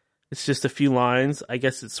 It's just a few lines. I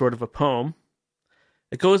guess it's sort of a poem.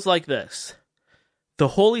 It goes like this. The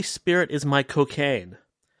Holy Spirit is my cocaine.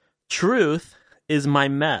 Truth is my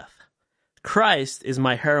meth. Christ is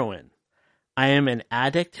my heroin. I am an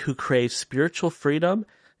addict who craves spiritual freedom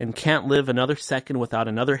and can't live another second without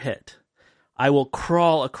another hit. I will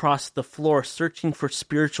crawl across the floor searching for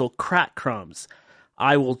spiritual crack crumbs.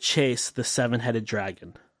 I will chase the seven-headed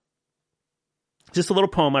dragon. Just a little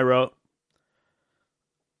poem I wrote.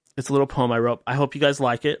 It's a little poem I wrote. I hope you guys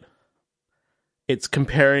like it. It's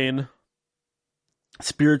comparing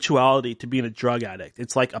spirituality to being a drug addict.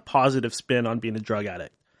 It's like a positive spin on being a drug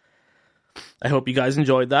addict. I hope you guys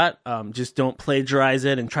enjoyed that. Just don't plagiarize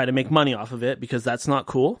it and try to make money off of it, because that's not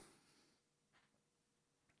cool.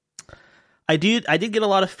 I did get a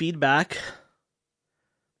lot of feedback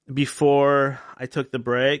before I took the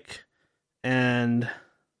break and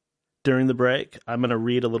during the break. I'm going to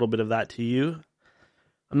read a little bit of that to you.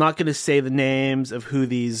 I'm not going to say the names of who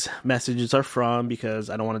these messages are from, because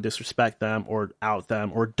I don't want to disrespect them or out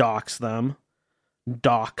them or dox them.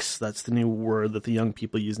 Dox, that's the new word that the young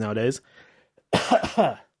people use nowadays.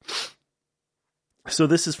 So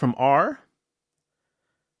this is from R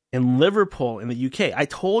in Liverpool in the UK. I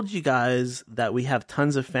told you guys that we have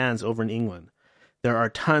tons of fans over in England. There are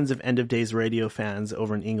tons of End of Days radio fans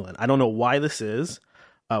over in England. I don't know why this is.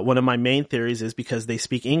 One of my main theories is because they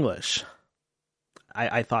speak English.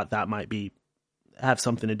 I thought that might have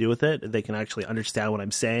something to do with it. They can actually understand what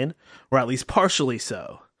I'm saying, or at least partially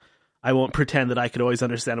so. I won't pretend that I could always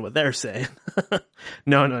understand what they're saying.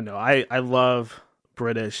 No. I love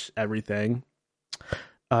British everything.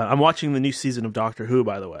 I'm watching the new season of Doctor Who,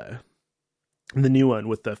 by the way. The new one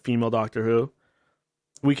with the female Doctor Who.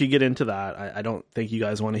 We could get into that. I don't think you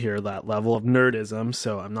guys want to hear that level of nerdism,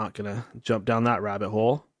 so I'm not going to jump down that rabbit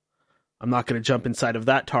hole. I'm not going to jump inside of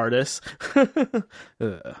that TARDIS.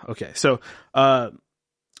 Okay, so,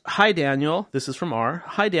 hi, Daniel. This is from R.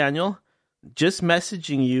 Hi, Daniel. Just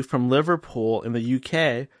messaging you from Liverpool in the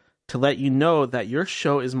UK to let you know that your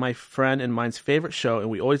show is my friend and mine's favorite show, and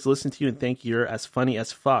we always listen to you and think you're as funny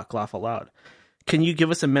as fuck. Laugh out loud. Can you give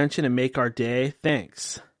us a mention and make our day?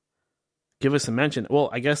 Thanks. Give us a mention. Well,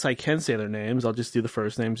 I guess I can say their names. I'll just do the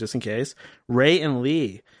first names just in case. Ray and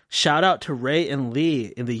Lee. Shout out to Ray and Lee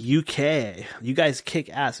in the UK. You guys kick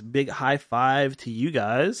ass. Big high five to you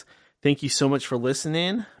guys. Thank you so much for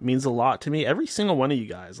listening. It means a lot to me. Every single one of you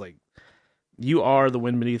guys. Like, you are the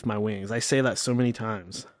wind beneath my wings. I say that so many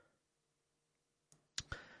times.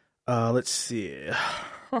 Let's see.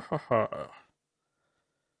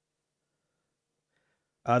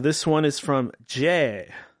 This one is from Jay.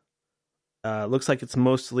 Looks like it's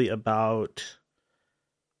mostly about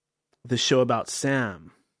the show about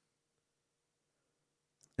Sam.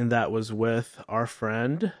 And that was with our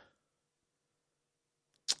friend.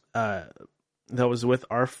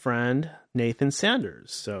 Nathan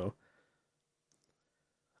Sanders. So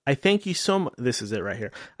I thank you so much. This is it right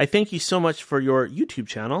here. I thank you so much for your YouTube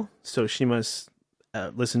channel. So she must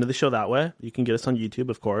listen to the show that way. You can get us on YouTube,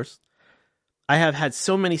 of course. I have had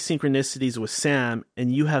so many synchronicities with Sam,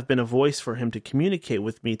 and you have been a voice for him to communicate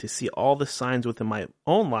with me to see all the signs within my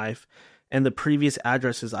own life and the previous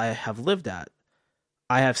addresses I have lived at.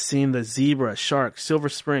 I have seen the Zebra, Shark, Silver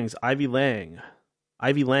Springs, Ivy Lane,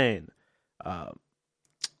 and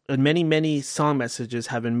many, many song messages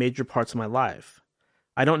have been major parts of my life.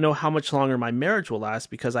 I don't know how much longer my marriage will last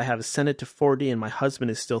because I have ascended to 4D and my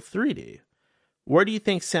husband is still 3D. Where do you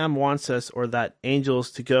think Sam wants us or that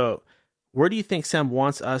angels to go? Where do you think Sam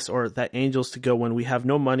wants us or that angels to go when we have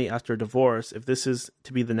no money after a divorce, if this is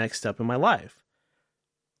to be the next step in my life?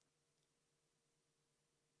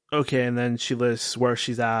 Okay, and then she lists where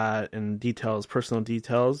she's at and details, personal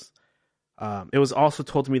details. It was also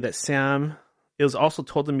told to me that Sam. It was also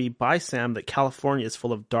told to me by Sam that California is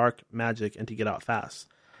full of dark magic and to get out fast.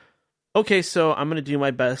 Okay, so I'm going to do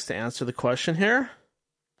my best to answer the question here.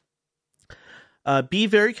 Be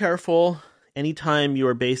very careful anytime you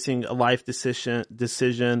are basing a life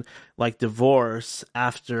decision like divorce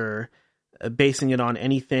after basing it on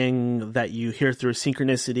anything that you hear through a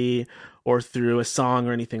synchronicity or through a song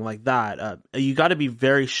or anything like that. You got to be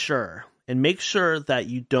very sure and make sure that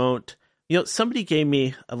you don't. Somebody gave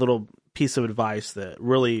me a little piece of advice that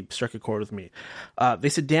really struck a chord with me. They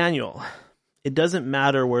said, Daniel, it doesn't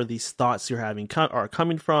matter where these thoughts you're having are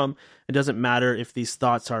coming from. It doesn't matter if these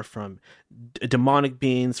thoughts are from demonic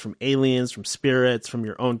beings, from aliens, from spirits, from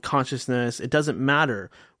your own consciousness. It doesn't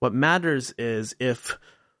matter. What matters is if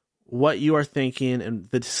what you are thinking and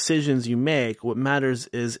the decisions you make, what matters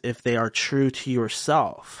is if they are true to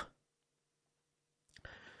yourself.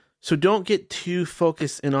 So don't get too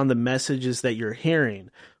focused in on the messages that you're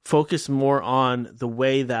hearing. Focus more on the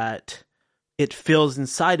way that it feels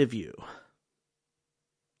inside of you.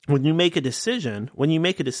 When you make a decision,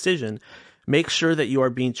 make sure that you are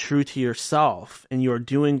being true to yourself and you are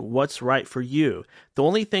doing what's right for you. The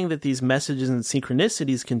only thing that these messages and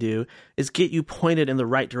synchronicities can do is get you pointed in the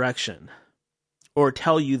right direction or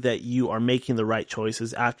tell you that you are making the right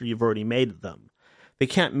choices after you've already made them. They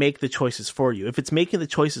can't make the choices for you. If it's making the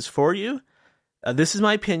choices for you, this is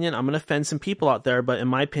my opinion. I'm going to offend some people out there, but in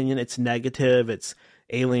my opinion, it's negative, it's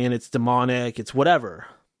alien, it's demonic, it's whatever,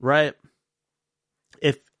 right?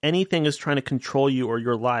 If anything is trying to control you or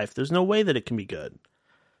your life, there's no way that it can be good.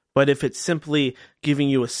 But if it's simply giving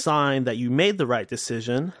you a sign that you made the right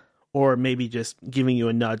decision, or maybe just giving you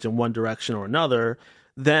a nudge in one direction or another,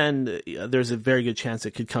 then there's a very good chance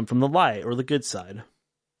it could come from the light or the good side.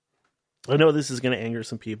 I know this is going to anger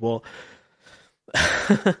some people.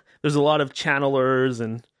 There's a lot of channelers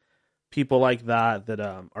and people like that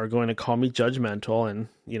are going to call me judgmental, and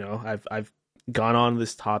I've gone on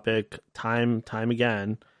this topic time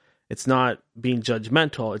again. It's not being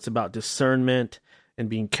judgmental. It's about discernment and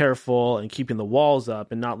being careful and keeping the walls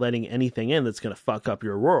up and not letting anything in that's going to fuck up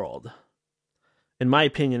your world. In my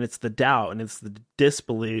opinion, it's the doubt and it's the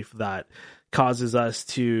disbelief that causes us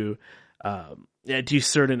to do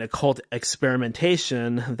certain occult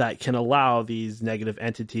experimentation that can allow these negative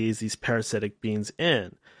entities, these parasitic beings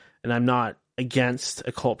in. And I'm not against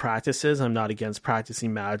occult practices. I'm not against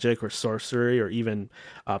practicing magic or sorcery or even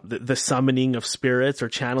the summoning of spirits or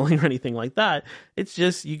channeling or anything like that. It's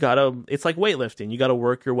just, it's like weightlifting. You got to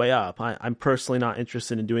work your way up. I'm personally not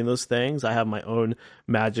interested in doing those things. I have my own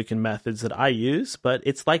magic and methods that I use, but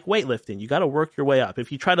it's like weightlifting. You got to work your way up.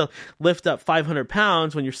 If you try to lift up 500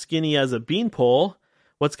 pounds when you're skinny as a beanpole,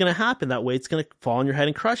 what's going to happen? That weight's going to fall on your head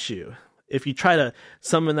and crush you. If you try to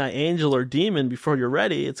summon that angel or demon before you're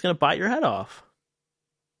ready, it's going to bite your head off.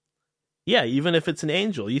 Yeah, even if it's an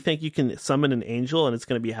angel. You think you can summon an angel and it's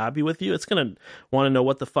going to be happy with you? It's going to want to know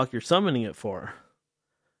what the fuck you're summoning it for.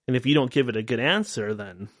 And if you don't give it a good answer,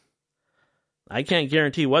 then I can't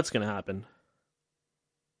guarantee what's going to happen.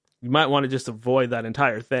 You might want to just avoid that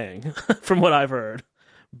entire thing, from what I've heard.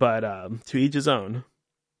 But to each his own.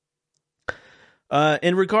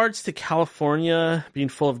 In regards to California being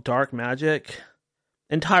full of dark magic,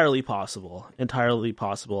 entirely possible.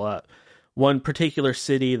 One particular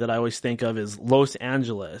city that I always think of is Los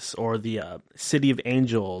Angeles, or the City of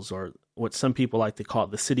Angels, or what some people like to call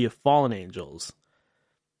it, the City of Fallen Angels.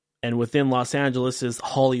 And within Los Angeles is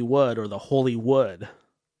Hollywood, or the Holy Wood.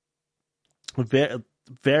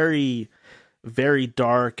 Very, very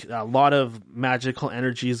dark. A lot of magical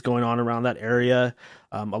energies going on around that area.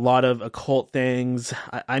 A lot of occult things.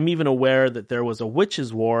 I'm even aware that there was a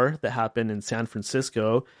witches' war that happened in San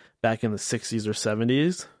Francisco back in the 60s or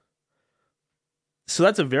 70s. So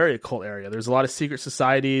that's a very occult area. There's a lot of secret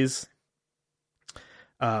societies.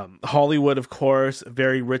 Hollywood, of course,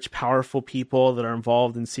 very rich, powerful people that are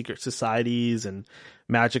involved in secret societies and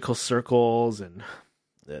magical circles, and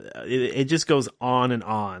it just goes on and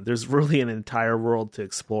on. There's really an entire world to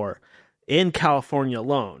explore in California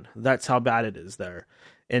alone. That's how bad it is there.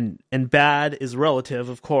 And bad is relative,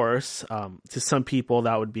 of course. To some people,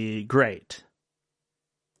 that would be great.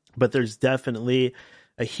 But there's definitely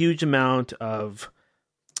a huge amount of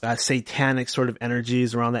satanic sort of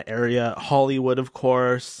energies around that area. Hollywood, of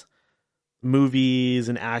course, movies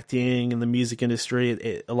and acting and the music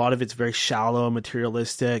industry, a lot of it's very shallow,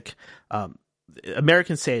 materialistic.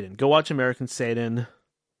 American Satan. Go watch American Satan.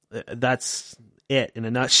 That's it in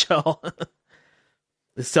a nutshell.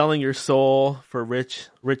 Selling your soul for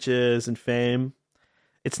riches and fame.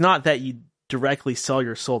 It's not that you directly sell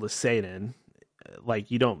your soul to Satan.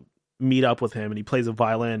 Like, you don't meet up with him and he plays a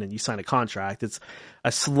violin and you sign a contract. It's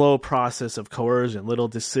a slow process of coercion, little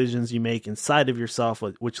decisions you make inside of yourself,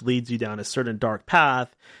 which leads you down a certain dark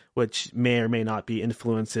path, which may or may not be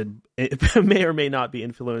influenced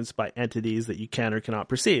by entities that you can or cannot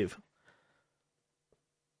perceive.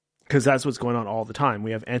 Because that's what's going on all the time.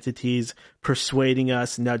 We have entities persuading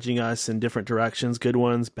us, nudging us in different directions, good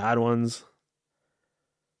ones, bad ones.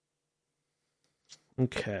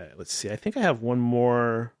 Okay, let's see. I think I have one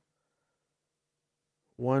more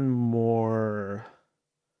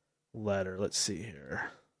letter. Let's see here.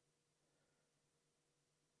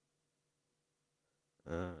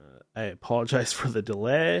 I apologize for the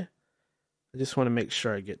delay. I just want to make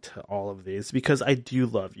sure I get to all of these because I do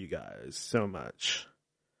love you guys so much.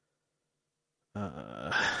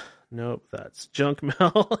 Nope, that's junk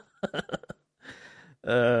mail.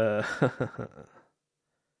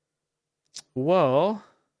 Well,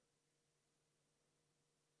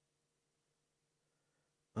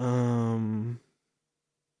 oh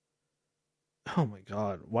my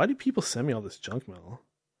God, why do people send me all this junk mail?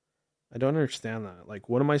 I don't understand that. Like,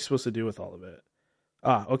 what am I supposed to do with all of it?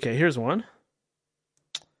 Okay, here's one.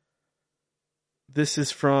 This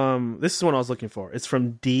is one I was looking for. It's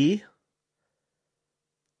from D.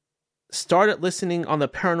 Started listening on the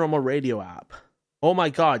Paranormal Radio app. Oh my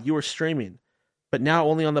God, you were streaming, but now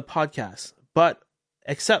only on the podcast. But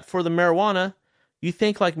except for the marijuana, you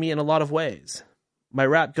think like me in a lot of ways. My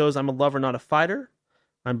rap goes, I'm a lover, not a fighter.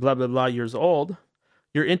 I'm blah, blah, blah years old.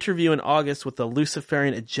 Your interview in August with the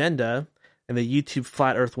Luciferian Agenda and the YouTube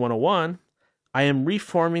Flat Earth 101, I am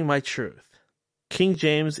reforming my truth. King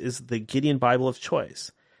James is the Gideon Bible of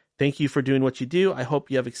choice. Thank you for doing what you do. I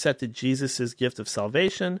hope you have accepted Jesus' gift of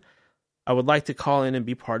salvation. I would like to call in and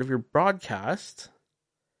be part of your broadcast.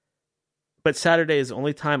 But Saturday is the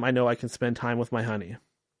only time I know I can spend time with my honey.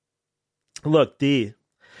 Look, D,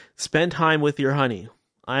 spend time with your honey.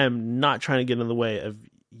 I am not trying to get in the way of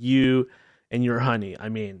you and your honey. I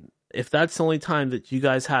mean, if that's the only time that you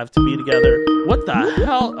guys have to be together, what the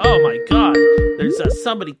hell? Oh my God, there's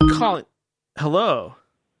somebody calling. Hello.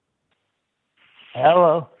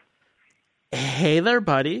 Hello. Hey there,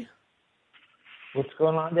 buddy. What's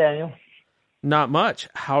going on, Daniel? Not much.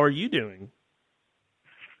 How are you doing?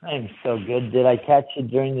 I'm so good. Did I catch you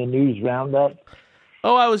during the news roundup?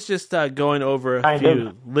 Oh, I was just going over a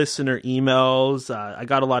few listener emails. I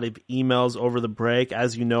got a lot of emails over the break.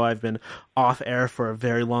 As you know, I've been off air for a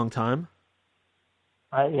very long time.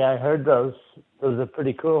 I heard those. Those are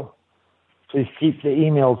pretty cool. Please keep the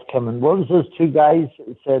emails coming. What was those two guys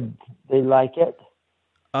that said they like it?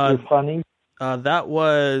 They're funny? That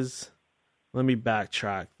was... Let me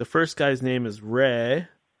backtrack. The first guy's name is Ray,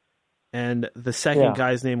 and the second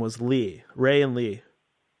guy's name was Lee. Ray and Lee.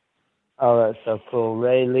 Oh, that's so cool.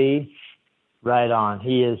 Ray Lee, right on.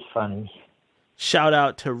 He is funny. Shout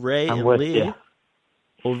out to Ray and Lee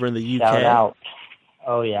over in the UK. Shout out.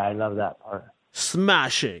 Oh, yeah, I love that part.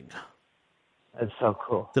 Smashing. That's so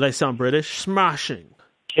cool. Did I sound British? Smashing.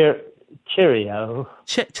 Cheerio.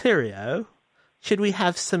 Cheerio. Should we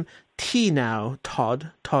have some tea now,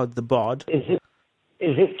 Todd? Todd the bod. Is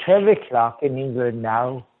it 12 o'clock in England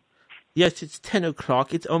now? Yes, it's 10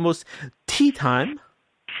 o'clock. It's almost tea time.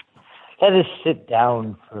 Let us sit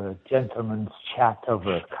down for a gentleman's chat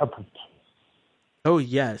over a cup of tea. Oh,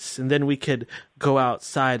 yes. And then we could go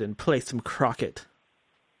outside and play some croquet.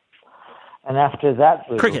 And after that,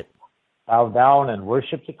 cricket. Bow down and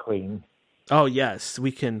worship the Queen. Oh, yes.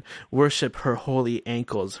 We can worship her holy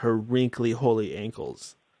ankles, her wrinkly holy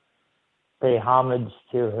ankles. Pay homage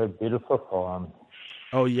to her beautiful form.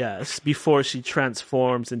 Oh, yes. Before she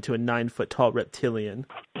transforms into a 9-foot-tall reptilian.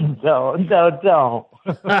 Don't. That's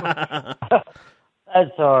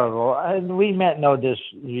horrible. And we meant no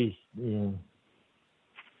disrespect.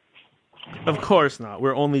 Of course not.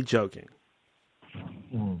 We're only joking.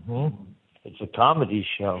 Mm-hmm. It's a comedy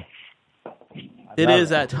show. It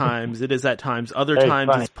is at times. Other Very times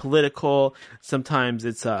funny. it's political. Sometimes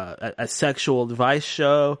it's a sexual advice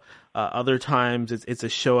show. Other times it's a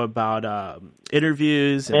show about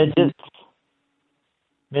interviews. And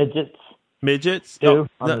Midgets? Too,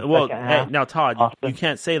 No, well, hey, half. now Todd, Austin. you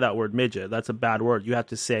can't say that word midget. That's a bad word. You have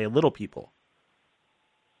to say little people.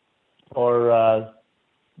 Or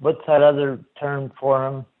what's that other term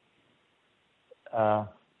for them?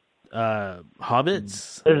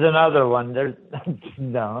 Hobbits? There's another one. There's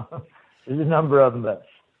a number of them, but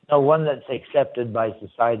no one that's accepted by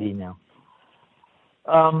society now.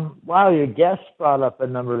 Wow, your guest brought up a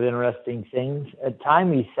number of interesting things. At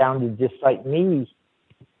times, he sounded just like me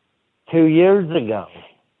 2 years ago.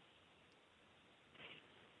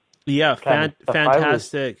 Yeah,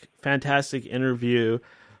 fantastic interview.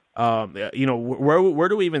 Where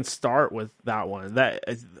do we even start with that one? That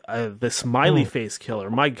the smiley face killer.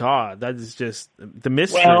 My God, that is just the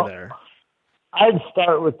mystery there. I'd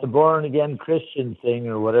start with the born again Christian thing,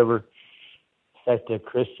 or whatever sect of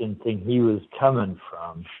Christian thing he was coming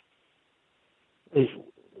from. It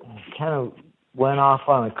kind of went off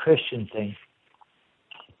on a Christian thing.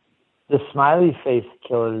 The smiley face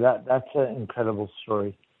killer, that's an incredible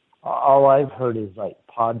story. All I've heard is like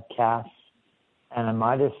podcasts, and I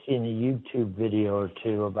might have seen a YouTube video or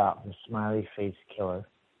two about the smiley face killer.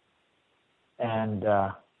 And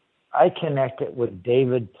I connect it with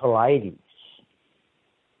David Paulides.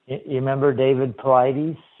 You remember David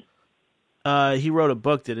Paulides? He wrote a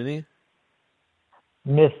book, didn't he?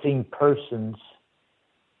 Missing Persons,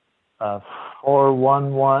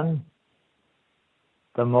 411.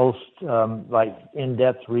 The most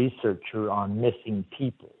in-depth researcher on missing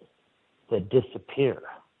people that disappear.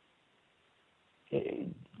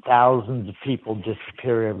 Thousands of people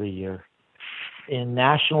disappear every year in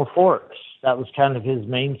national forests. That was kind of his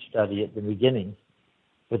main study at the beginning.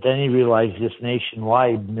 But then he realized just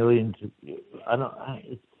nationwide, millions a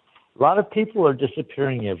lot of people are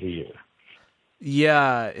disappearing every year.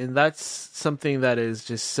 Yeah, and that's something that is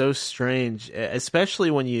just so strange,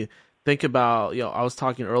 especially when you think about, I was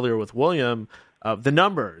talking earlier with William, the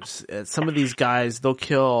numbers. Some of these guys, they'll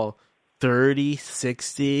kill 30,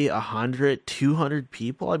 60, 100, 200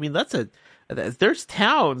 people. I mean, there's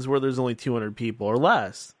towns where there's only 200 people or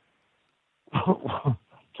less.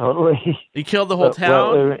 Totally. You killed the whole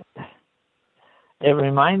town? Well, it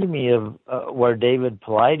reminded me of where David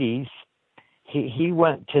Paulides, he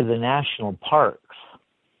went to the national parks.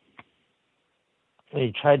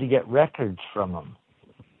 He tried to get records from them.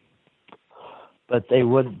 But they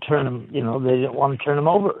wouldn't turn them, they didn't want to turn them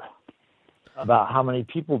over about how many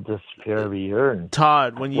people disappear every year and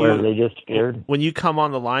Todd, where they disappeared. When you come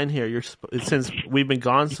on the line here, since we've been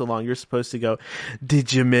gone so long, you're supposed to go,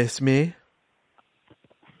 "Did you miss me?"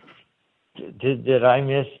 Did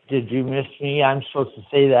you miss me? I'm supposed to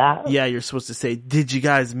say that? Yeah, you're supposed to say, "Did you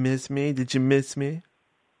guys miss me? Did you miss me?"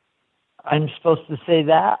 I'm supposed to say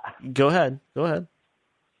that? Go ahead.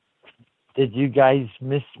 Did you guys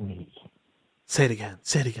miss me? Say it again.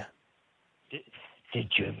 Did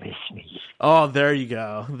you miss me? Oh, there you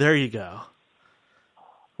go.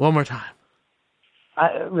 One more time.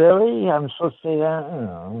 Really? I'm supposed to say that?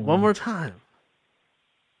 Oh. One more time.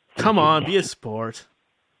 Come on, be a sport.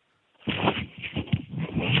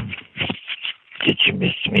 Did you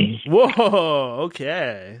miss me? Whoa,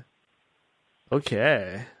 okay.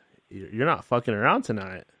 You're not fucking around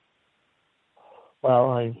tonight.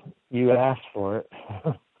 Well, you asked for it.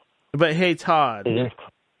 But hey, Todd. It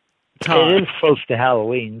is close to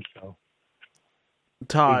Halloween, so.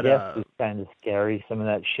 Todd, it was kind of scary, some of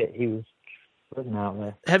that shit he was putting out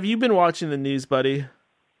there. Have you been watching the news, buddy?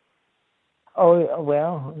 Oh,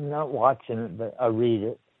 well, I'm not watching it, but I read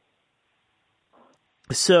it.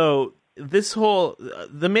 So,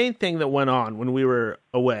 the main thing that went on when we were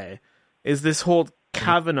away is this whole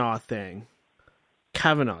Kavanaugh thing.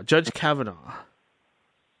 Judge Kavanaugh.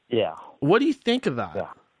 Yeah. What do you think of that? Yeah.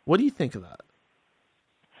 What do you think of that?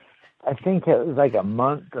 I think it was like a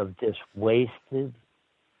month of just wasted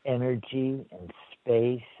energy and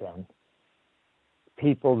space, and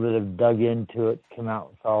people that have dug into it come out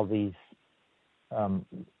with all these,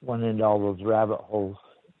 went into all those rabbit holes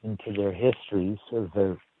into their histories of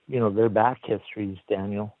their back histories,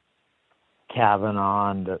 Daniel. Kavanaugh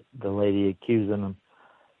and the lady accusing him,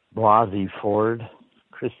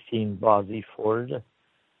 Christine Blasey Ford.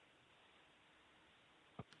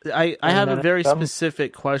 I have a very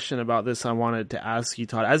specific question about this I wanted to ask you,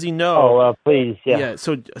 Todd. As you know... please, yeah. Yeah,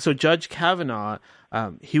 so Judge Kavanaugh,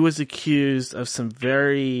 he was accused of some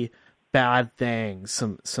very bad things,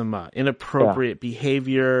 some inappropriate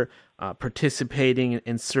behavior, participating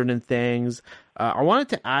in certain things. I wanted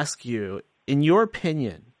to ask you, in your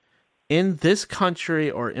opinion, in this country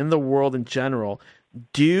or in the world in general,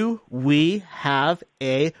 do we have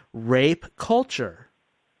a rape culture?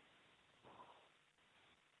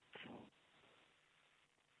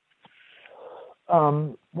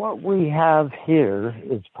 What we have here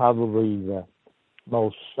is probably the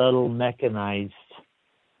most subtle mechanized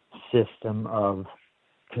system of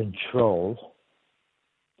control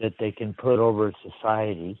that they can put over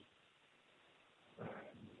society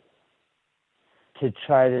to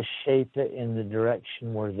try to shape it in the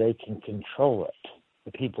direction where they can control it,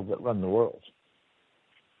 the people that run the world.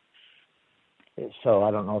 So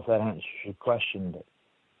I don't know if that answers your question, but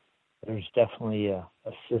there's definitely a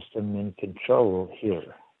system in control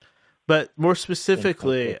here. But more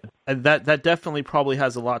specifically, and that definitely probably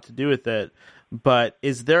has a lot to do with it, but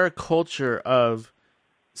is there a culture of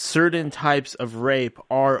certain types of rape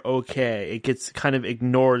are okay? It gets kind of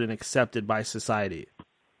ignored and accepted by society.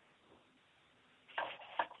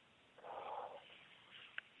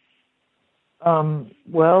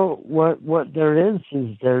 Well, what there is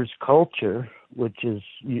there's culture, which is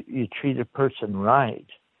you treat a person right.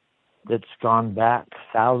 That's gone back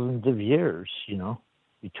thousands of years,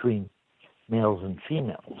 between males and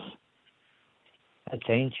females. That's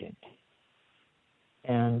ancient.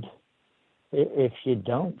 And if you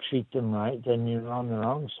don't treat them right, then you're on the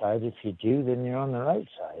wrong side. If you do, then you're on the right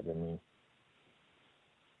side. I mean,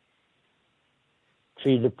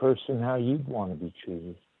 treat a person how you'd want to be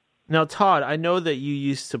treated. Now, Todd, I know that you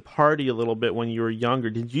used to party a little bit when you were younger.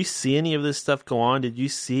 Did you see any of this stuff go on? Did you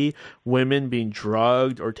see women being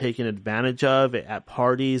drugged or taken advantage of at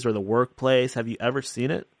parties or the workplace? Have you ever seen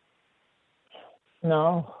it?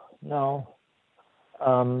 No.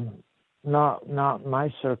 Not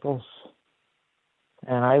my circles.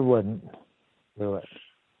 And I wouldn't do it.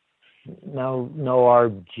 No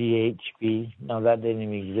RGHB. No, that didn't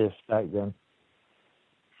even exist back then.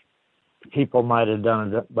 People might have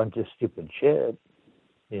done a bunch of stupid shit,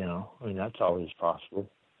 I mean, that's always possible.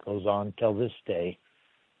 Goes on till this day.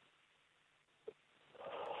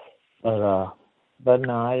 But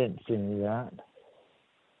no, I didn't see any of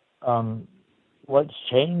that. What's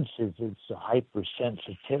changed is it's a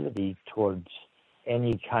hypersensitivity towards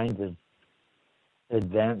any kind of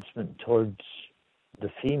advancement towards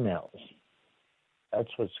the females.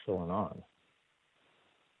 That's what's going on.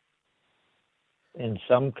 In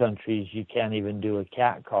some countries, you can't even do a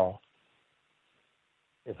cat call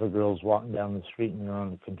if a girl's walking down the street and you're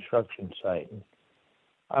on a construction site. And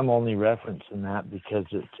I'm only referencing that because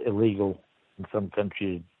it's illegal in some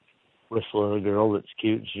countries to whistle at a girl that's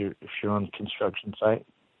cute if you're on a construction site.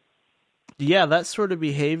 Yeah, that sort of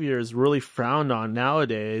behavior is really frowned on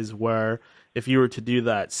nowadays, where if you were to do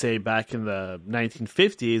that, say, back in the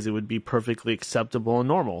 1950s, it would be perfectly acceptable and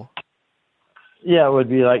normal. Yeah, it would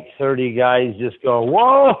be like 30 guys just go,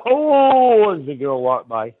 whoa, as the girl walked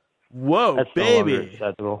by. Whoa, That's baby. No longer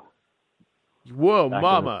acceptable. Whoa, Back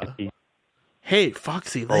mama. Hey,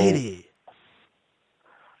 foxy lady.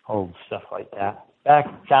 Old stuff like that. Back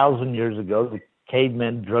 1,000 years ago, the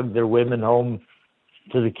cavemen drugged their women home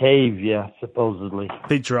to the cave, supposedly.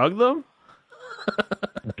 They drugged them?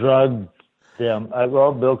 Drugged them.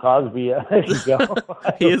 Well, Bill Cosby, there you go.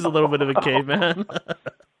 He is a little bit of a caveman.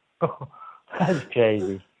 That's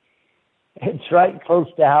crazy. It's right close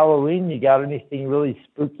to Halloween. You got anything really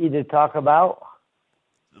spooky to talk about?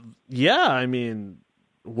 Yeah, I mean,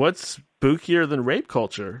 what's spookier than rape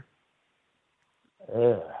culture?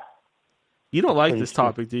 You don't like this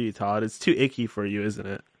topic, do you, Todd? It's too icky for you, isn't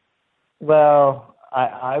it? Well,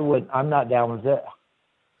 I would. I'm not down with it.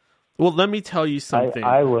 Well, let me tell you something.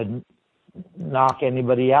 I wouldn't knock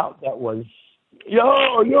anybody out that was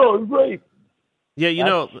rape.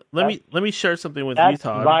 Yeah, let me share something with you,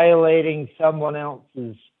 Todd. That's violating someone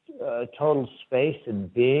else's total space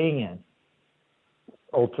and being and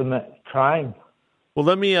ultimate crime. Well,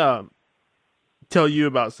 let me tell you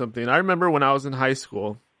about something. I remember when I was in high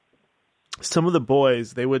school, some of the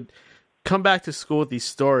boys, they would come back to school with these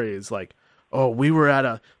stories like, oh, we were at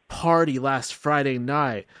a party last Friday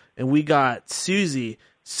night and we got Susie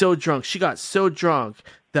so drunk. She got so drunk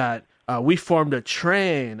that we formed a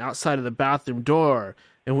train outside of the bathroom door,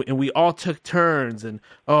 and we all took turns. And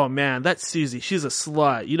oh man, that's Susie. She's a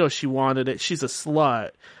slut. She wanted it. She's a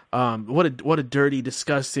slut. What a dirty,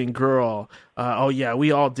 disgusting girl. Oh yeah,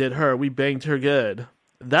 we all did her. We banged her good.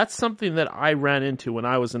 That's something that I ran into when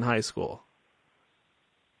I was in high school.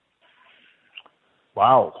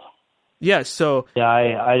 Wow. Yeah. So yeah,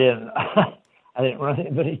 I didn't. I didn't run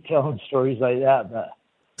anybody telling stories like that, but.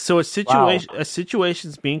 So a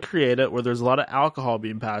situation's being created where there's a lot of alcohol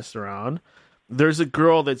being passed around. There's a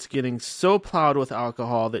girl that's getting so plowed with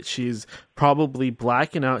alcohol that she's probably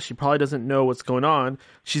blacking out. She probably doesn't know what's going on.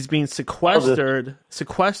 She's being sequestered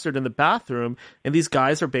in the bathroom, and these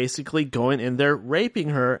guys are basically going in there raping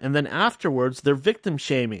her, and then afterwards they're victim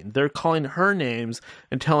shaming. They're calling her names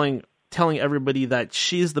and telling everybody that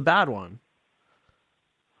she's the bad one.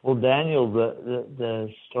 Well, Daniel,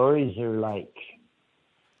 the stories are like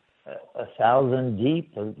 1,000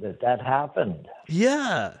 deep that happened.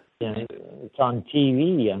 Yeah. It's on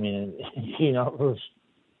TV. I mean, those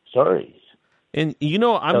stories. And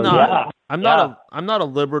I'm I'm not a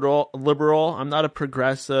liberal. I'm not a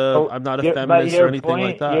progressive. I'm not a feminist or anything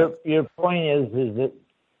like that. Your point is that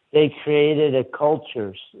they created a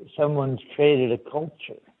culture. Someone's created a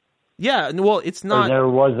culture. Yeah, well, it's not. Or there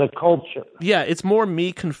was a culture. Yeah, it's more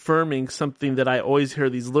me confirming something that I always hear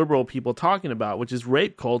these liberal people talking about, which is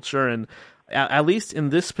rape culture, and at least in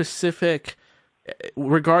this specific,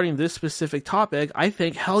 regarding this specific topic, I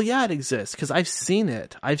think hell yeah, it exists because I've seen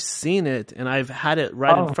it. And I've had it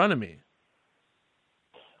right in front of me.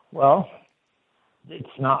 Well, it's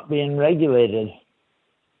not being regulated.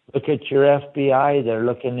 Look at your FBI. They're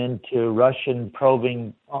looking into Russian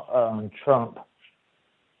probing on Trump.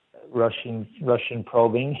 Russian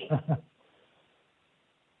probing.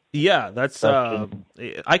 Yeah, that's.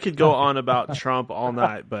 I could go on about Trump all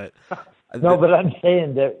night, but no. But I'm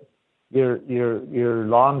saying that your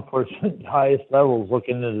law enforcement highest levels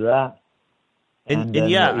looking into that. And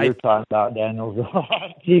yeah, what you're talking about, Daniel's a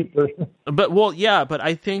lot deeper. But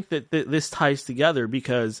I think that this ties together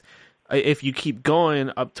because if you keep going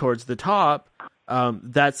up towards the top,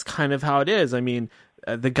 that's kind of how it is. I mean,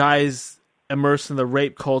 the guys immersed in the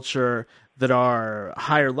rape culture that are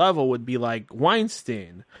higher level would be like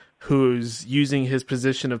Weinstein, who's using his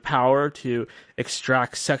position of power to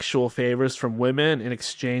extract sexual favors from women in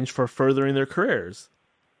exchange for furthering their careers.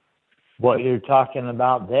 What you're talking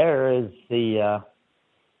about there is the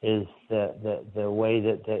way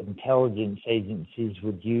that the intelligence agencies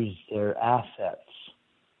would use their assets.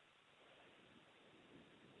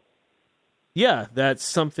 Yeah, that's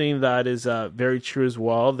something that is very true as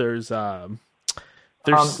well. There's you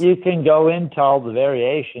can go into all the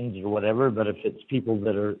variations or whatever, but if it's people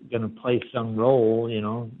that are going to play some role,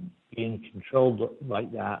 being controlled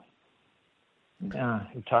like that, yeah,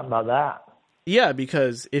 you're talking about that. Yeah,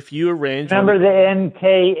 because if you arrange... Remember the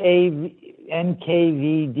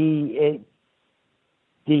NKVD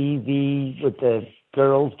with the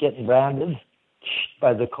girls getting branded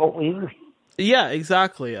by the cult leader? Yeah,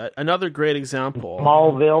 exactly. Another great example.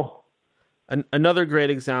 Smallville. Another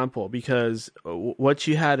great example, because what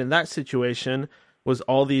you had in that situation was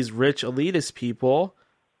all these rich elitist people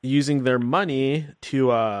using their money to,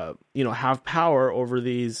 have power over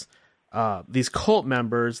these cult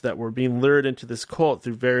members that were being lured into this cult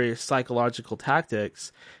through various psychological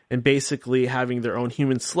tactics, and basically having their own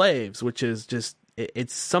human slaves, which is just,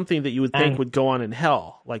 it's something that you would think would go on in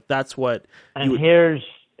hell. Like that's what. Here's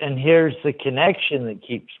the connection that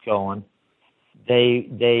keeps going.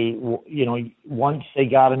 They once they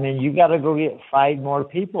got them in, you got to go get 5 more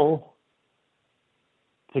people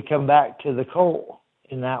to come back to the cult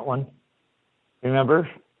in that one. Remember?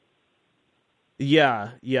 Yeah.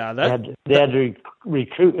 They had to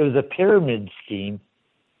recruit. It was a pyramid scheme.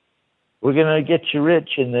 We're going to get you rich,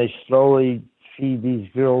 and they slowly feed these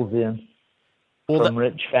girls in from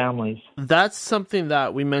rich families. That's something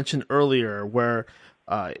that we mentioned earlier, where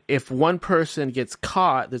if one person gets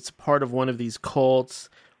caught that's part of one of these cults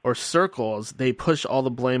or circles, they push all the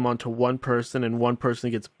blame onto one person, and one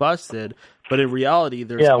person gets busted. But in reality,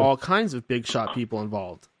 there's all kinds of big shot people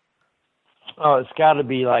involved. Oh, it's got to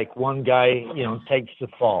be like one guy, takes the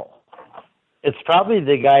fault. It's probably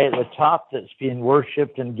the guy at the top that's being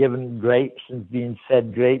worshipped and given grapes and being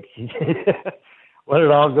fed grapes. When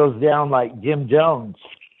it all goes down, like Jim Jones.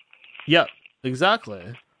 Yep, exactly.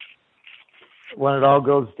 When it all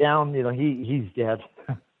goes down, he's dead.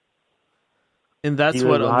 And that's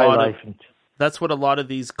what a lot of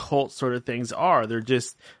these cult sort of things are. They're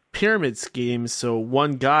just pyramid schemes, so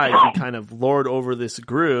one guy can kind of lord over this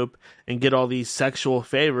group and get all these sexual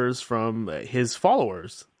favors from his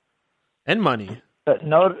followers and money. But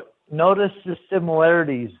notice the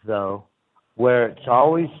similarities, though, where it's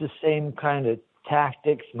always the same kind of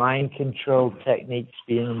tactics, mind control techniques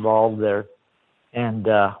being involved there, and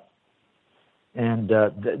there's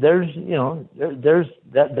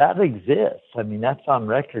that exists. I mean, that's on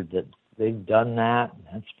record that they've done that.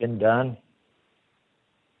 That's been done.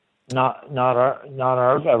 Not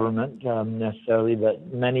our government necessarily,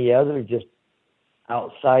 but many other just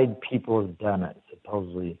outside people have done it,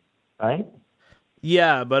 supposedly, right?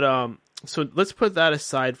 Yeah, but so let's put that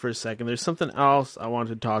aside for a second. There's something else I want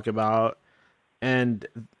to talk about, and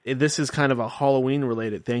this is kind of a Halloween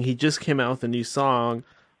related thing. He just came out with a new song.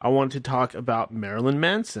 I want to talk about Marilyn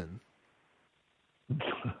Manson.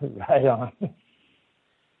 Right on.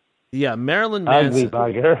 Yeah, Marilyn Manson.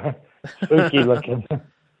 Ugly bugger. Spooky looking.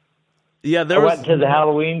 Yeah, I went to the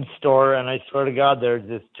Halloween store, and I swear to God, there's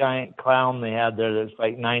this giant clown they had there that's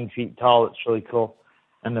like 9 feet tall. It's really cool.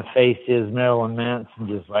 And the face is Marilyn Manson,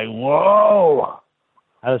 just like, whoa!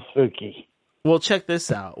 That was spooky. Well, check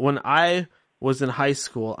this out. When I was in high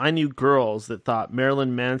school, I knew girls that thought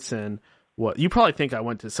Marilyn Manson What you probably think I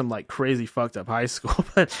went to some like crazy fucked up high school,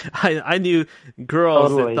 but I knew girls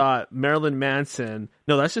Totally. that thought Marilyn Manson.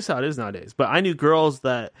 No, that's just how it is nowadays. But I knew girls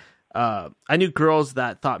that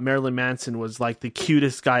thought Marilyn Manson was like the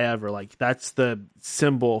cutest guy ever. Like that's the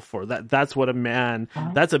symbol for that. That's what a man.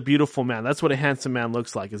 That's a beautiful man. That's what a handsome man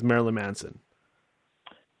looks like. Is Marilyn Manson.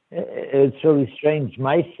 It's really strange.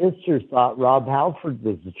 My sister thought Rob Halford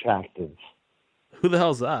was attractive. Who the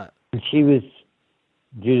hell's that? And she was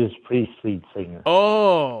Judas Priest lead singer.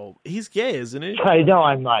 Oh, he's gay, isn't he? I know,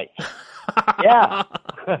 I'm like, yeah.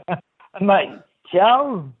 I'm like,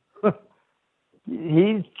 Joe,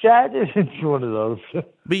 he's attractive. It's one of those.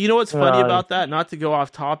 But you know what's funny about that? Not to go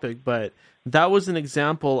off topic, but that was an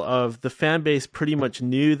example of the fan base pretty much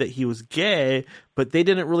knew that he was gay, but they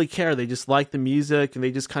didn't really care. They just liked the music and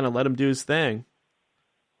they just kind of let him do his thing.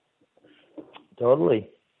 Totally.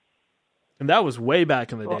 And that was way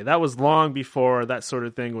back in the day. That was long before that sort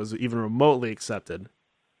of thing was even remotely accepted.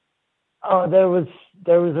 Oh, there was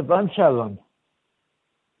a bunch of them.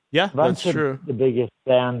 Yeah, that's true. The biggest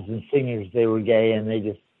bands and singers, they were gay, and they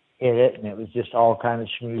just hit it, and it was just all kind of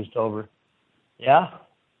schmoozed over. Yeah.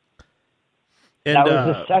 And, that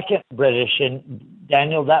was the second British, and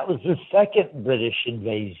Daniel, that was the second British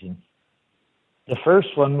invasion. The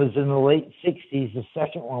first one was in the late 60s. The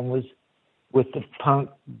second one was with the punk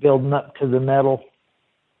building up to the metal.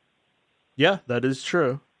 Yeah, that is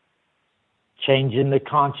true. Changing the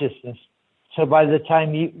consciousness. So by the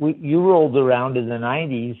time you rolled around in the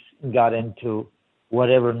 90s and got into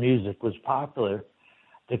whatever music was popular,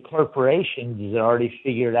 the corporations had already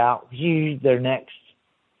figured out their next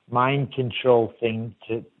mind control thing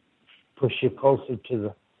to push you closer to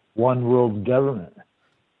the one world government.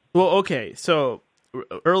 Well, okay, so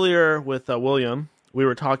earlier with William, we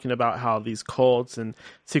were talking about how these cults and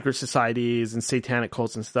secret societies and satanic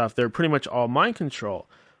cults and stuff, they're pretty much all mind control.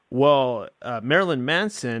 Well, Marilyn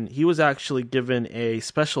Manson, he was actually given a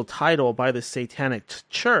special title by the Satanic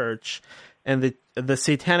Church, and the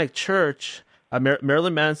Satanic Church,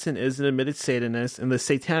 Marilyn Manson is an admitted Satanist, and the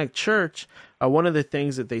Satanic Church, one of the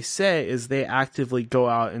things that they say is they actively go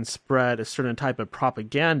out and spread a certain type of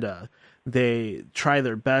propaganda. They try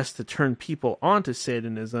their best to turn people onto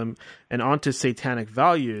Satanism and onto satanic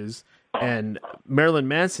values. And Marilyn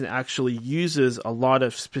Manson actually uses a lot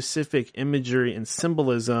of specific imagery and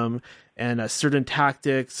symbolism and certain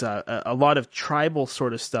tactics, a lot of tribal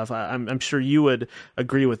sort of stuff. I'm sure you would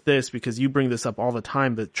agree with this because you bring this up all the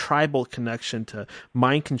time, the tribal connection to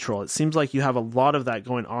mind control. It seems like you have a lot of that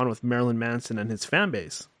going on with Marilyn Manson and his fan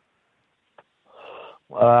base.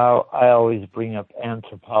 Well, I always bring up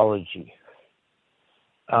anthropology.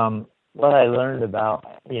 What I learned about,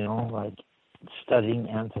 like studying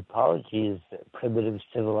anthropology is that primitive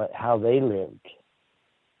how they lived.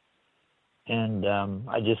 And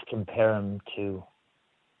I just compare them to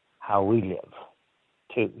how we live,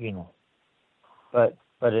 But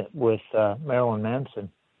with Marilyn Manson,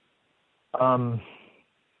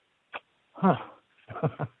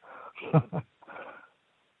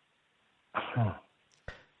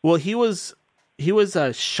 Well, he was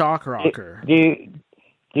a shock rocker.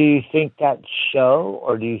 Do you think that's show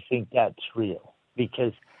or do you think that's real?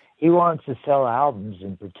 Because he wants to sell albums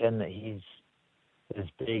and pretend that he's as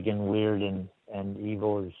big and weird and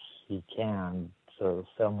evil as he can, so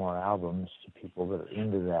sell more albums to people that are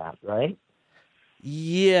into that, right?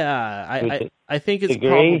 Yeah, I think it's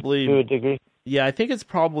degree, probably to a degree. Yeah, I think it's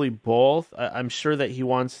probably both. I'm sure that he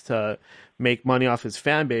wants to make money off his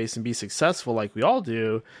fan base and be successful like we all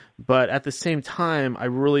do. But at the same time, I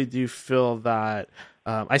really do feel that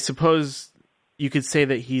I suppose you could say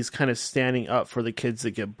that he's kind of standing up for the kids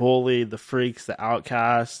that get bullied, the freaks, the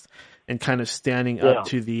outcasts, and kind of standing up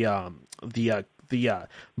to the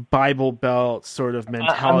Bible Belt sort of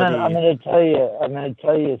mentality. I'm going to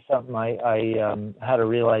tell you something. I had a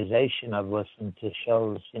realization. I've listened to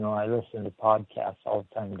shows. I listen to podcasts all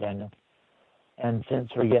the time, Daniel. And since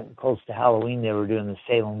we're getting close to Halloween, they were doing the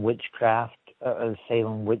Salem witch trials.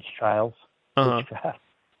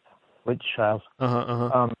 Witch trials.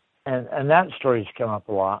 And that story's come up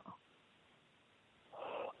a lot.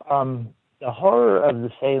 The horror of the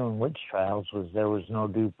Salem witch trials was there was no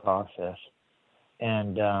due process.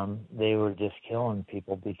 And they were just killing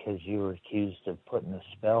people because you were accused of putting a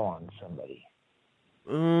spell on somebody.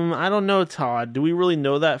 I don't know, Todd. Do we really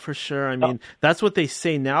know that for sure? I mean, that's what they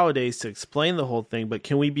say nowadays to explain the whole thing, but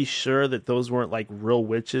can we be sure that those weren't like real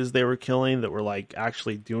witches they were killing that were like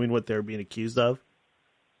actually doing what they were being accused of?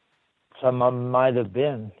 Some of them might have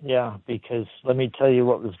been, yeah, because let me tell you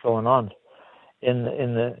what was going on. In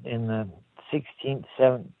the 16th,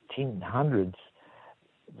 1700s,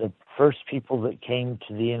 the first people that came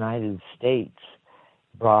to the United States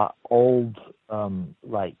brought old,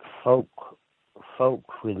 like folk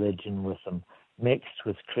religion with them, mixed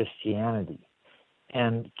with Christianity.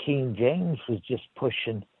 And King James was just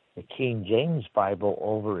pushing the King James Bible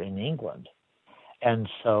over in England. And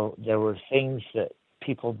so there were things that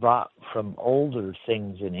people brought from older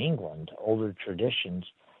things in England, older traditions,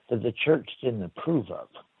 that the church didn't approve of.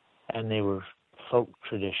 And they were folk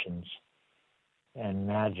traditions and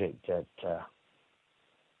magic that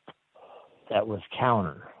was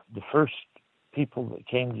counter. The first people that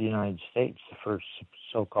came to the United States, the first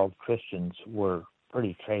so-called Christians, were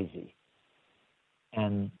pretty crazy.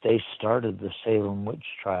 And they started the Salem witch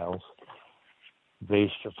trials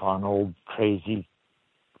based upon old crazy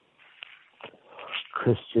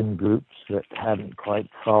Christian groups that hadn't quite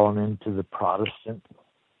fallen into the Protestant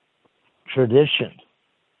tradition.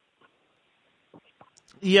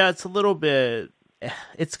 Yeah, it's a little bit.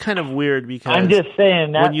 It's kind of weird because I'm just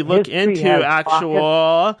saying that when you look into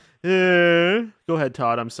actual. Go ahead,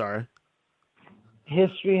 Todd. I'm sorry.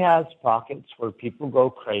 History has pockets where people go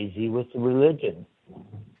crazy with the religion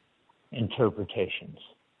interpretations,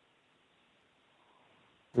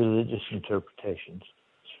 religious interpretations,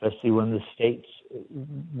 especially when the state's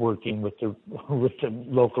working with the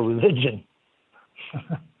local religion.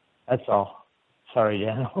 That's all. Sorry,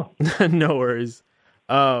 Daniel. No worries.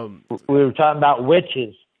 We were talking about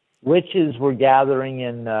witches. Witches were gathering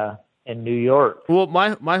in New York. Well,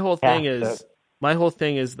 my whole thing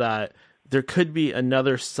is that there could be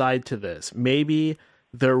another side to this. Maybe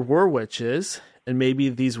there were witches, and maybe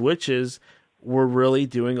these witches were really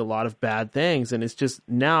doing a lot of bad things. And it's just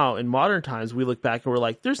now in modern times, we look back and we're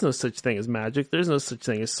like, there's no such thing as magic. There's no such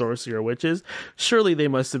thing as sorcery or witches. Surely they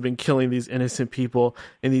must have been killing these innocent people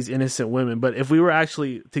and these innocent women. But if we were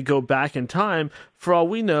actually to go back in time, for all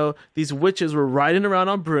we know, these witches were riding around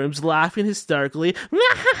on brooms, laughing hysterically,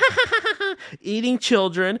 eating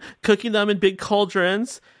children, cooking them in big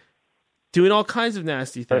cauldrons, doing all kinds of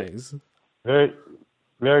nasty things. Very,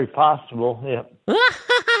 very possible, yeah.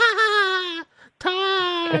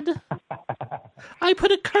 Todd, I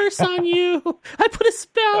put a curse on you. I put a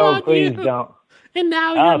spell on you. Please don't. And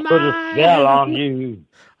now you're mine. I put a spell on you.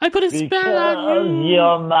 I put a spell on you.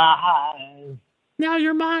 You're mine. Now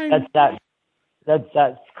you're mine. That's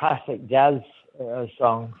that classic jazz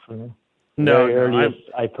song from the No, very earliest.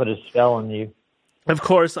 I put a spell on you. Of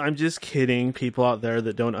course, I'm just kidding. People out there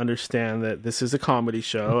that don't understand that this is a comedy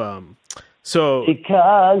show. So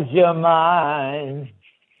because you're mine.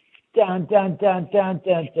 Dun dun dun dun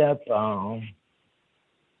dun dun boom.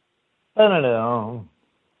 No.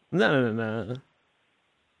 Dun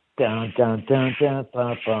dun dun dun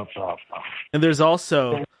bum bum bum. And there's a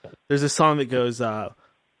song that goes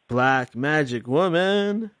Black Magic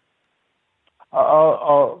Woman.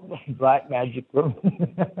 Oh, Black Magic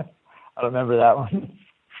Woman. I don't remember that one.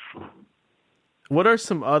 What are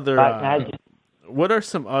some other Black Magic? What are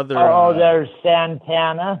some other there's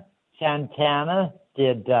Santana. Santana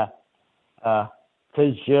did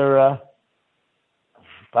because you're a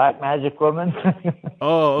Black Magic Woman.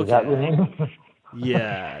 Oh, okay. Is that the name?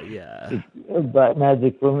 Yeah. Black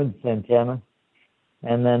Magic Woman, Santana.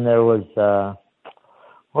 And then there was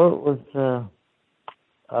what was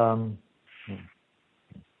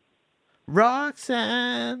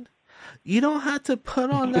Roxanne, you don't have to put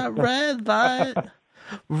on that red light.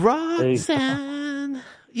 Roxanne,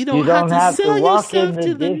 you don't have to sell yourself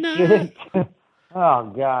to the night. Oh,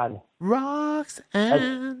 God.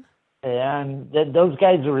 Roxanne. And those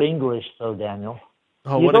guys are English, though, Daniel.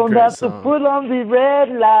 Oh, you what a don't great have song. to put on the red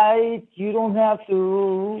light. You don't have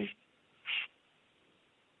to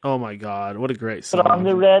Oh, my God. What a great put on song.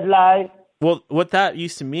 the red light. Well, what that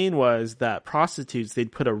used to mean was that prostitutes,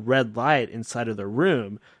 they'd put a red light inside of their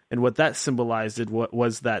room. And what that symbolized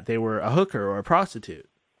was that they were a hooker or a prostitute.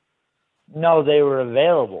 No, they were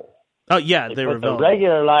available. Oh, yeah, they were put the available.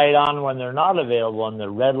 regular light on when they're not available and the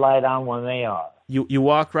red light on when they are. You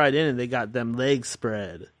walk right in and they got them legs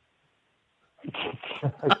spread.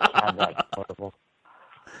 God, that's horrible.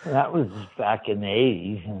 That was back in the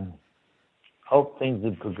 80s. And hope things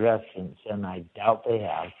have progressed since then. I doubt they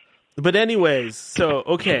have. But anyways, so,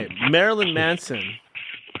 okay, Marilyn Manson.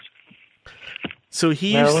 So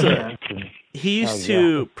he used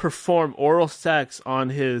to perform oral sex on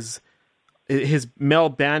his male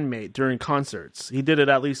bandmate during concerts. He did it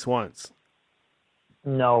at least once.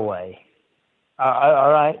 No way.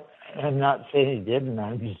 All right. I'm not saying he didn't.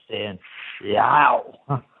 I'm just saying, yow.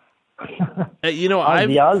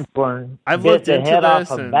 Ozzy Osbourne I've bit looked the into head this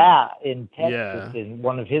off a and- bat in Texas Yeah. in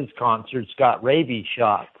one of his concerts, got rabies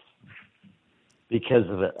shots. because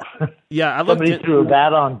of it. Yeah, I looked. Somebody threw a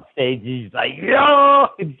bat on stage. He's like, "Yo!"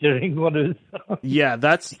 during one of his songs. Yeah,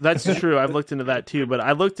 that's true. I've looked into that too, but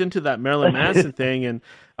I looked into that Marilyn Manson thing, and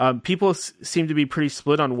people seem to be pretty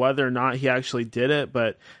split on whether or not he actually did it.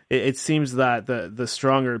 But it seems that the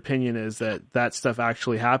stronger opinion is that stuff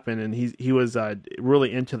actually happened, and he was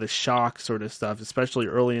really into the shock sort of stuff, especially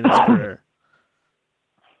early in his career.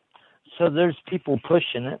 So there's people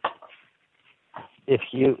pushing it. If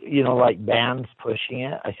you know, like bands pushing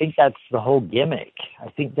it, I think that's the whole gimmick. I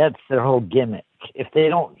think that's their whole gimmick. If they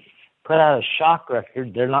don't put out a shock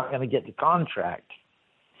record, they're not going to get the contract.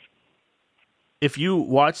 If you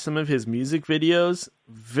watch some of his music videos,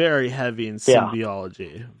 very heavy in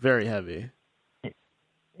symbiology, very heavy.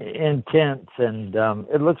 Intense, and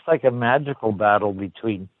it looks like a magical battle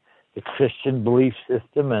between the Christian belief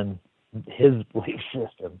system and his belief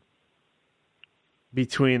system.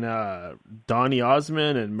 Between Donny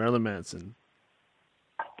Osmond and Marilyn Manson.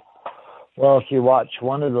 Well, if you watch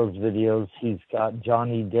one of those videos, he's got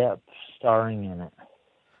Johnny Depp starring in it.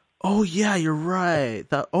 Oh yeah, you're right.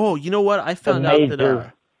 You know what? I found out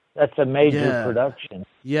that that's a major production.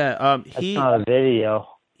 Yeah, that's not a video.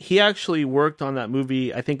 He actually worked on that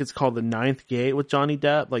movie. I think it's called The Ninth Gate with Johnny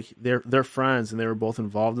Depp. Like they're friends, and they were both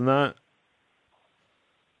involved in that.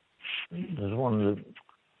 It was one of the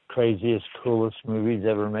craziest, coolest movies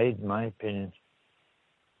ever made, in my opinion.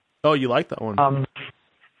 Oh, you like that one?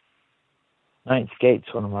 Ninth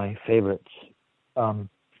Gate's one of my favorites.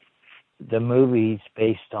 The movie's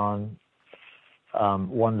based on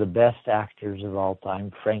one of the best actors of all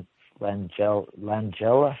time, Frank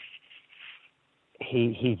Langella.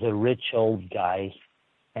 He's a rich old guy,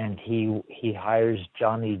 and he hires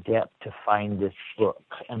Johnny Depp to find this book.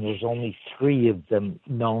 And there's only 3 of them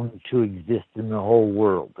known to exist in the whole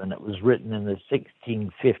world, and it was written in the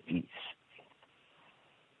 1650s.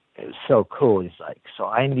 It was so cool. He's like, so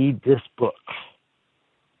I need this book.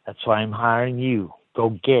 That's why I'm hiring you.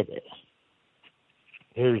 Go get it.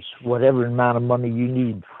 Here's whatever amount of money you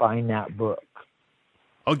need. Find that book.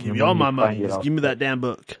 I'll give you all my money. Just give me that damn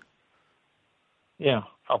book. Yeah,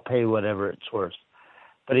 I'll pay whatever it's worth.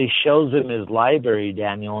 But he shows him his library,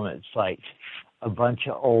 Daniel, and it's like a bunch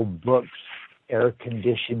of old books, air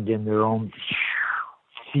conditioned in their own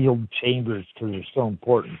sealed chambers because they're so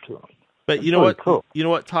important to him. But you know what? Cool. You know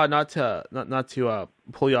what, Todd? Not to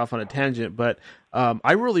pull you off on a tangent, but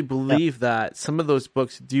I really believe that some of those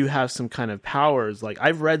books do have some kind of powers. Like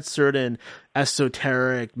I've read certain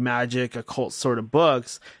esoteric, magic, occult sort of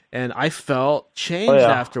books, and I felt changed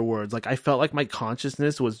afterwards. Like I felt like my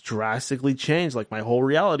consciousness was drastically changed. Like my whole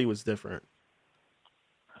reality was different.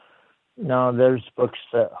 No, there's books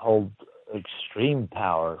that hold extreme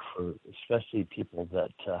power for especially people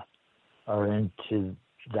that are into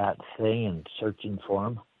that thing and searching for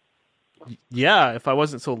them. Yeah, if I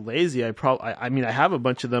wasn't so lazy, I mean, I have a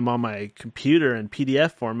bunch of them on my computer in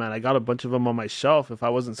PDF format. I got a bunch of them on my shelf. If I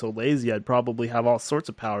wasn't so lazy, I'd probably have all sorts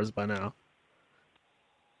of powers by now.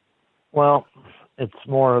 Well, it's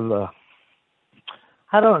more of a,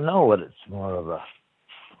 I don't know what it's more of a,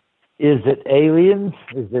 is it aliens?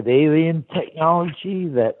 Is it alien technology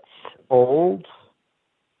that's old,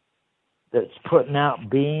 that's putting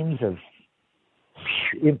out beams of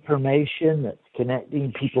information that's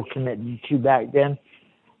connecting people connected to back then?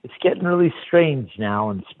 It's getting really strange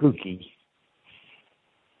now and spooky.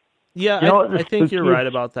 Yeah, you know I think you're right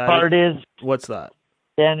about that. Part is, what's that,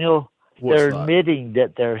 Daniel? They're admitting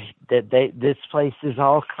that this place is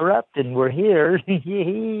all corrupt and we're here,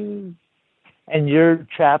 and you're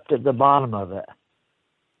trapped at the bottom of it.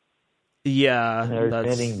 Yeah, they're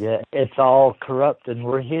admitting that it's all corrupt and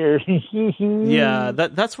we're here. Yeah,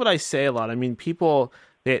 that's what I say a lot. I mean, people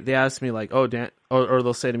they ask me like, "Oh, Dan," or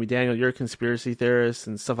they'll say to me, "Daniel, you're a conspiracy theorist,"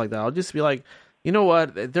 and stuff like that. I'll just be like, you know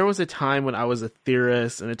what? There was a time when I was a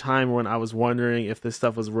theorist and a time when I was wondering if this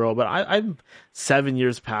stuff was real, but I'm 7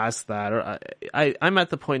 years past that. Or I'm at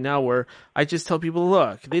the point now where I just tell people,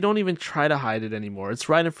 look, they don't even try to hide it anymore. It's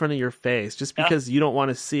right in front of your face. Just because you don't want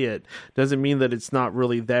to see it doesn't mean that it's not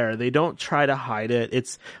really there. They don't try to hide it.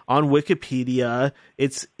 It's on Wikipedia.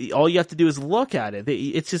 It's all you have to do is look at it.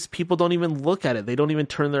 It's just people don't even look at it. They don't even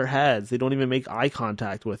turn their heads. They don't even make eye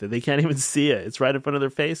contact with it. They can't even see it. It's right in front of their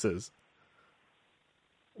faces.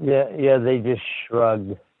 Yeah, they just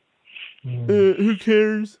shrug. Who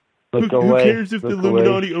cares? Who cares if the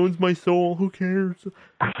Illuminati owns my soul? Who cares?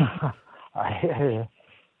 I hear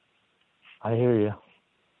you.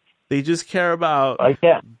 They just care about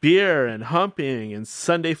beer and humping and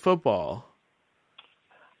Sunday football.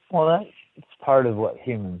 Well, that's part of what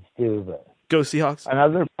humans do, but go Seahawks.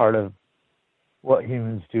 Another part of what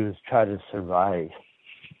humans do is try to survive.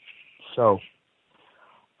 So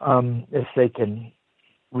if they can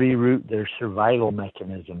reroute their survival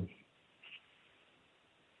mechanism.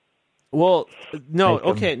 Well, no, Make 'em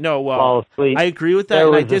okay, no, fall well, asleep. I agree with that, There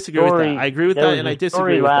and I was a disagree with story- that. I agree with there that, was and a I disagree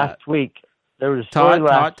story with that. last week. There was a story Todd,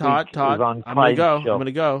 last Todd, week. It was on I'm gonna Clyde's go. show. I'm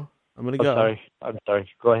gonna go. I'm gonna go. I'm sorry.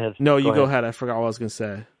 Go ahead. No, you go ahead. I forgot what I was gonna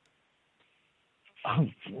say.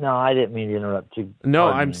 No, I didn't mean to interrupt you. No,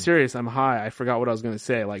 Pardon I'm me. serious. I'm high. I forgot what I was gonna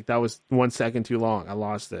say. Like that was 1 second too long. I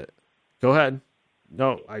lost it. Go ahead.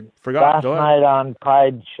 No, I forgot. Last Go ahead. night on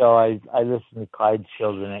Clyde's show, I listened to Clyde's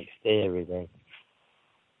show the next day every day.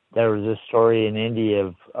 There was a story in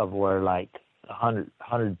India of where like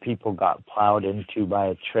 100 people got plowed into by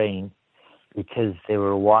a train because they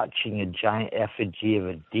were watching a giant effigy of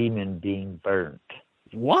a demon being burnt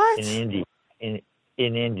What? in India. In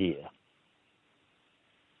India.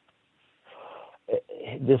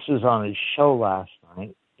 This was on his show last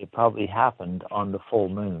night. It probably happened on the full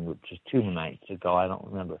moon, which was 2 nights ago. I don't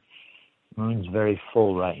remember. Moon's very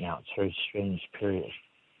full right now. It's a very strange period.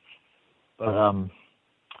 But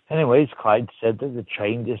anyways, Clyde said that the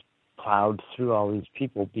train just plowed through all these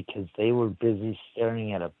people because they were busy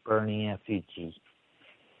staring at a burning effigy,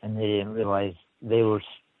 and they didn't realize they were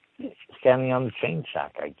standing on the train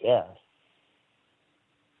track, I guess.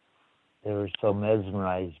 They were so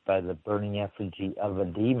mesmerized by the burning effigy of a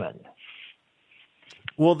demon.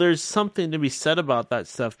 Well, there's something to be said about that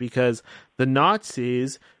stuff because the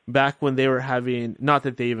Nazis, back when they were having, not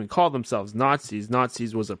that they even called themselves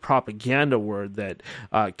Nazis was a propaganda word that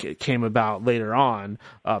came about later on.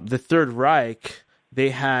 The Third Reich,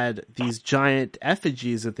 they had these giant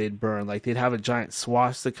effigies that they'd burn. Like they'd have a giant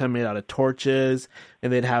swastika made out of torches,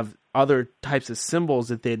 and they'd have other types of symbols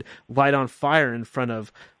that they'd light on fire in front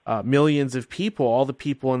of millions of people, all the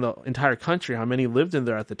people in the entire country, how many lived in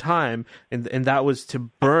there at the time, and that was to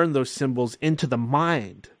burn those symbols into the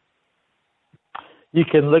mind. You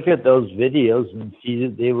can look at those videos and see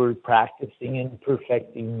that they were practicing and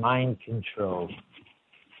perfecting mind control.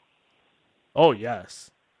 Oh,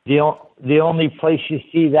 yes. The only place you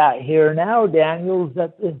see that here now, Daniel, is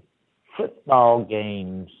at the football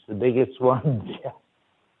games, the biggest ones,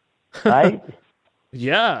 right?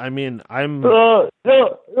 Yeah, I mean, I'm... I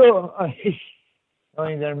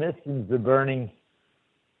mean, they're missing the burning...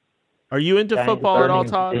 Are you into football at all,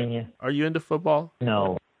 Todd? Thing. Are you into football?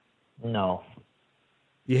 No.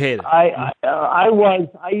 You hate it? I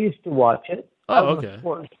used to watch it. Oh, okay.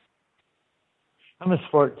 I'm a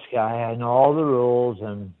sports guy. I know all the rules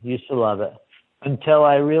and used to love it until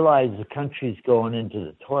I realized the country's going into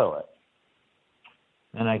the toilet.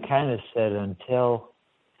 And I kind of said, until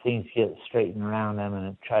things get straightened around, I'm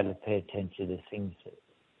going to try to pay attention to things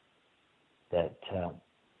that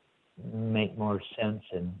make more sense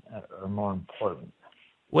and are more important.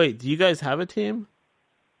 Wait, do you guys have a team?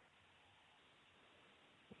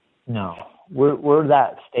 No, we're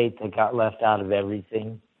that state that got left out of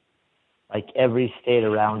everything. Like every state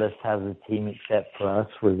around us has a team except for us.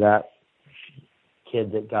 We're that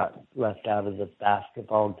kid that got left out of the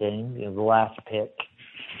basketball game, the last pick.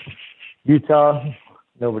 Utah,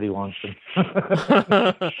 nobody wants them.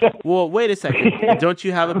 Well, wait a second. Don't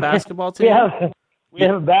you have a basketball team? We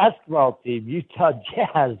have a basketball team, Utah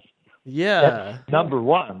Jazz. Yeah. That's number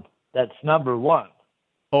one.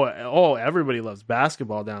 Oh, everybody loves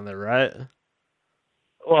basketball down there, right?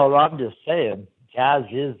 Well, I'm just saying, Jazz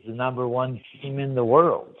is the number one team in the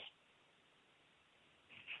world.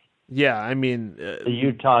 Yeah, I mean... the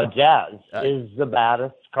Utah Jazz is the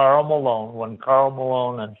baddest. Karl Malone,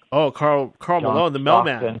 and... Oh, Karl Malone, the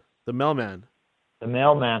mailman. Stockton, the mailman. The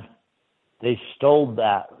mailman. They stole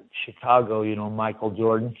that. Chicago, Michael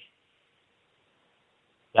Jordan.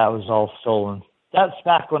 That was all stolen. That's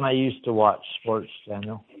back when I used to watch sports,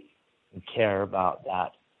 Daniel, and care about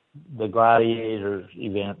that. The gladiator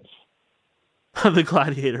events. The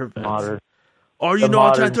gladiator events. Are you the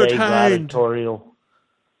not modern-day entertained? Gladiatorial.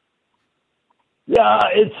 Yeah,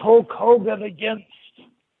 it's Hulk Hogan against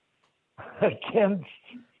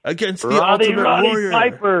the Ultimate Warrior.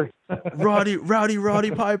 Piper.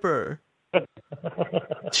 Rowdy Piper.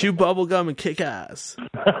 Chew bubblegum and kick ass.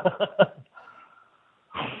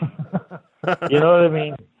 You know what I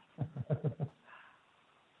mean?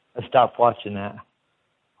 I stopped watching that.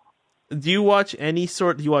 Do you watch any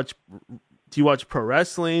sort? Do you watch pro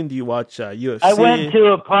wrestling? Do you watch UFC? I went to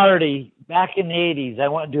a party back in the 80s. I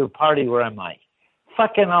went to a party where I'm like,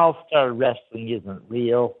 fucking all-star wrestling isn't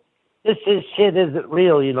real. This shit isn't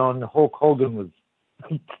real, and Hulk Hogan was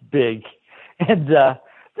big. And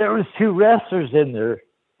there was two wrestlers in there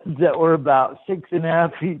that were about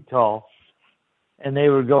 6.5 feet tall. And they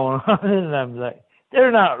were going on, and I'm like,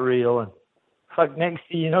 they're not real. And Fuck, next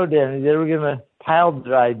thing you know, Danny, they were gonna pile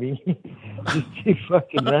drive me. Just two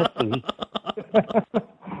fucking wrestlers.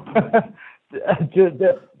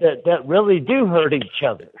 that really do hurt each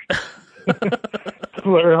other.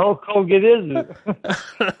 Where Hulk Hogan isn't.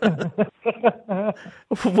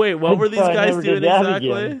 Wait, what were these So I guys never doing did that exactly?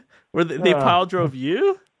 again. Were they pile drove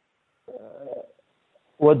you?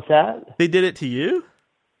 What's that? They did it to you?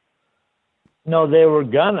 No, they were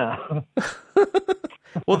gonna.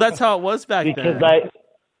 Well, that's how it was back Because then.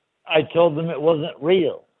 I told them it wasn't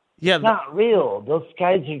real. Yeah, It's not real. Those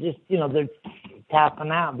guys are just, they're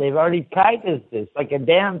tapping out. They've already practiced this, like a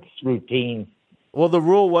dance routine. well, the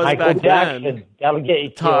rule was Michael back Jackson, then, that'll get you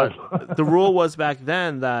Todd. killed. The rule was back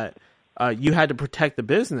then that you had to protect the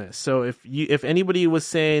business. So if anybody was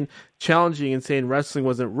challenging and saying wrestling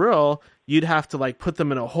wasn't real, you'd have to like put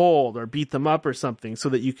them in a hold or beat them up or something so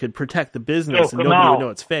that you could protect the business Choke and them nobody out. would know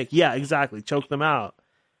it's fake. Yeah, exactly. Choke them out.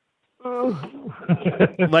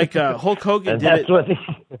 Like Hulk Hogan And did that's it. what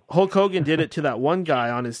Hulk Hogan did it to that one guy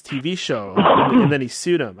on his TV show, and then he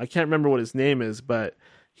sued him. I can't remember what his name is, but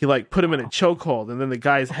he like put him in a chokehold, and then the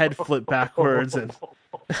guy's head flipped backwards. And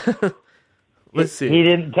let's see. he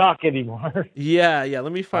didn't talk anymore. Yeah.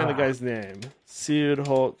 Let me find the guy's name. Sued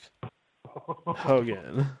Hulk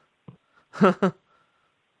Hogan.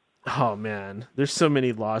 Oh man, there's so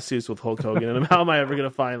many lawsuits with Hulk Hogan, and how am I ever gonna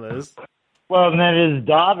find this? Well, and then his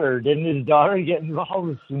daughter, didn't his daughter get involved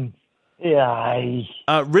with some? Yeah,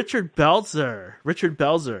 Richard Belzer.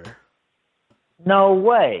 no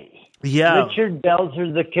way. Yeah. Richard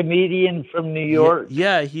Belzer, the comedian from New York.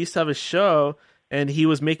 Yeah, he used to have a show, and he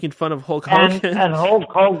was making fun of Hulk Hogan. And Hulk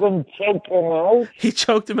Hogan choked him out. He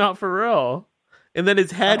choked him out for real. And then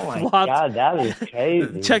his head Oh my flopped. God, that is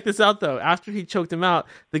crazy. Check this out, though. After he choked him out,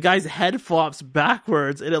 the guy's head flops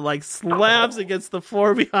backwards, and it like slams against the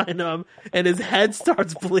floor behind him, and his head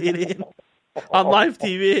starts bleeding on live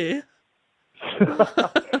TV.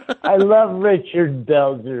 I love Richard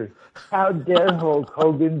Belzer. How dare Hulk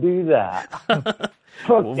Hogan do that?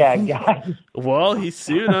 Fuck that guy. Well, he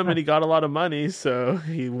sued him, and he got a lot of money, so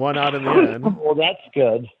he won out in the end. Well, that's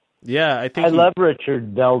good. Yeah, I think I love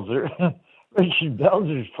Richard Belzer. Richard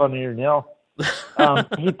Belzer's funnier than hell.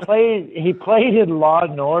 He played in Law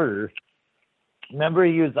and Order. Remember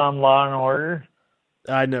he was on Law and Order?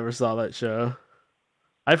 I never saw that show.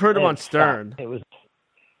 I've heard him on Stern. It was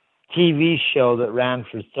a TV show that ran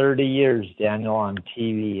for 30 years, Daniel, on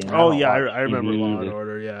TV. And Oh, yeah, I don't watch remember TV Law and either.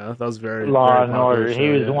 Order, yeah. That was very Law very and popular Order. show, He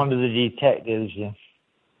was yeah. one of the detectives, yeah.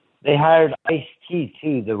 They hired Ice-T,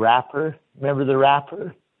 too, the rapper. Remember the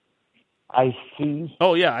rapper? Ice-T?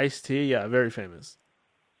 Oh, yeah, Ice-T, yeah, very famous.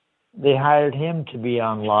 They hired him to be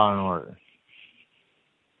on Law and Order.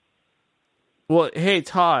 Well, hey,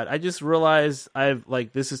 Todd, I just realized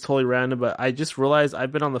this is totally random, but I just realized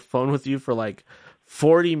I've been on the phone with you for like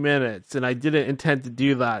 40 minutes, and I didn't intend to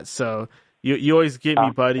do that, so you always get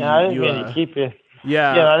me, buddy. Yeah, I didn't mean to keep you.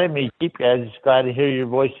 Yeah. Yeah, I didn't mean to keep you. I'm just glad to hear your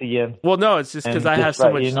voice again. Well, no, it's just because And I just have so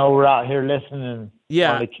let much. You know, we're out here listening and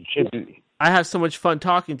Yeah. want to contribute. I have so much fun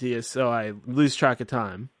talking to you, so I lose track of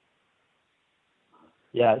time.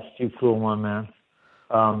 Yeah, it's too cool, my man.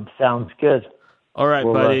 Sounds good. All right,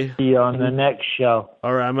 We'll buddy. see you on the next show.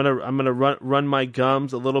 All right, I'm gonna run my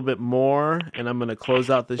gums a little bit more, and I'm gonna close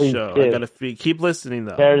out the Please show. do. I gotta keep listening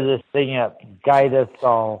though. Tear this thing up. Guide us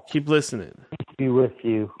all. Keep listening. Be with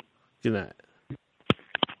you. Good night.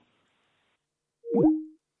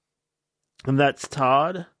 And that's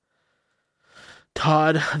Todd.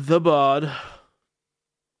 Todd the Bod.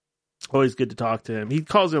 Always good to talk to him. He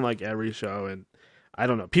calls in like every show, and I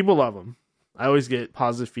don't know. People love him. I always get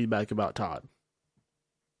positive feedback about Todd.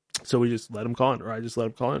 So we just let him call in, or I just let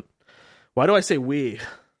him call in. Why do I say we?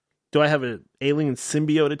 Do I have an alien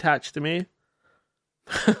symbiote attached to me?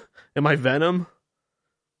 Am I Venom?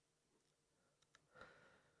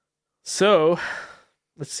 So,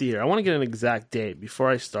 let's see here. I want to get an exact date before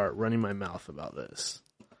I start running my mouth about this.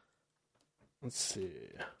 Let's see.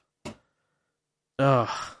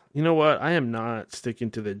 You know what? I am not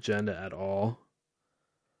sticking to the agenda at all.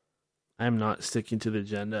 I am not sticking to the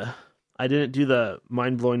agenda. I didn't do the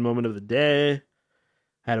mind-blowing moment of the day.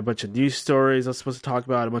 I had a bunch of news stories I was supposed to talk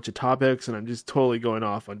about, a bunch of topics, and I'm just totally going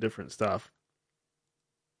off on different stuff.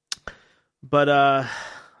 But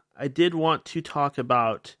I did want to talk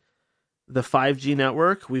about the 5G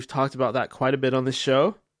network. We've talked about that quite a bit on this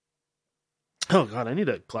show. Oh, God, I need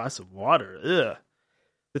a glass of water. Ugh.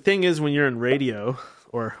 The thing is, when you're in radio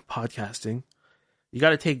or podcasting, you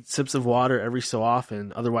got to take sips of water every so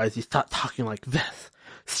often. Otherwise, you start talking like this.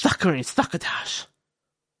 Succotash.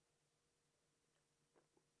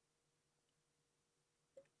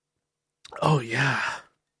 Oh, yeah.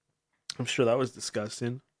 I'm sure that was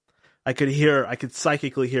disgusting. I could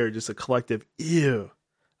psychically hear just a collective ew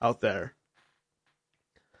out there.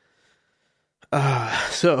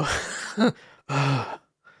 So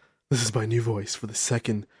this is my new voice for the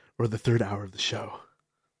second or the third hour of the show.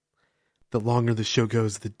 The longer the show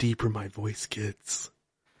goes, the deeper my voice gets.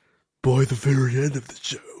 By the very end of the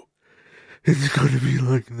show, it's going to be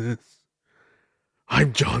like this.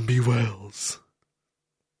 I'm John B. Wells.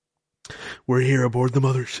 We're here aboard the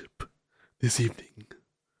mothership this evening.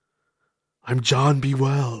 I'm John B.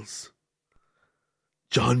 Wells.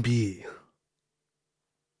 John B.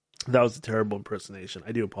 That was a terrible impersonation.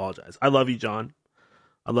 I do apologize. I love you, John.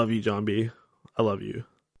 I love you, John B. I love you.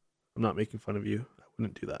 I'm not making fun of you. I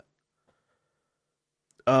wouldn't do that.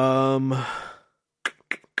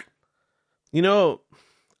 You know,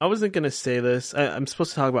 I wasn't going to say this. I'm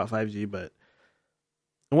supposed to talk about 5G, but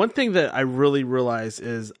one thing that I really realized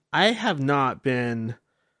is I have not been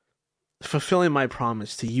fulfilling my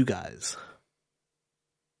promise to you guys.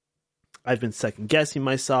 I've been second guessing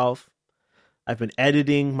myself. I've been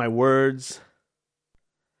editing my words.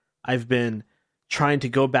 I've been trying to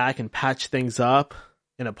go back and patch things up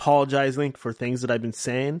and apologizing for things that I've been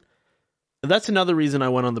saying. And that's another reason I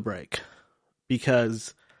went on the break,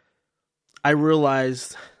 because I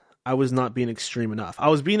realized I was not being extreme enough. I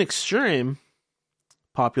was being extreme,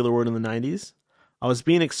 popular word in the 90s. I was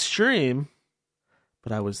being extreme,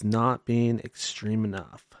 but I was not being extreme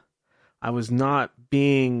enough. I was not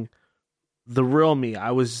being the real me.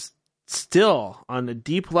 I was still on a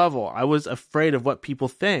deep level. I was afraid of what people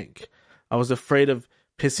think. I was afraid of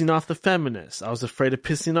pissing off the feminists. I was afraid of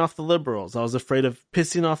pissing off the liberals. I was afraid of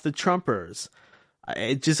pissing off the Trumpers.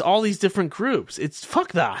 Just all these different groups. It's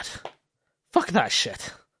fuck that. Fuck that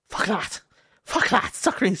shit. Fuck that. Fuck that.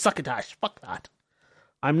 Suckering succotash. Fuck that.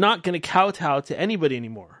 I'm not going to kowtow to anybody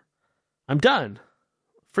anymore. I'm done.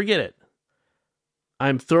 Forget it.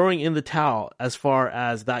 I'm throwing in the towel as far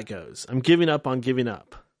as that goes. I'm giving up on giving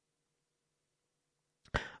up.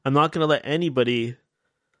 I'm not going to let anybody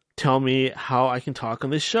tell me how I can talk on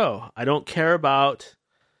this show. I don't care about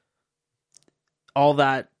all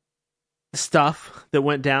that stuff that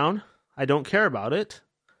went down. I don't care about it.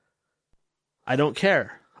 I don't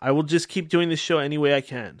care. I will just keep doing this show any way I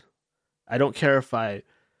can. I don't care if I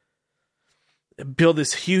build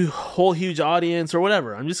this whole huge audience or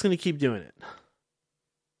whatever. I'm just going to keep doing it.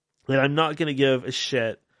 And I'm not going to give a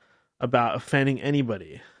shit about offending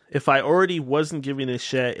anybody. If I already wasn't giving a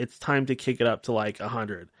shit, it's time to kick it up to like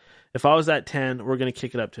 100. If I was at 10, we're going to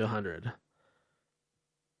kick it up to 100.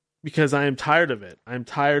 Because I am tired of it. I'm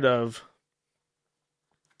tired of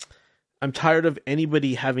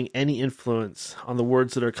anybody having any influence on the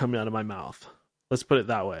words that are coming out of my mouth. Let's put it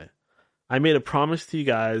that way. I made a promise to you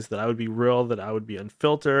guys that I would be real, that I would be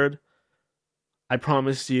unfiltered. I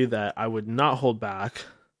promised you that I would not hold back,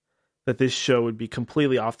 that this show would be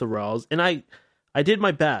completely off the rails. And I did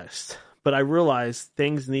my best, but I realized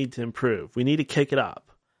things need to improve. We need to kick it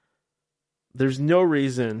up. There's no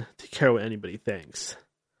reason to care what anybody thinks.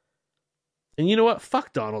 And you know what?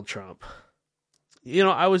 Fuck Donald Trump. You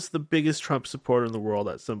know, I was the biggest Trump supporter in the world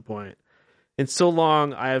at some point. And so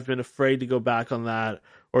long I have been afraid to go back on that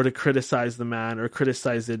or to criticize the man or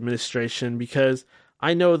criticize the administration, because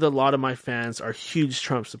I know that a lot of my fans are huge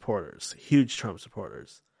Trump supporters. Huge Trump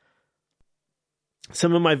supporters.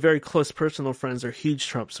 Some of my very close personal friends are huge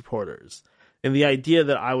Trump supporters. And the idea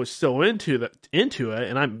that I was so into it,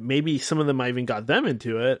 and maybe some of them I even got them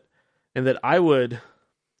into it, and that I would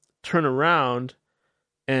turn around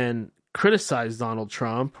and criticize Donald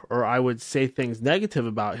Trump, or I would say things negative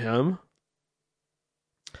about him,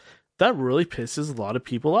 that really pisses a lot of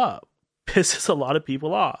people up. Pisses a lot of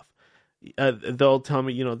people off. They'll tell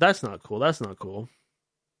me, that's not cool. That's not cool.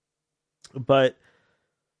 But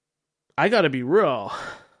I got to be real.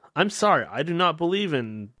 I'm sorry. I do not believe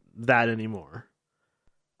in that anymore.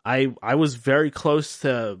 I was very close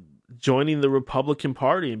to joining the Republican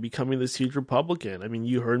Party and becoming this huge Republican. I mean,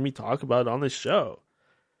 you heard me talk about it on this show.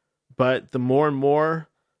 But the more and more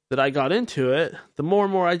that I got into it, the more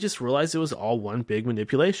and more I just realized it was all one big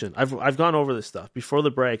manipulation. I've gone over this stuff. Before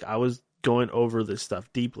the break, I was going over this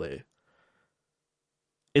stuff deeply.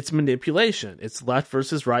 It's manipulation. It's left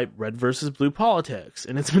versus right, red versus blue politics.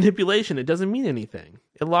 And it's manipulation. It doesn't mean anything.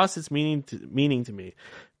 It lost its meaning to me.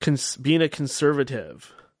 Being a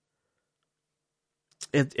conservative,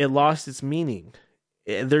 it lost its meaning.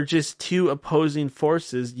 They're just two opposing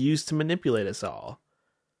forces used to manipulate us all.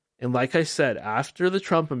 And like I said, after the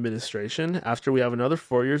Trump administration, after we have another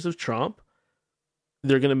 4 years of Trump,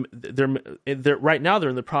 they're right now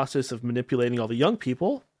they're in the process of manipulating all the young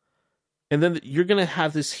people. And then you're going to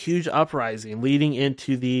have this huge uprising leading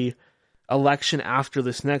into the election after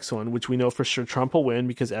this next one, which we know for sure Trump will win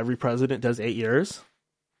because every president does 8 years,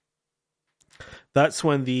 that's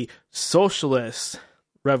when the socialist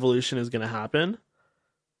revolution is going to happen.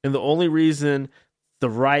 And the only reason the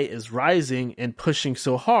right is rising and pushing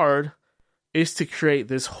so hard is to create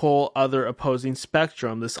this whole other opposing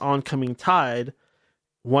spectrum, this oncoming tide.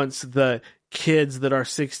 Once the kids that are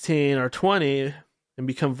 16 or 20 and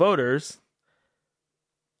become voters,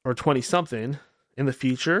 or 20 something in the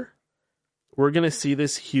future, we're going to see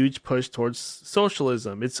this huge push towards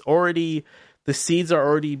socialism. It's already, the seeds are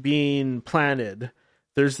already being planted.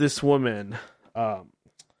 There's this woman,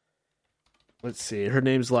 let's see, her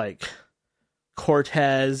name's like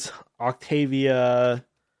Cortez Octavia.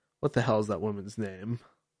 What the hell is that woman's name?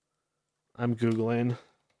 I'm Googling.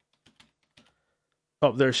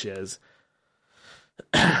 Oh, there she is.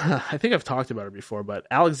 I think I've talked about her before, but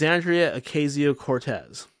Alexandria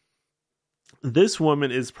Ocasio-Cortez. This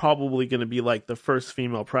woman is probably going to be like the first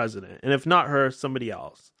female president. And if not her, somebody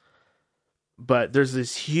else. But there's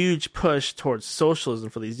this huge push towards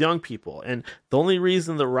socialism for these young people. And the only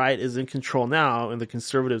reason the right is in control now and the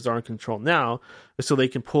conservatives are in control now is so they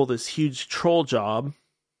can pull this huge troll job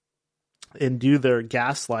and do their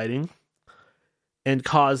gaslighting and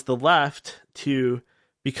cause the left to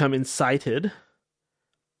become incited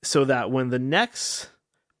so that when the next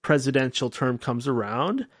presidential term comes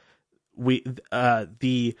around,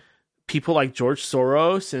 the people like George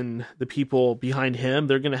Soros and the people behind him,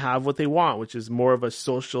 they're going to have what they want, which is more of a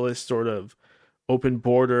socialist sort of open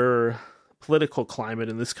border political climate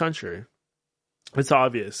in this country. It's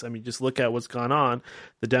obvious. I mean, just look at what's gone on.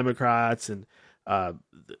 The Democrats, and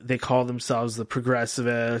they call themselves the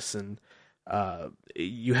progressivists, and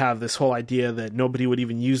you have this whole idea that nobody would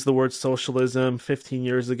even use the word socialism 15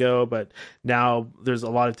 years ago, but now there's a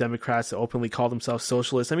lot of Democrats that openly call themselves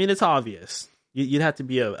socialists. I mean, it's obvious. You'd have to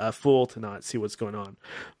be a fool to not see what's going on.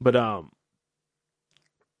 But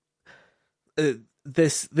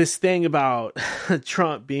this thing about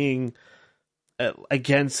Trump being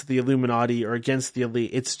against the Illuminati or against the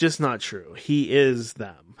elite, it's just not true. He is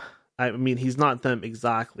them. I mean, he's not them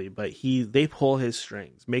exactly, but they pull his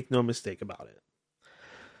strings. Make no mistake about it.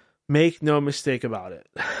 Make no mistake about it.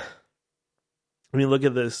 I mean, look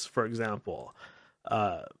at this, for example.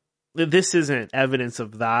 This isn't evidence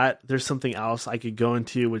of that. There's something else I could go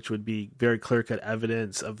into, which would be very clear-cut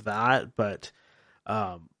evidence of that, but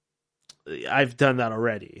I've done that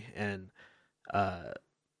already, and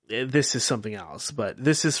this is something else. But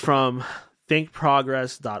this is from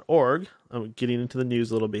thinkprogress.org. I'm getting into the news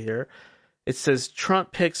a little bit here. It says,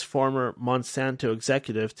 Trump picks former Monsanto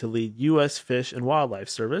executive to lead U.S. Fish and Wildlife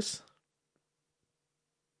Service.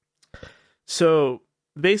 So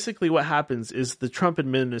basically what happens is the Trump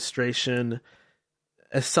administration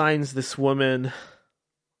assigns this woman,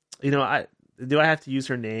 do I have to use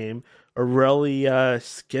her name? Aurelia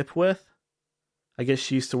Skipwith. I guess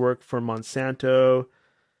she used to work for Monsanto.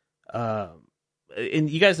 And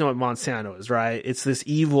you guys know what Monsanto is, right? It's this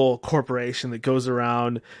evil corporation that goes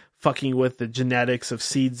around fucking with the genetics of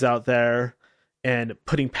seeds out there and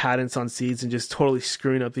putting patents on seeds and just totally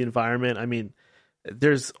screwing up the environment. I mean,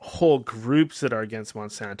 there's whole groups that are against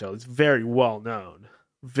Monsanto. It's very well known.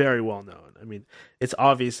 Very well known. I mean, it's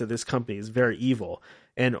obvious that this company is very evil.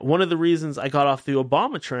 And one of the reasons I got off the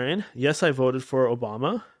Obama train, yes, I voted for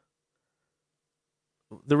Obama.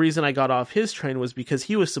 The reason I got off his train was because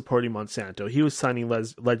he was supporting Monsanto. He was signing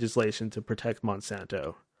legislation to protect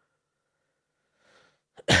Monsanto.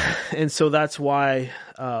 And so that's why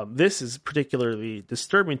this is particularly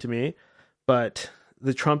disturbing to me. But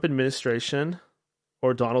the Trump administration,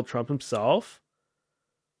 or Donald Trump himself,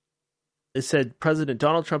 it said President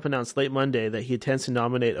Donald Trump announced late Monday that he intends to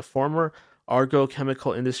nominate a former Argo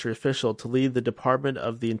chemical industry official to lead the Department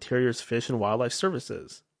of the Interior's Fish and Wildlife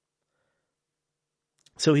Services.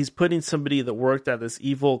 So he's putting somebody that worked at this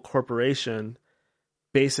evil corporation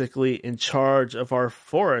basically in charge of our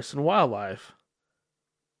forests and wildlife.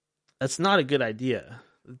 That's not a good idea.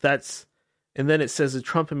 And then it says the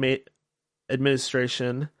Trump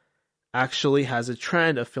administration actually has a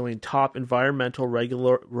trend of filling top environmental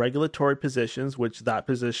regulatory positions, which that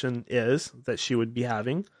position is, that she would be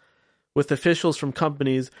having, with officials from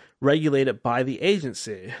companies regulated by the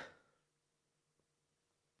agency.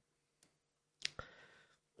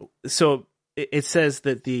 So it says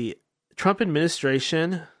that the Trump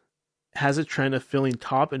administration has a trend of filling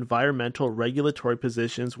top environmental regulatory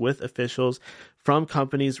positions with officials from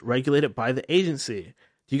companies regulated by the agency.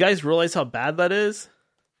 Do you guys realize how bad that is?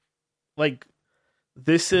 Like,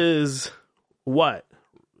 this is what?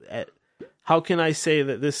 how can I say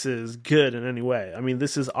that this is good in any way? I mean,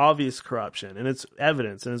 this is obvious corruption, and it's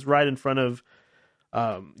evidence, and it's right in front of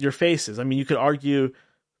your faces. I mean, you could argue,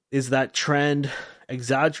 is that trend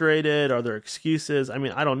exaggerated? Are there excuses? I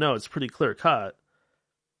mean, I don't know. It's pretty clear cut.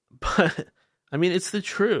 But, I mean, it's the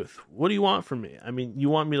truth. What do you want from me? I mean, you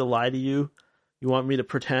want me to lie to you? You want me to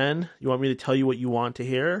pretend? You want me to tell you what you want to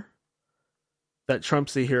hear? That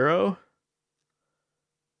Trump's a hero?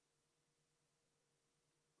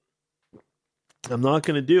 I'm not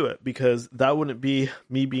going to do it because that wouldn't be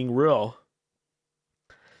me being real.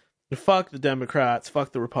 Fuck the Democrats.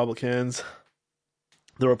 Fuck the Republicans.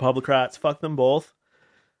 The Republicrats. Fuck them both.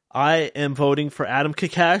 I am voting for Adam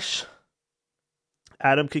Kikesh.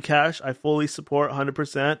 Adam Kikesh. I fully support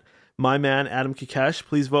 100%. My man, Adam Kikesh.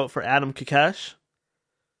 Please vote for Adam Kikesh.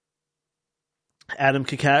 Adam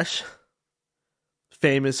Kikesh.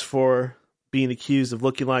 Famous for being accused of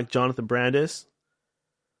looking like Jonathan Brandis.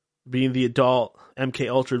 Being the adult MK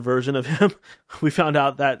Ultra version of him. We found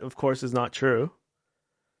out that, of course, is not true.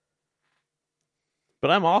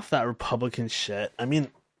 But I'm off that Republican shit. I mean,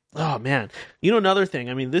 oh man. You know, another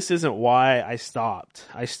thing. I mean, this isn't why I stopped.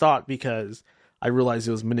 I stopped because I realized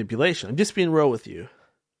it was manipulation. I'm just being real with you.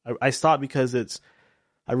 I stopped because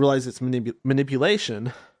I realized it's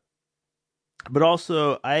manipulation. But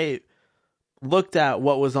also, I looked at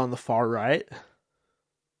what was on the far right.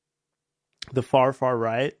 The far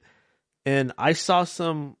right. And I saw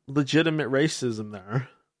some legitimate racism there.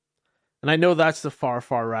 And I know that's the far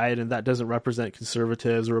right, and that doesn't represent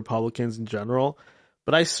conservatives or Republicans in general.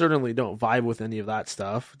 But I certainly don't vibe with any of that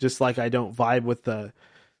stuff. Just like I don't vibe with the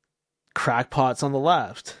crackpots on the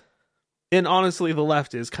left. And honestly, the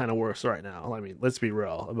left is kind of worse right now. I mean, let's be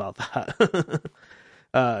real about that.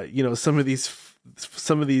 You know, some of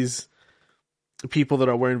these people that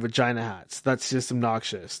are wearing vagina hats, that's just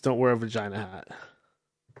obnoxious. Don't wear a vagina hat.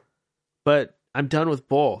 But I'm done with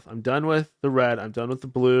both. I'm done with the red. I'm done with the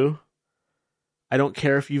blue. I don't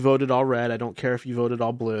care if you voted all red. I don't care if you voted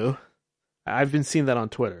all blue. I've been seeing that on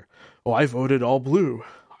Twitter. Oh, I voted all blue.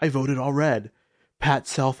 I voted all red. Pat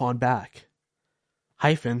self on back.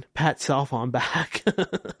 Pat self on back.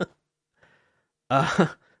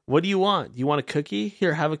 What do you want? Do you want a cookie?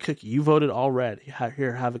 Here, have a cookie. You voted all red.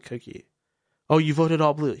 Here, have a cookie. Oh, you voted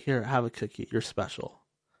all blue. Here, have a cookie. You're special.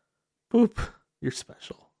 Boop. You're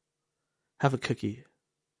special. Have a cookie.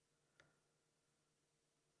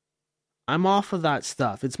 I'm off of that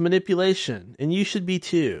stuff. It's manipulation. And you should be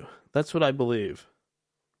too. That's what I believe.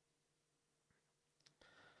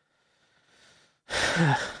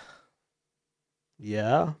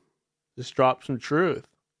 Yeah. Just drop some truth.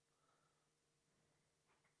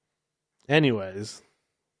 Anyways,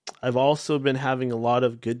 I've also been having a lot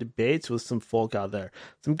of good debates with some folk out there.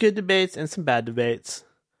 Some good debates and some bad debates.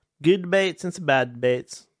 Good debates and some bad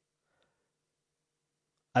debates.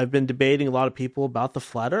 I've been debating a lot of people about the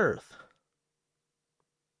flat earth.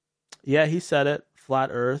 Yeah, he said it. Flat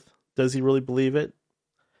earth. Does he really believe it?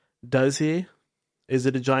 Does he? Is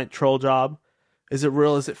it a giant troll job? Is it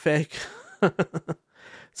real? Is it fake?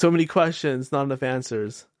 So many questions, not enough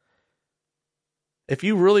answers. If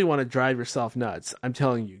you really want to drive yourself nuts, I'm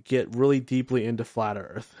telling you, get really deeply into flat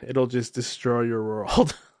earth. It'll just destroy your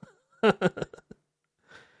world.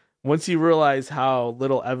 Once you realize how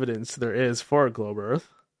little evidence there is for a globe earth,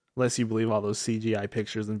 unless you believe all those CGI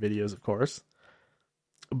pictures and videos, of course.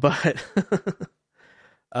 But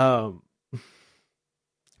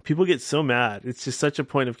people get so mad. It's just such a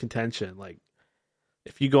point of contention. Like,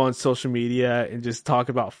 if you go on social media and just talk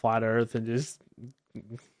about flat earth and just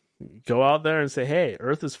go out there and say, hey,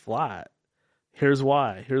 earth is flat. Here's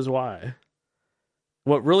why. Here's why.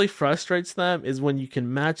 What really frustrates them is when you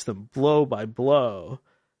can match them blow by blow.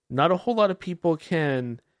 Not a whole lot of people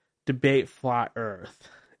can debate flat earth.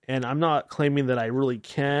 And I'm not claiming that I really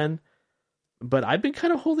can, but I've been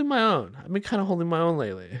kind of holding my own. I've been kind of holding my own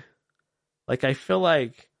lately. Like, I feel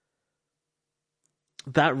like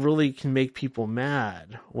that really can make people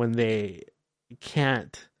mad when they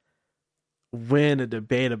can't win a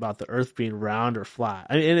debate about the earth being round or flat.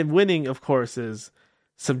 I mean, and winning, of course, is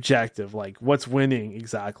subjective. Like, what's winning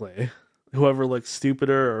exactly? Whoever looks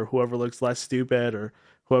stupider, or whoever looks less stupid, or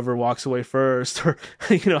whoever walks away first, or,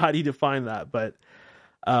 how do you define that? But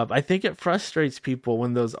I think it frustrates people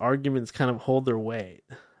when those arguments kind of hold their weight.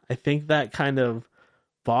 I think that kind of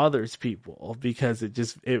bothers people because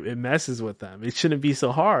it messes with them. It shouldn't be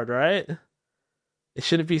so hard, right? It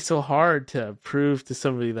shouldn't be so hard to prove to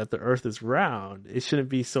somebody that the earth is round. It shouldn't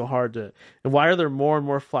be so hard to... And why are there more and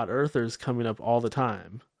more flat earthers coming up all the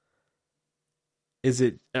time? Is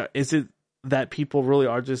it that people really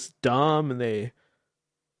are just dumb and they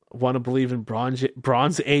want to believe in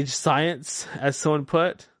Bronze Age science, as someone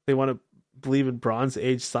put? They want to believe in Bronze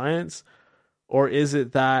Age science? Or is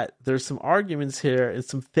it that there's some arguments here and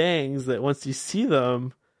some things that once you see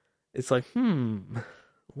them, it's like,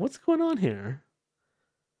 what's going on here?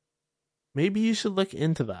 Maybe you should look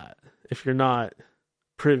into that if you're not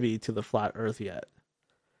privy to the flat earth yet.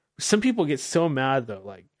 Some people get so mad though.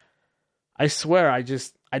 Like, I swear,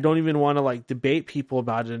 I don't even want to like debate people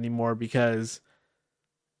about it anymore because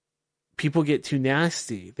people get too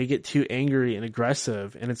nasty. They get too angry and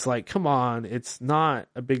aggressive. And it's like, come on, it's not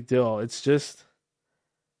a big deal. It's just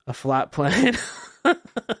a flat plane.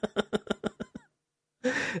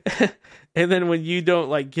 And then when you don't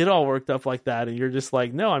like get all worked up like that and you're just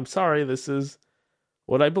like, no, I'm sorry, this is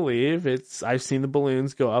what I believe. I've seen the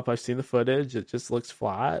balloons go up. I've seen the footage. It just looks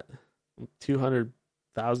flat.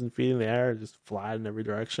 200,000 feet in the air, just flat in every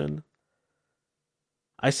direction.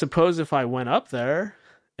 I suppose if I went up there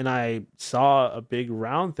and I saw a big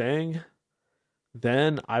round thing,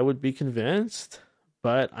 then I would be convinced,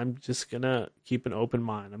 but I'm just gonna keep an open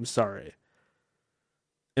mind. I'm sorry.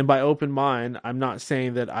 And by open mind, I'm not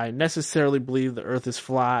saying that I necessarily believe the earth is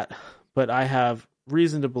flat, but I have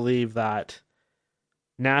reason to believe that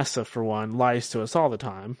NASA, for one, lies to us all the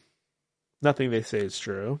time. Nothing they say is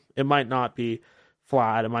true. It might not be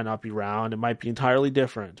flat, it might not be round, it might be entirely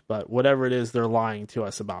different, but whatever it is, they're lying to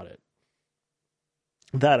us about it.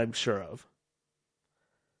 That I'm sure of.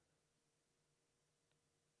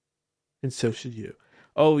 And so should you.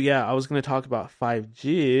 Oh yeah, I was going to talk about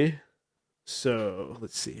 5G. So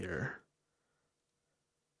let's see here.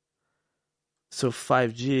 So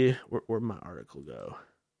 5G, where'd my article go?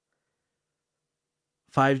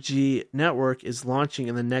 5G network is launching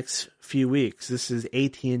in the next few weeks. This is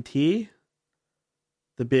AT&T,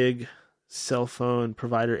 the big cell phone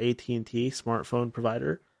provider, AT&T, smartphone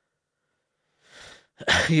provider.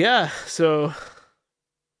 Yeah, so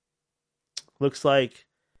looks like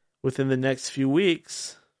within the next few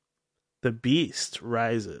weeks, the beast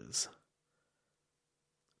rises.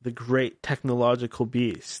 The great technological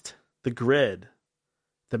beast, the grid,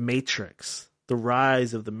 the matrix, the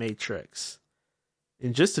rise of the matrix.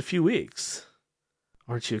 In just a few weeks.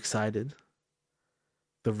 Aren't you excited?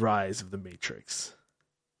 The rise of the matrix.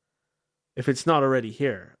 If it's not already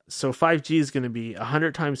here. So 5G is going to be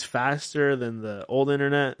 100 times faster than the old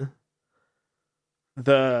internet.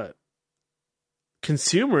 The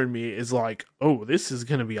consumer in me is like, oh, this is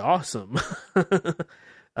going to be awesome.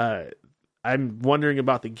 I'm wondering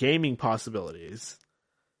about the gaming possibilities.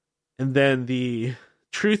 And then the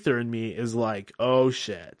truther in me is like, oh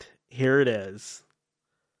shit, here it is.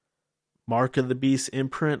 Mark of the beast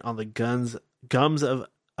imprint on the gums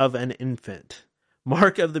of an infant.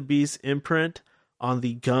 Mark of the beast imprint on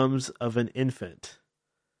the gums of an infant.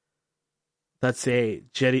 That's a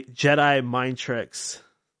Jedi Mind Tricks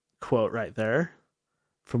quote right there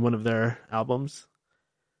from one of their albums.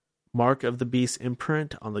 Mark of the beast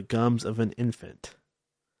imprint on the gums of an infant.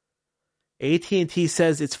 AT&T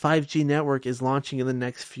says its 5G network is launching in the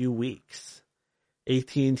next few weeks.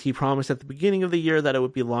 AT&T promised at the beginning of the year that it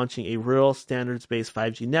would be launching a real standards-based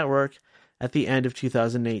 5G network at the end of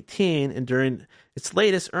 2018, and during its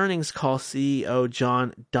latest earnings call, CEO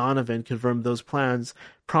John Donovan confirmed those plans,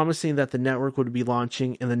 promising that the network would be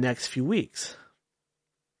launching in the next few weeks.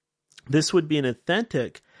 This would be an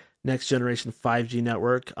authentic next generation 5G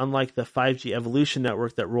network, unlike the 5G Evolution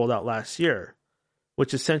network that rolled out last year,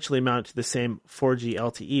 which essentially amounted to the same 4G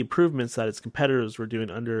LTE improvements that its competitors were doing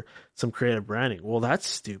under some creative branding. Well, that's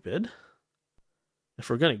stupid. If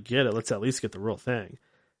we're going to get it, let's at least get the real thing.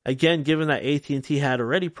 Again, given that AT&T had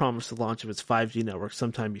already promised the launch of its 5G network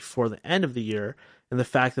sometime before the end of the year, and the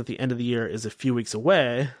fact that the end of the year is a few weeks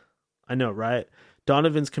away, I know, right?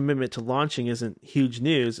 Donovan's commitment to launching isn't huge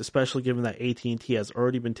news, especially given that AT&T has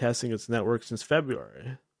already been testing its network since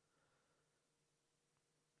February.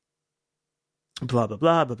 Blah, blah,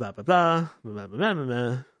 blah, blah, blah, blah, blah, blah, blah, blah,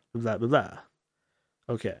 blah, blah, blah, blah.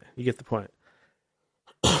 Okay, you get the point.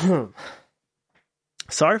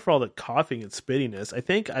 Sorry for all the coughing and spittiness. I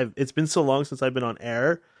think it's been so long since I've been on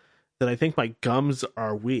air that I think my gums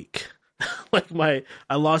are weak. I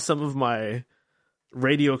lost some of my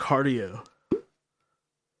radiocardio.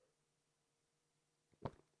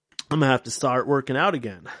 I'm going to have to start working out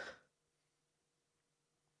again.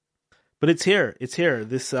 But it's here. It's here.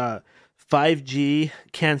 This 5G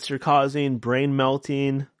cancer-causing,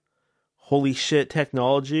 brain-melting, holy shit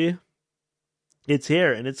technology. It's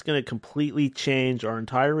here, and it's going to completely change our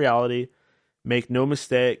entire reality. Make no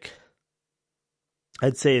mistake.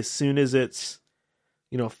 I'd say as soon as it's,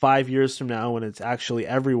 5 years from now when it's actually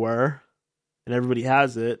everywhere and everybody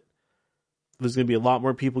has it, There's going to be a lot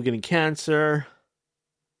more people getting cancer.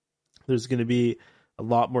 There's going to be a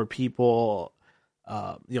lot more people,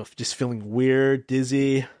 just feeling weird,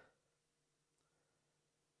 dizzy.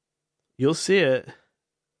 You'll see it.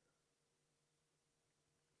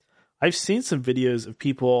 I've seen some videos of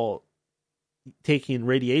people taking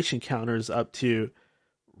radiation counters up to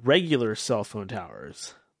regular cell phone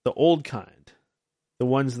towers, the old kind, the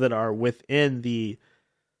ones that are within the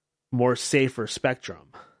more safer spectrum,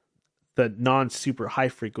 the non-super high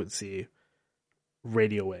frequency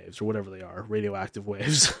radio waves or whatever they are, radioactive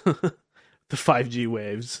waves, the 5G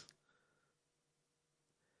waves.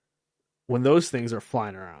 When those things are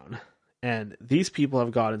flying around, and these people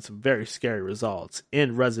have gotten some very scary results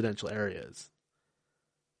in residential areas.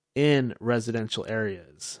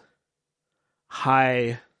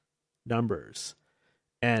 High numbers.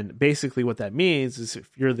 And basically what that means is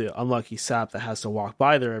if you're the unlucky sap that has to walk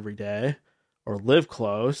by there every day or live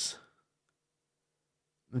close,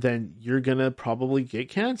 then you're going to probably get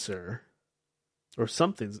cancer or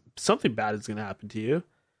something bad is going to happen to you.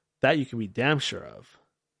 That you can be damn sure of.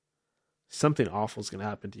 Something awful is going to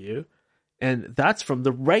happen to you. And that's from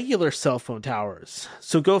the regular cell phone towers.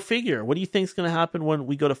 So go figure. What do you think is going to happen when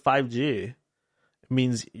we go to 5G? It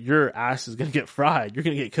means your ass is going to get fried. You're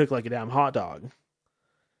going to get cooked like a damn hot dog.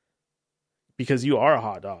 Because you are a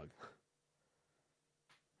hot dog.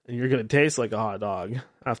 And you're going to taste like a hot dog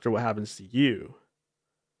after what happens to you.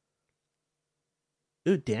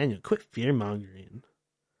 Ooh, Daniel, quit fear-mongering.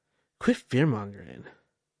 Quit fear-mongering.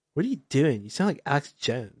 What are you doing? You sound like Alex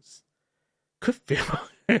Jones. Quit fear-mongering.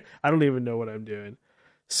 I don't even know what I'm doing.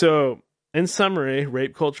 So, in summary,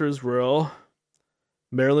 rape culture is real.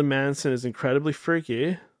 Marilyn Manson is incredibly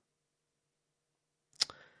freaky.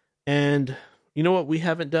 And you know what we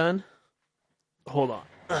haven't done? Hold on.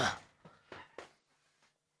 Ugh.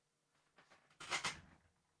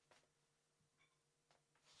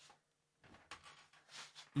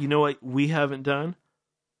 You know what we haven't done?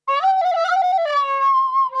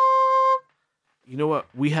 You know what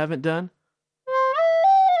we haven't done?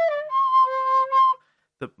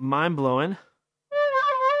 The mind-blowing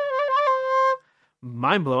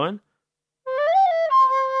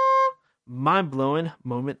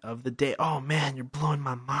moment of the day. Oh, man, you're blowing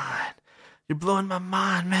my mind. You're blowing my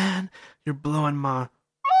mind, man. You're blowing my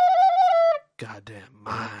goddamn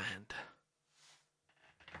mind.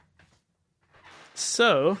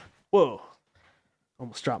 So, whoa.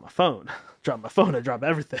 Almost dropped my phone. I dropped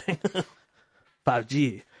everything.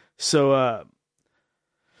 5G. So,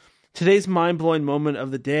 today's mind-blowing moment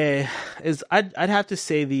of the day is, I'd have to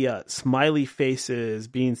say the smiley faces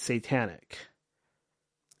being satanic.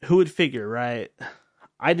 Who would figure, right?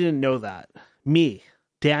 I didn't know that. Me.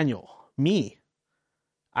 Daniel. Me.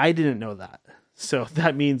 I didn't know that. So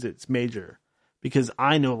that means it's major. Because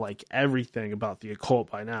I know like everything about the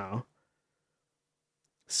occult by now.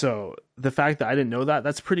 So the fact that I didn't know that,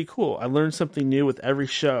 that's pretty cool. I learned something new with every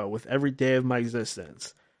show, with every day of my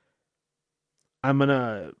existence. I'm going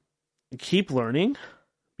to keep learning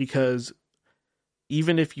because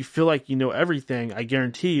even if you feel like you know everything, I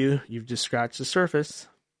guarantee you've just scratched the surface.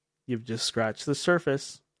 You've just scratched the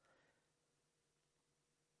surface.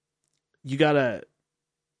 You got to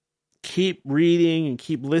keep reading and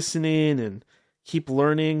keep listening and keep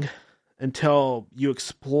learning until you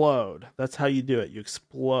explode. That's how you do it. You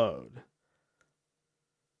explode.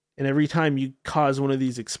 And every time you cause one of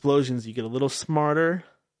these explosions, you get a little smarter,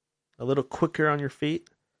 a little quicker on your feet.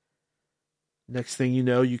 Next thing you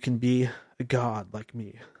know, you can be a god like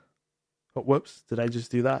me. Oh, whoops. Did I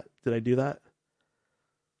just do that? Did I do that?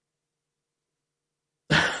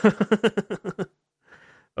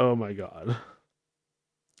 Oh my god.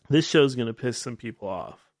 This show's going to piss some people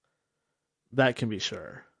off. That can be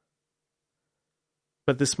sure.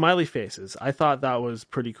 But the smiley faces, I thought that was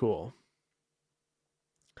pretty cool.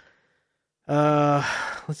 Let's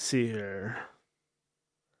see here.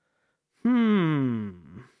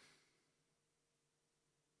 I'm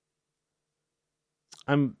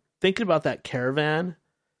thinking about that caravan.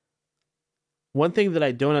 One thing that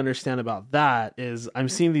I don't understand about that is I'm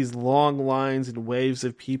seeing these long lines and waves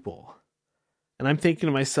of people. And I'm thinking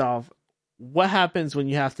to myself, what happens when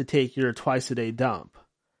you have to take your twice-a-day dump?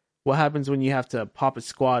 What happens when you have to pop a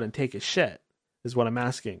squat and take a shit, is what I'm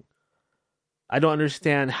asking. I don't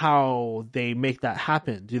understand how they make that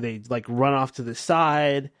happen. Do they like run off to the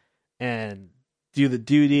side and do the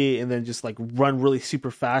duty and then just like run really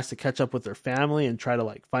super fast to catch up with their family and try to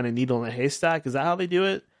like find a needle in a haystack? Is that how they do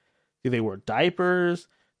it? Do they wear diapers?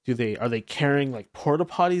 Are they carrying like porta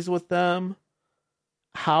potties with them?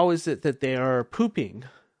 How is it that they are pooping?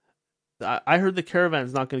 I heard the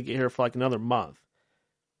caravan's not going to get here for like another month.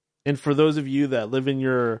 And for those of you that live in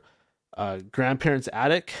your grandparents'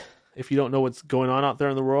 attic, if you don't know what's going on out there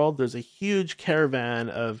in the world, there's a huge caravan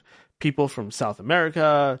of people from South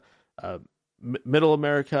America, Middle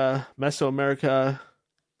America, Mesoamerica,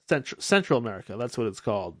 Central America. That's what it's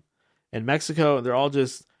called. And Mexico, and they're all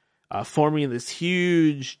just forming this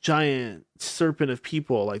huge, giant serpent of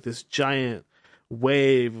people, like this giant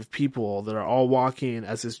wave of people that are all walking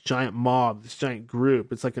as this giant mob, this giant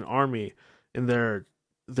group. It's like an army, and they're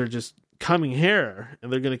just coming here,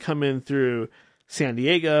 and they're going to come in through San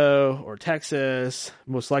Diego or Texas,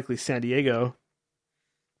 most likely San Diego.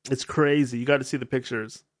 It's crazy. You got to see the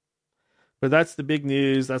pictures. But that's the big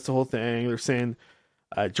news. That's the whole thing. They're saying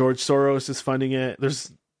George Soros is funding it.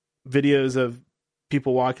 There's videos of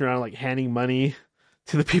people walking around like handing money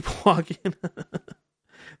to the people walking.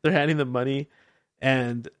 They're handing them money.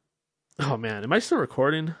 And, oh man, am I still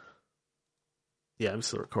recording? Yeah, I'm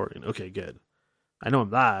still recording. Okay, good. I know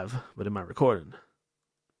I'm live, but am I recording?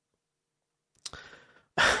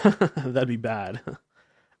 That'd be bad.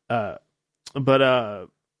 But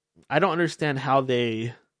I don't understand how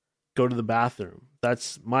they go to the bathroom.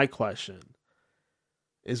 That's my question.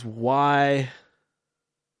 Is why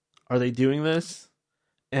are they doing this?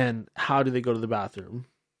 And how do they go to the bathroom?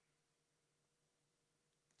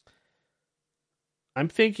 I'm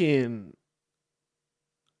thinking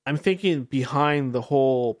behind the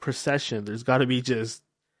whole procession, there's got to be just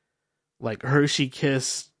like Hershey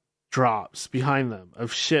Kiss drops behind them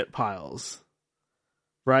of shit piles,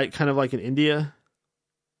 right? Kind of like in India.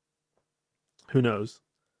 Who knows?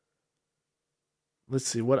 Let's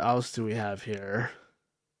see, what else do we have here?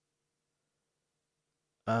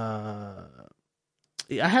 I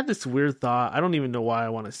had this weird thought. I don't even know why I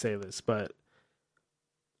want to say this, but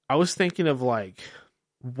I was thinking of like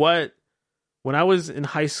when I was in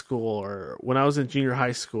high school or when I was in junior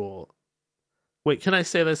high school. Wait, can I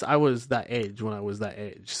say this? I was that age when I was that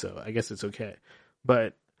age, so I guess it's okay.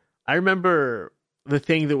 But I remember the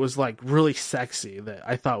thing that was like really sexy that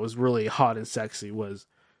I thought was really hot and sexy was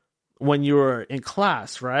when you were in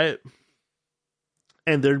class, right?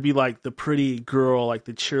 And there'd be like the pretty girl, like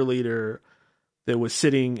the cheerleader that was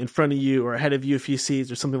sitting in front of you or ahead of you a few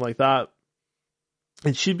seats or something like that.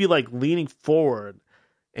 And she'd be like leaning forward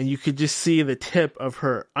and you could just see the tip of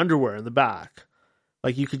her underwear in the back.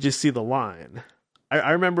 Like you could just see the line.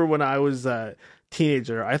 I remember when I was a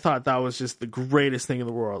teenager, I thought that was just the greatest thing in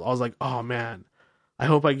the world. I was like, oh man, I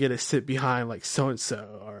hope I get to sit behind like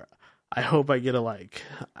so-and-so, or I hope I get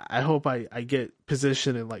I get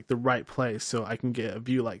positioned in like the right place so I can get a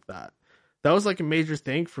view like that. That was like a major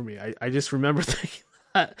thing for me. I just remember thinking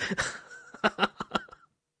that.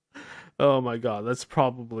 Oh my God, that's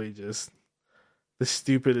probably just the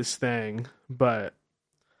stupidest thing. But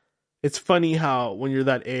it's funny how when you're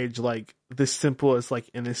that age, like the simplest, like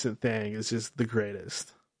innocent thing is just the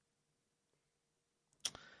greatest.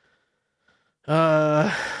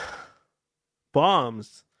 Bombs.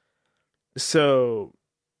 So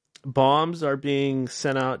bombs are being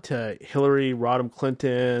sent out to Hillary Rodham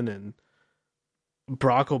Clinton and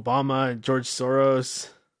Barack Obama and George Soros.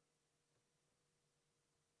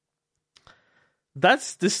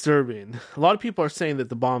 That's disturbing. A lot of people are saying that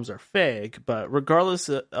the bombs are fake, but regardless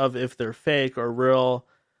of if they're fake or real,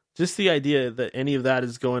 just the idea that any of that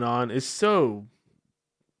is going on is so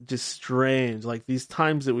just strange. Like these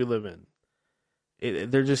times that we live in,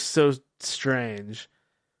 they're just so strange.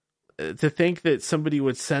 To think that somebody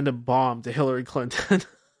would send a bomb to Hillary Clinton,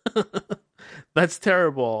 that's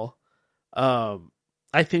terrible.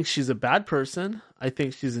 I think she's a bad person. I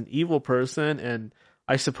think she's an evil person, and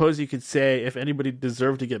I suppose you could say if anybody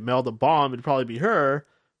deserved to get mailed a bomb, it'd probably be her,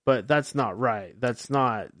 but that's not right.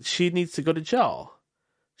 She needs to go to jail.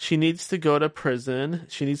 She needs to go to prison.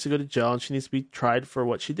 She needs to go to jail, and she needs to be tried for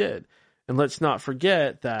what she did. And let's not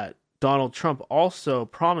forget that Donald Trump also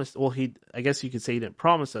promised, I guess you could say he didn't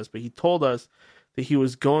promise us, but he told us that he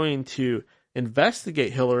was going to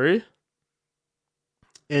investigate Hillary.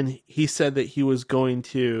 And he said that he was going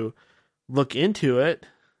to look into it.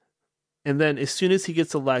 And then as soon as he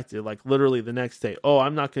gets elected, like literally the next day,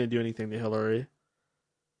 I'm not going to do anything to Hillary.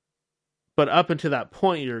 But up until that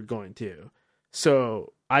point, you're going to.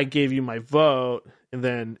 So I gave you my vote. And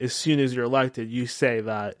then as soon as you're elected, you say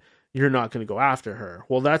that you're not going to go after her.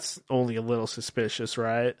 Well, that's only a little suspicious,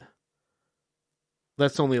 right?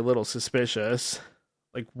 That's only a little suspicious.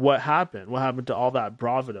 Like, what happened? What happened to all that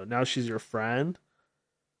bravado? Now she's your friend?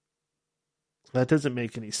 That doesn't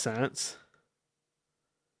make any sense.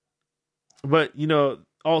 But,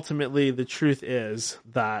 ultimately the truth is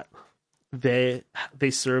that they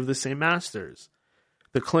serve the same masters.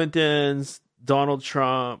 The Clintons, Donald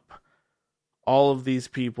Trump, all of these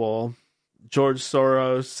people, George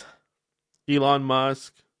Soros, Elon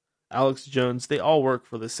Musk, Alex Jones, they all work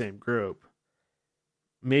for the same group.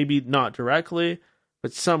 Maybe not directly,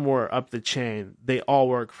 but somewhere up the chain, they all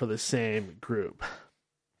work for the same group.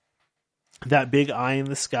 That big eye in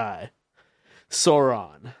the sky.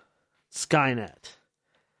 Sauron. Skynet.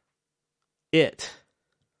 It.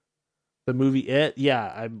 The movie It?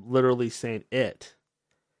 Yeah, I'm literally saying It.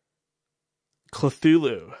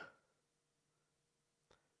 Cthulhu.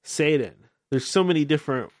 Satan. There's so many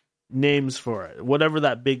different names for it. Whatever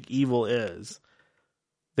that big evil is,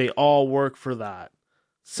 they all work for that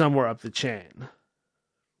somewhere up the chain.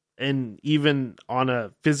 And even on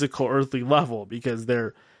a physical earthly level, because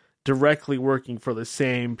they're directly working for the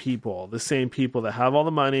same people that have all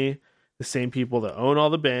the money, the same people that own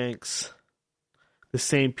all the banks, the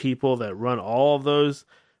same people that run all of those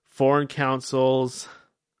foreign councils,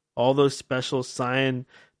 all those special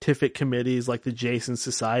scientific committees like the Jason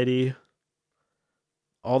Society,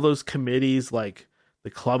 all those committees like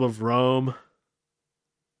the Club of Rome,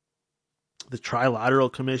 the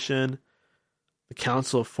Trilateral Commission, the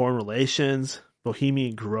Council of Foreign Relations,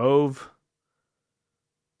 Bohemian Grove,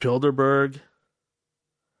 Bilderberg,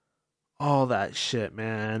 all that shit,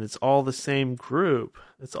 man. It's all the same group.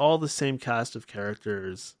 It's all the same cast of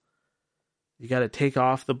characters. You got to take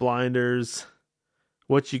off the blinders.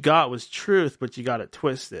 What you got was truth, but you got it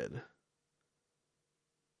twisted.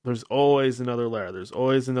 There's always another layer. There's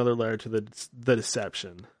always another layer to the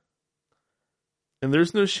deception. And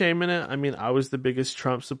there's no shame in it. I mean, I was the biggest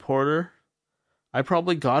Trump supporter. I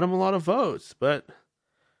probably got him a lot of votes, but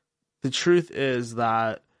the truth is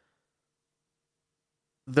that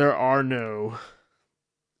there are no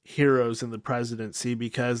heroes in the presidency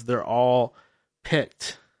because they're all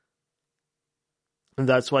picked. And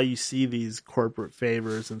that's why you see these corporate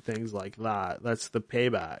favors and things like that. That's the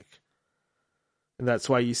payback. And that's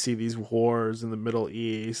why you see these wars in the Middle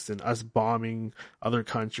East and us bombing other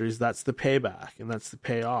countries. That's the payback, and that's the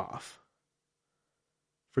payoff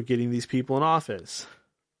for getting these people in office.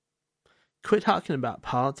 Quit talking about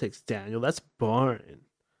politics, Daniel. That's boring.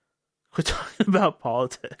 Quit talking about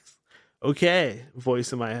politics. Okay,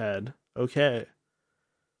 voice in my head. Okay.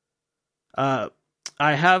 I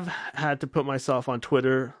have had to put myself on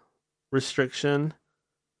Twitter restriction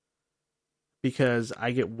because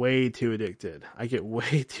I get way too addicted.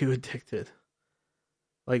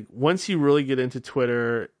 Like, once you really get into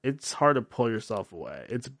Twitter, it's hard to pull yourself away.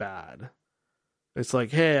 It's bad. It's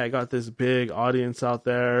like, hey, I got this big audience out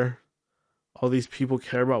there. All these people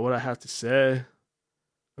care about what I have to say.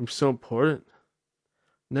 I'm so important.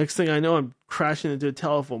 Next thing I know, I'm crashing into a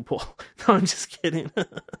telephone pole. No, I'm just kidding.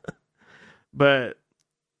 But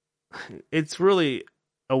it's really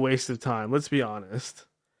a waste of time. Let's be honest.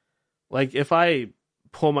 Like, if I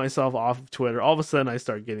pull myself off of Twitter, all of a sudden I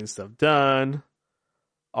start getting stuff done.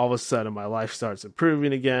 All of a sudden my life starts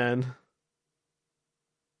improving again.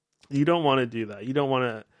 You don't want to do that. You don't want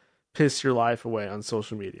to piss your life away on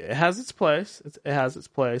social media. It has its place. It has its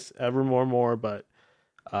place ever more. But,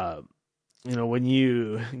 when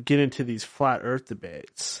you get into these flat earth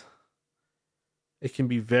debates, it can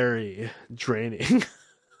be very draining.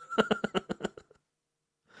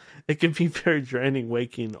 It can be very draining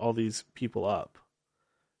waking all these people up,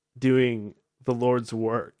 doing the Lord's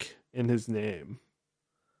work in his name.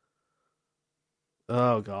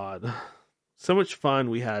 Oh, God. So much fun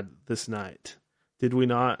we had this night. Did we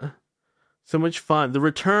not? So much fun. The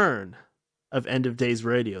return of End of Days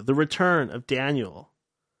Radio. The return of Daniel.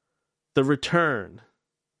 The return.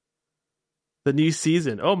 The new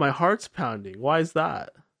season. Oh, my heart's pounding. Why is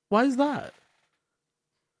that? Why is that?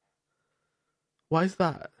 Why is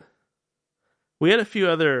that? We had a few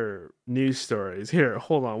other news stories. Here,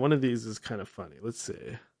 hold on. One of these is kind of funny. Let's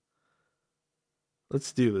see.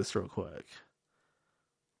 Let's do this real quick.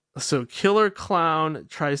 So, killer clown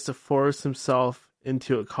tries to force himself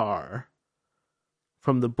into a car.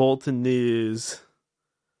 From the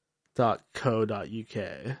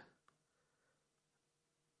boltonnews.co.uk.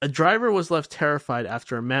 A driver was left terrified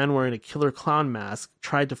after a man wearing a killer clown mask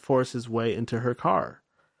tried to force his way into her car.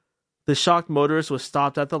 The shocked motorist was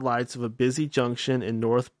stopped at the lights of a busy junction in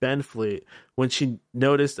North Benfleet when she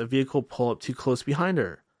noticed a vehicle pull up too close behind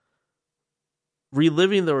her.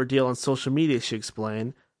 Reliving the ordeal on social media, she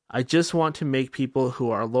explained, "I just want to make people who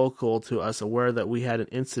are local to us aware that we had an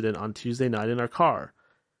incident on Tuesday night in our car.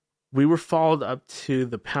 We were followed up to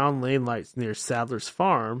the Pound Lane lights near Sadler's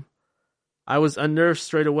Farm. I was unnerved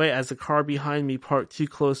straight away as the car behind me parked too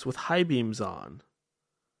close with high beams on.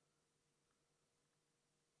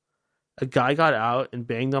 A guy got out and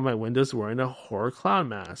banged on my windows wearing a horror clown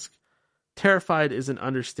mask. Terrified is an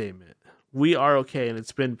understatement. We are okay, and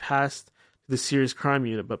it's been passed to the serious crime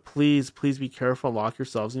unit, but please be careful and lock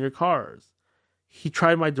yourselves in your cars. He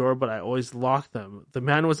tried my door, but I always locked them. The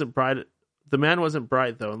man wasn't bright,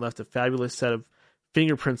 though, and left a fabulous set of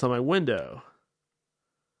fingerprints on my window.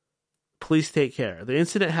 Please take care. The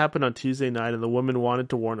incident happened on Tuesday night, and the woman wanted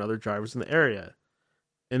to warn other drivers in the area.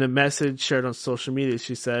 In a message shared on social media,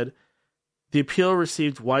 she said, the appeal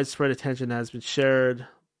received widespread attention and has been shared,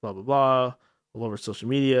 blah, blah, blah, all over social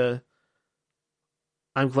media.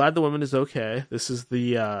 I'm glad the woman is okay. This is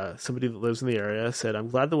the somebody that lives in the area said, I'm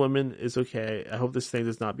glad the woman is okay. I hope this thing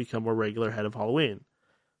does not become more regular ahead of Halloween.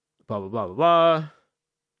 Blah, blah, blah, blah, blah.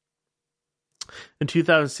 In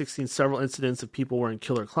 2016, several incidents of people wearing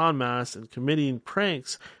killer clown masks and committing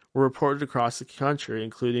pranks were reported across the country,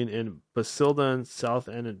 including in Basildon, South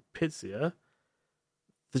End, and Pittsburgh.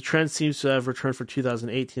 The trend seems to have returned for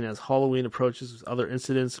 2018 as Halloween approaches, with other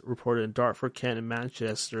incidents reported in Dartford, Kent, and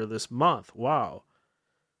Manchester this month. Wow.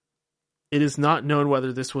 It is not known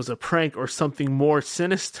whether this was a prank or something more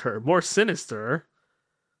sinister.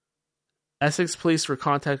 Essex police were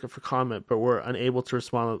contacted for comment, but were unable to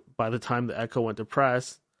respond by the time the Echo went to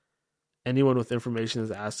press. Anyone with information is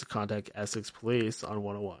asked to contact Essex police on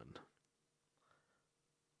 101.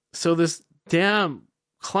 So this damn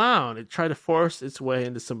clown, it tried to force its way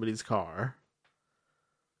into somebody's car.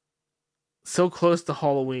 So close to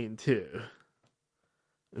Halloween, too.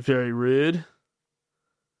 Very rude.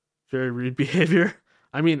 Very rude behavior.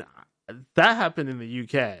 I mean, that happened in the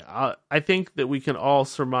UK. I think that we can all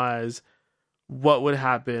surmise what would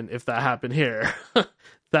happen if that happened here.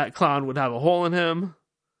 That clown would have a hole in him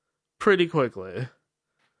pretty quickly.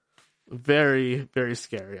 Very, very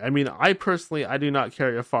scary. I mean, I do not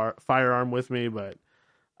carry a firearm with me, but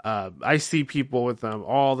I see people with them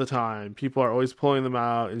all the time. People are always pulling them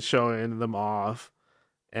out and showing them off.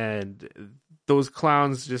 And those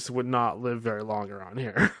clowns just would not live very long around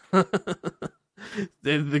here.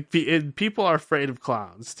 People are afraid of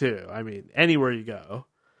clowns, too. I mean, anywhere you go.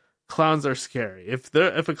 Clowns are scary. If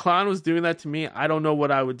a clown was doing that to me, I don't know what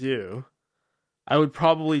I would do. I would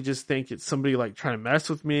probably just think it's somebody like trying to mess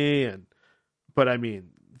with me, but I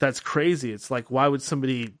mean, that's crazy. It's like, why would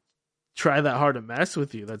somebody try that hard to mess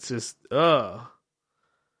with you? That's just, ugh.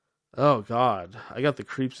 Oh God, I got the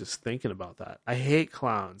creeps just thinking about that. I hate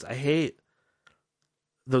clowns. I hate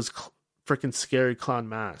those freaking scary clown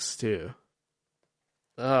masks too.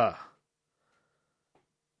 Ugh.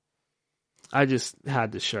 I just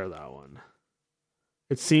had to share that one.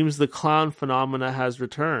 It seems the clown phenomena has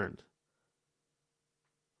returned.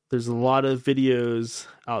 There's a lot of videos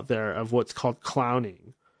out there of what's called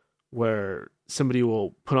clowning, where somebody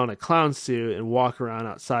will put on a clown suit and walk around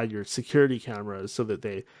outside your security cameras so that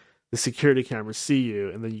the security cameras see you,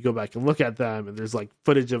 and then you go back and look at them, and there's like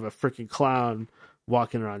footage of a freaking clown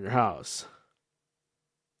walking around your house.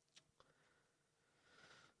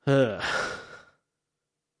 I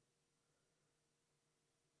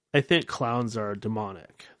think clowns are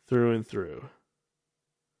demonic through and through.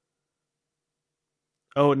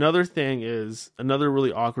 Oh, another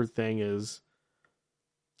really awkward thing is,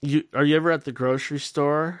 are you ever at the grocery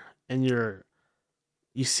store and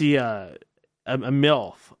you see a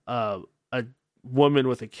MILF, a woman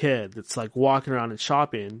with a kid that's like walking around and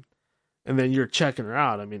shopping, and then you're checking her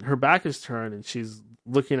out. I mean, her back is turned and she's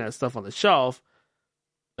looking at stuff on the shelf,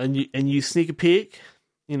 and you sneak a peek,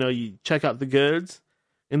 you check out the goods,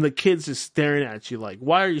 and the kid's just staring at you like,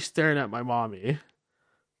 why are you staring at my mommy?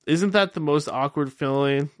 Isn't that the most awkward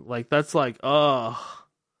feeling? Like, that's like, oh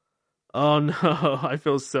no, I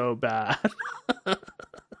feel so bad.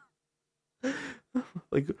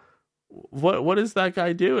 Like, what is that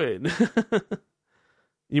guy doing?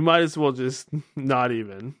 You might as well just not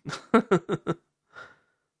even.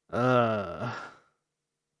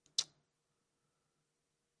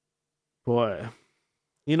 Boy.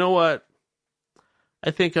 You know what? I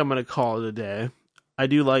think I'm going to call it a day. I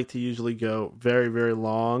do like to usually go very, very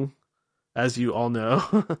long, as you all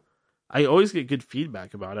know. I always get good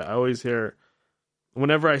feedback about it. I always hear,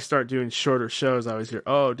 whenever I start doing shorter shows, I always hear,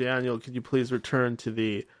 oh, Daniel, could you please return to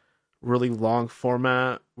the really long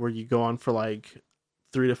format where you go on for like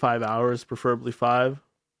 3 to 5 hours, preferably 5?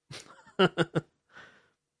 It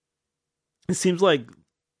seems like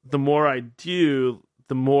the more I do,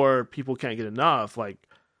 the more people can't get enough. Like,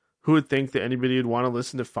 who would think that anybody would want to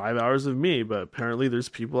listen to 5 hours of me? But apparently there's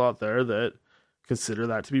people out there that consider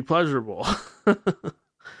that to be pleasurable.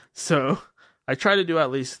 So I try to do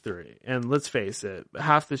at least 3. And let's face it,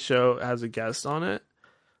 half the show has a guest on it.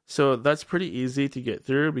 So that's pretty easy to get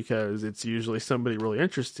through because it's usually somebody really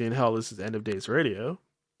interesting. Hell, this is End of Days Radio.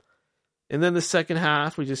 And then the second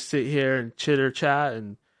half, we just sit here and chitter chat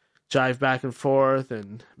and jive back and forth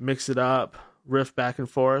and mix it up, riff back and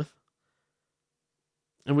forth.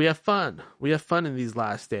 And we have fun. We have fun in these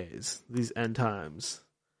last days, these end times,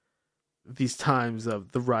 these times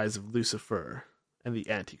of the rise of Lucifer and the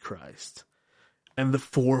Antichrist and the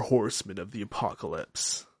 4 horsemen of the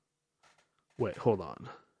apocalypse. Wait, hold on.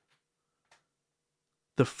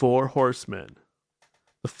 The 4 horsemen.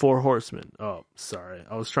 The 4 horsemen. Oh, sorry.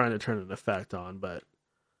 I was trying to turn an effect on, but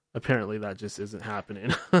apparently that just isn't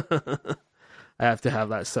happening. I have to have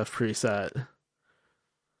that stuff preset.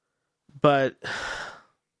 But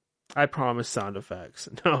I promise sound effects.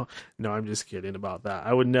 No, I'm just kidding about that.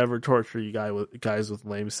 I would never torture you guys with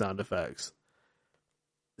lame sound effects.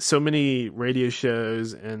 So many radio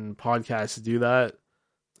shows and podcasts do that.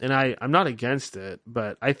 And I'm not against it,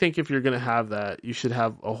 but I think if you're going to have that, you should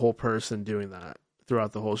have a whole person doing that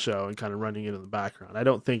throughout the whole show and kind of running it in the background. I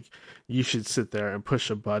don't think you should sit there and push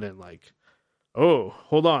a button like, oh,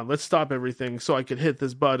 hold on, let's stop everything so I could hit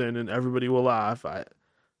this button and everybody will laugh. I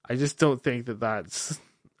just don't think that that's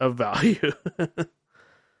of value.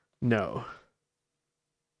 No.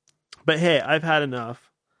 But hey, I've had enough.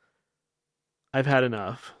 I'm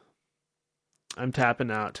tapping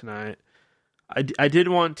out tonight. I did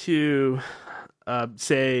want to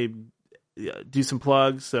do some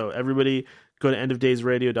plugs. So everybody go to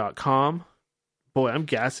endofdaysradio.com. Boy, I'm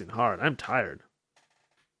gassing hard. I'm tired.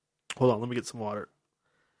 Hold on, let me get some water.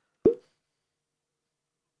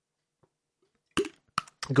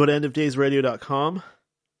 Go to endofdaysradio.com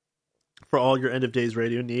for all your End of Days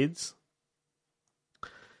Radio needs.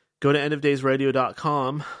 Go to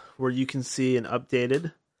endofdaysradio.com where you can see an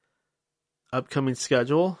updated upcoming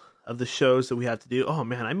schedule of the shows that we have to do. Oh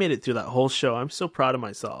man, I made it through that whole show. I'm so proud of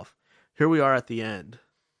myself. Here we are at the end.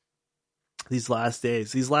 These last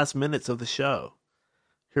days, these last minutes of the show.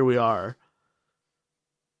 Here we are.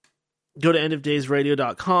 Go to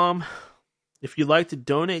endofdaysradio.com. If you'd like to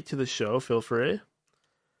donate to the show, feel free.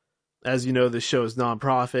 As you know, the show is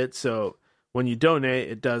nonprofit, so when you donate,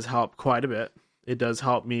 it does help quite a bit. It does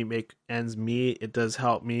help me make ends meet. It does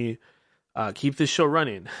help me keep this show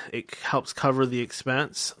running. It helps cover the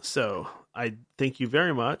expense. So I thank you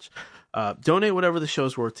very much. Donate whatever the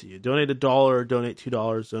show's worth to you. Donate $1, donate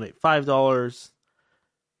 $2, donate $5,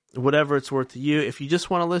 whatever it's worth to you. If you just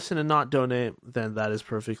want to listen and not donate, then that is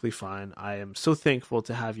perfectly fine. I am so thankful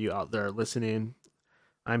to have you out there listening.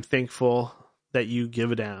 I'm thankful that you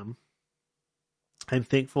give a damn. I'm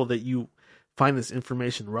thankful that you find this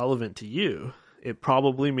information relevant to you. It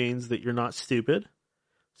probably means that you're not stupid.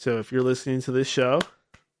 So if you're listening to this show,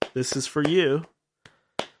 this is for you.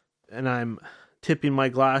 And I'm tipping my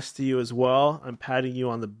glass to you as well. I'm patting you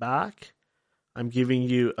on the back. I'm giving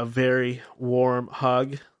you a very warm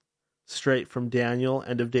hug straight from Daniel,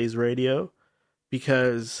 End of Days Radio.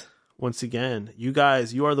 Because, once again, you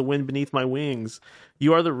guys, you are the wind beneath my wings.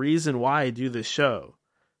 You are the reason why I do this show.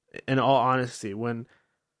 In all honesty, when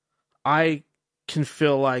I can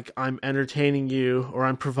feel like I'm entertaining you or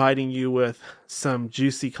I'm providing you with some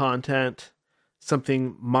juicy content,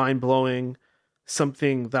 something mind-blowing,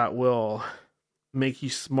 something that will make you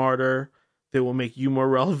smarter, that will make you more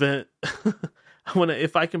relevant.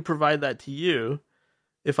 If I can provide that to you,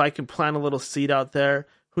 if I can plant a little seed out there,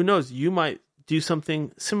 who knows, you might do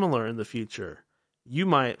something similar in the future. You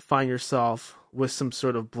might find yourself with some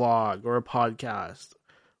sort of blog or a podcast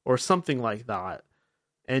or something like that.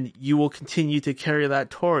 And you will continue to carry that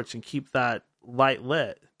torch and keep that light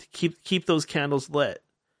lit, to keep those candles lit,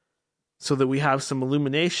 so that we have some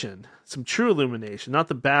illumination, some true illumination, not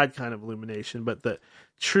the bad kind of illumination, but the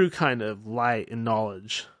true kind of light and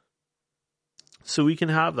knowledge. So we can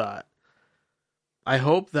have that. I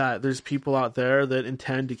hope that there's people out there that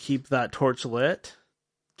intend to keep that torch lit,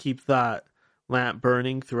 keep that lamp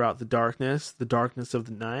burning throughout the darkness of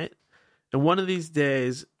the night. And one of these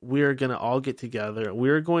days, we are going to all get together. We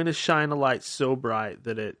are going to shine a light so bright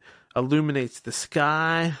that it illuminates the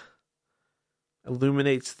sky,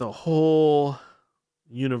 illuminates the whole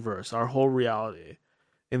universe, our whole reality.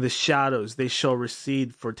 And the shadows, they shall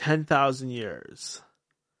recede for 10,000 years,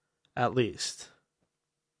 at least.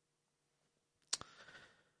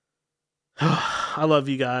 I love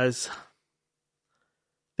you guys.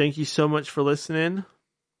 Thank you so much for listening.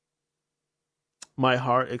 My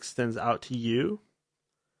heart extends out to you.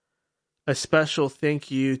 A special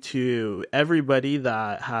thank you to everybody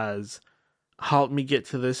that has helped me get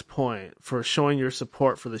to this point, for showing your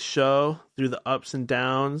support for the show through the ups and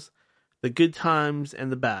downs, the good times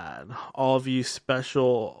and the bad. All of you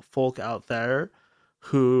special folk out there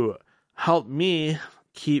who helped me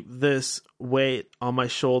keep this weight on my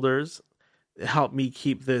shoulders, helped me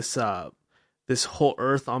keep this this whole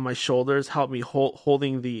earth on my shoulders, help me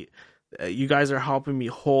holding the. You guys are helping me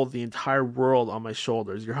hold the entire world on my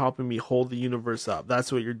shoulders. You're helping me hold the universe up.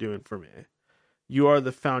 That's what you're doing for me. You are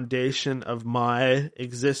the foundation of my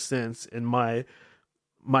existence and my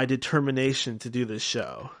determination to do this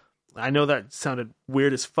show. I know that sounded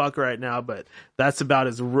weird as fuck right now, but that's about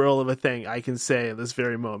as real of a thing I can say at this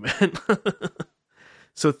very moment.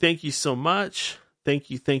 So thank you so much. Thank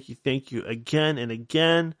you again and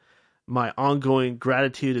again. My ongoing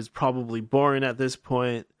gratitude is probably boring at this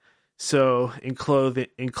point. So in clothing,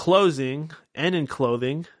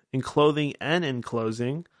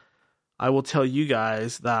 I will tell you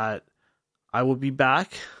guys that I will be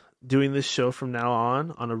back doing this show from now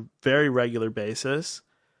on a very regular basis.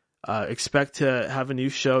 Expect to have a new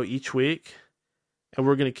show each week, and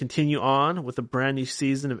we're going to continue on with a brand new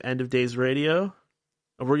season of End of Days Radio,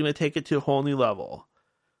 and we're going to take it to a whole new level.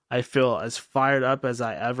 I feel as fired up as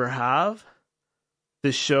I ever have.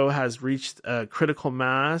 This show has reached a critical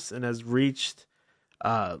mass and has reached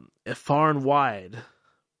far and wide.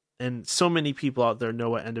 And so many people out there know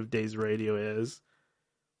what End of Days Radio is.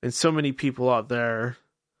 And so many people out there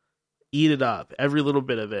eat it up, every little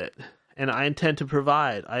bit of it. And I intend to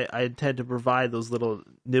provide. I intend to provide those little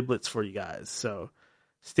niblets for you guys. So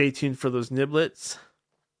stay tuned for those niblets.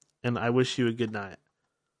 And I wish you a good night.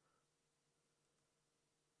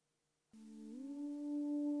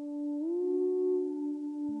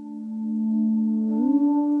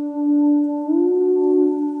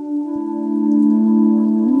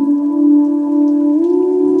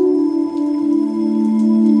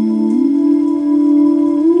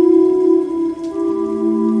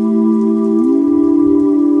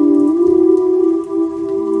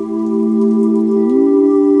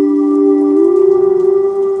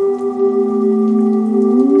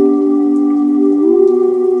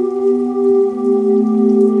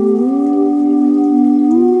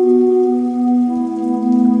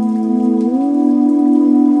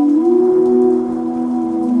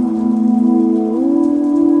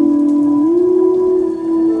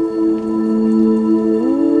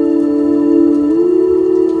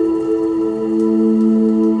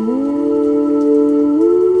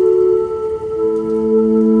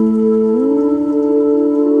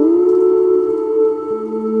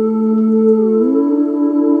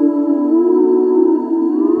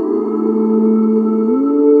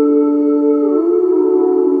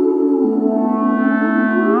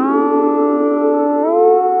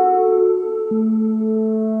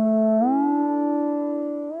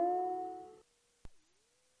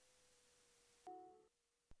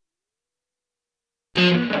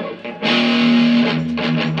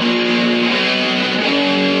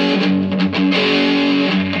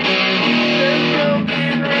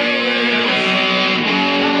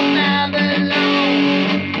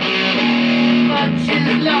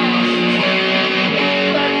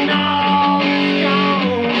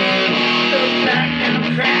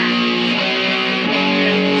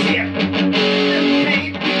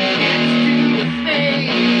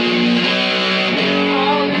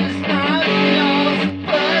 All is not lost,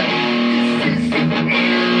 but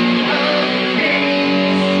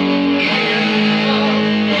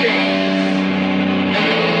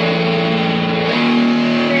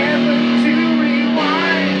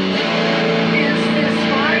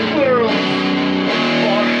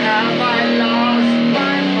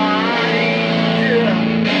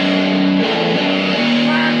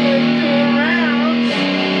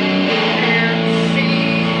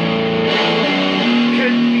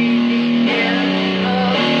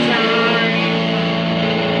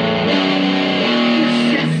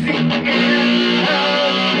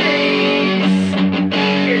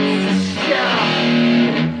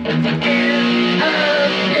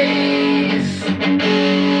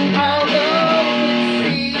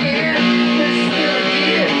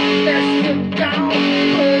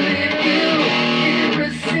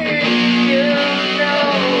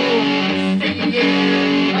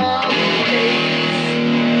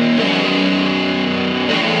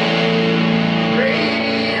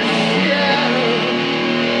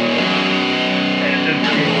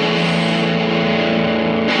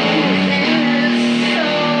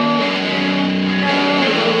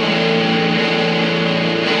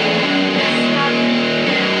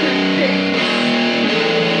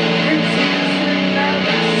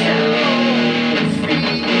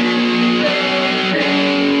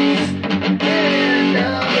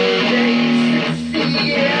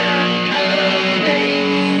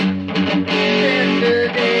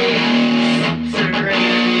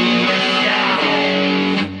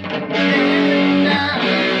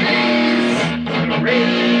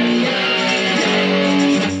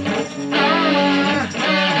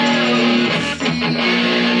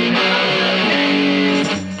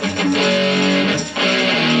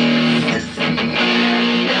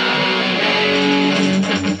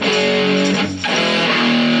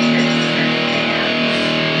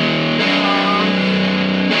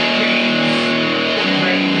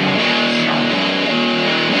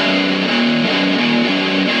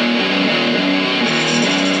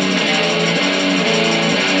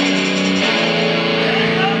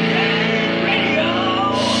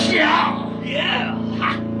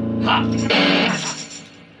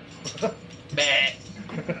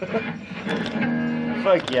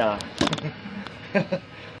Fuck yeah.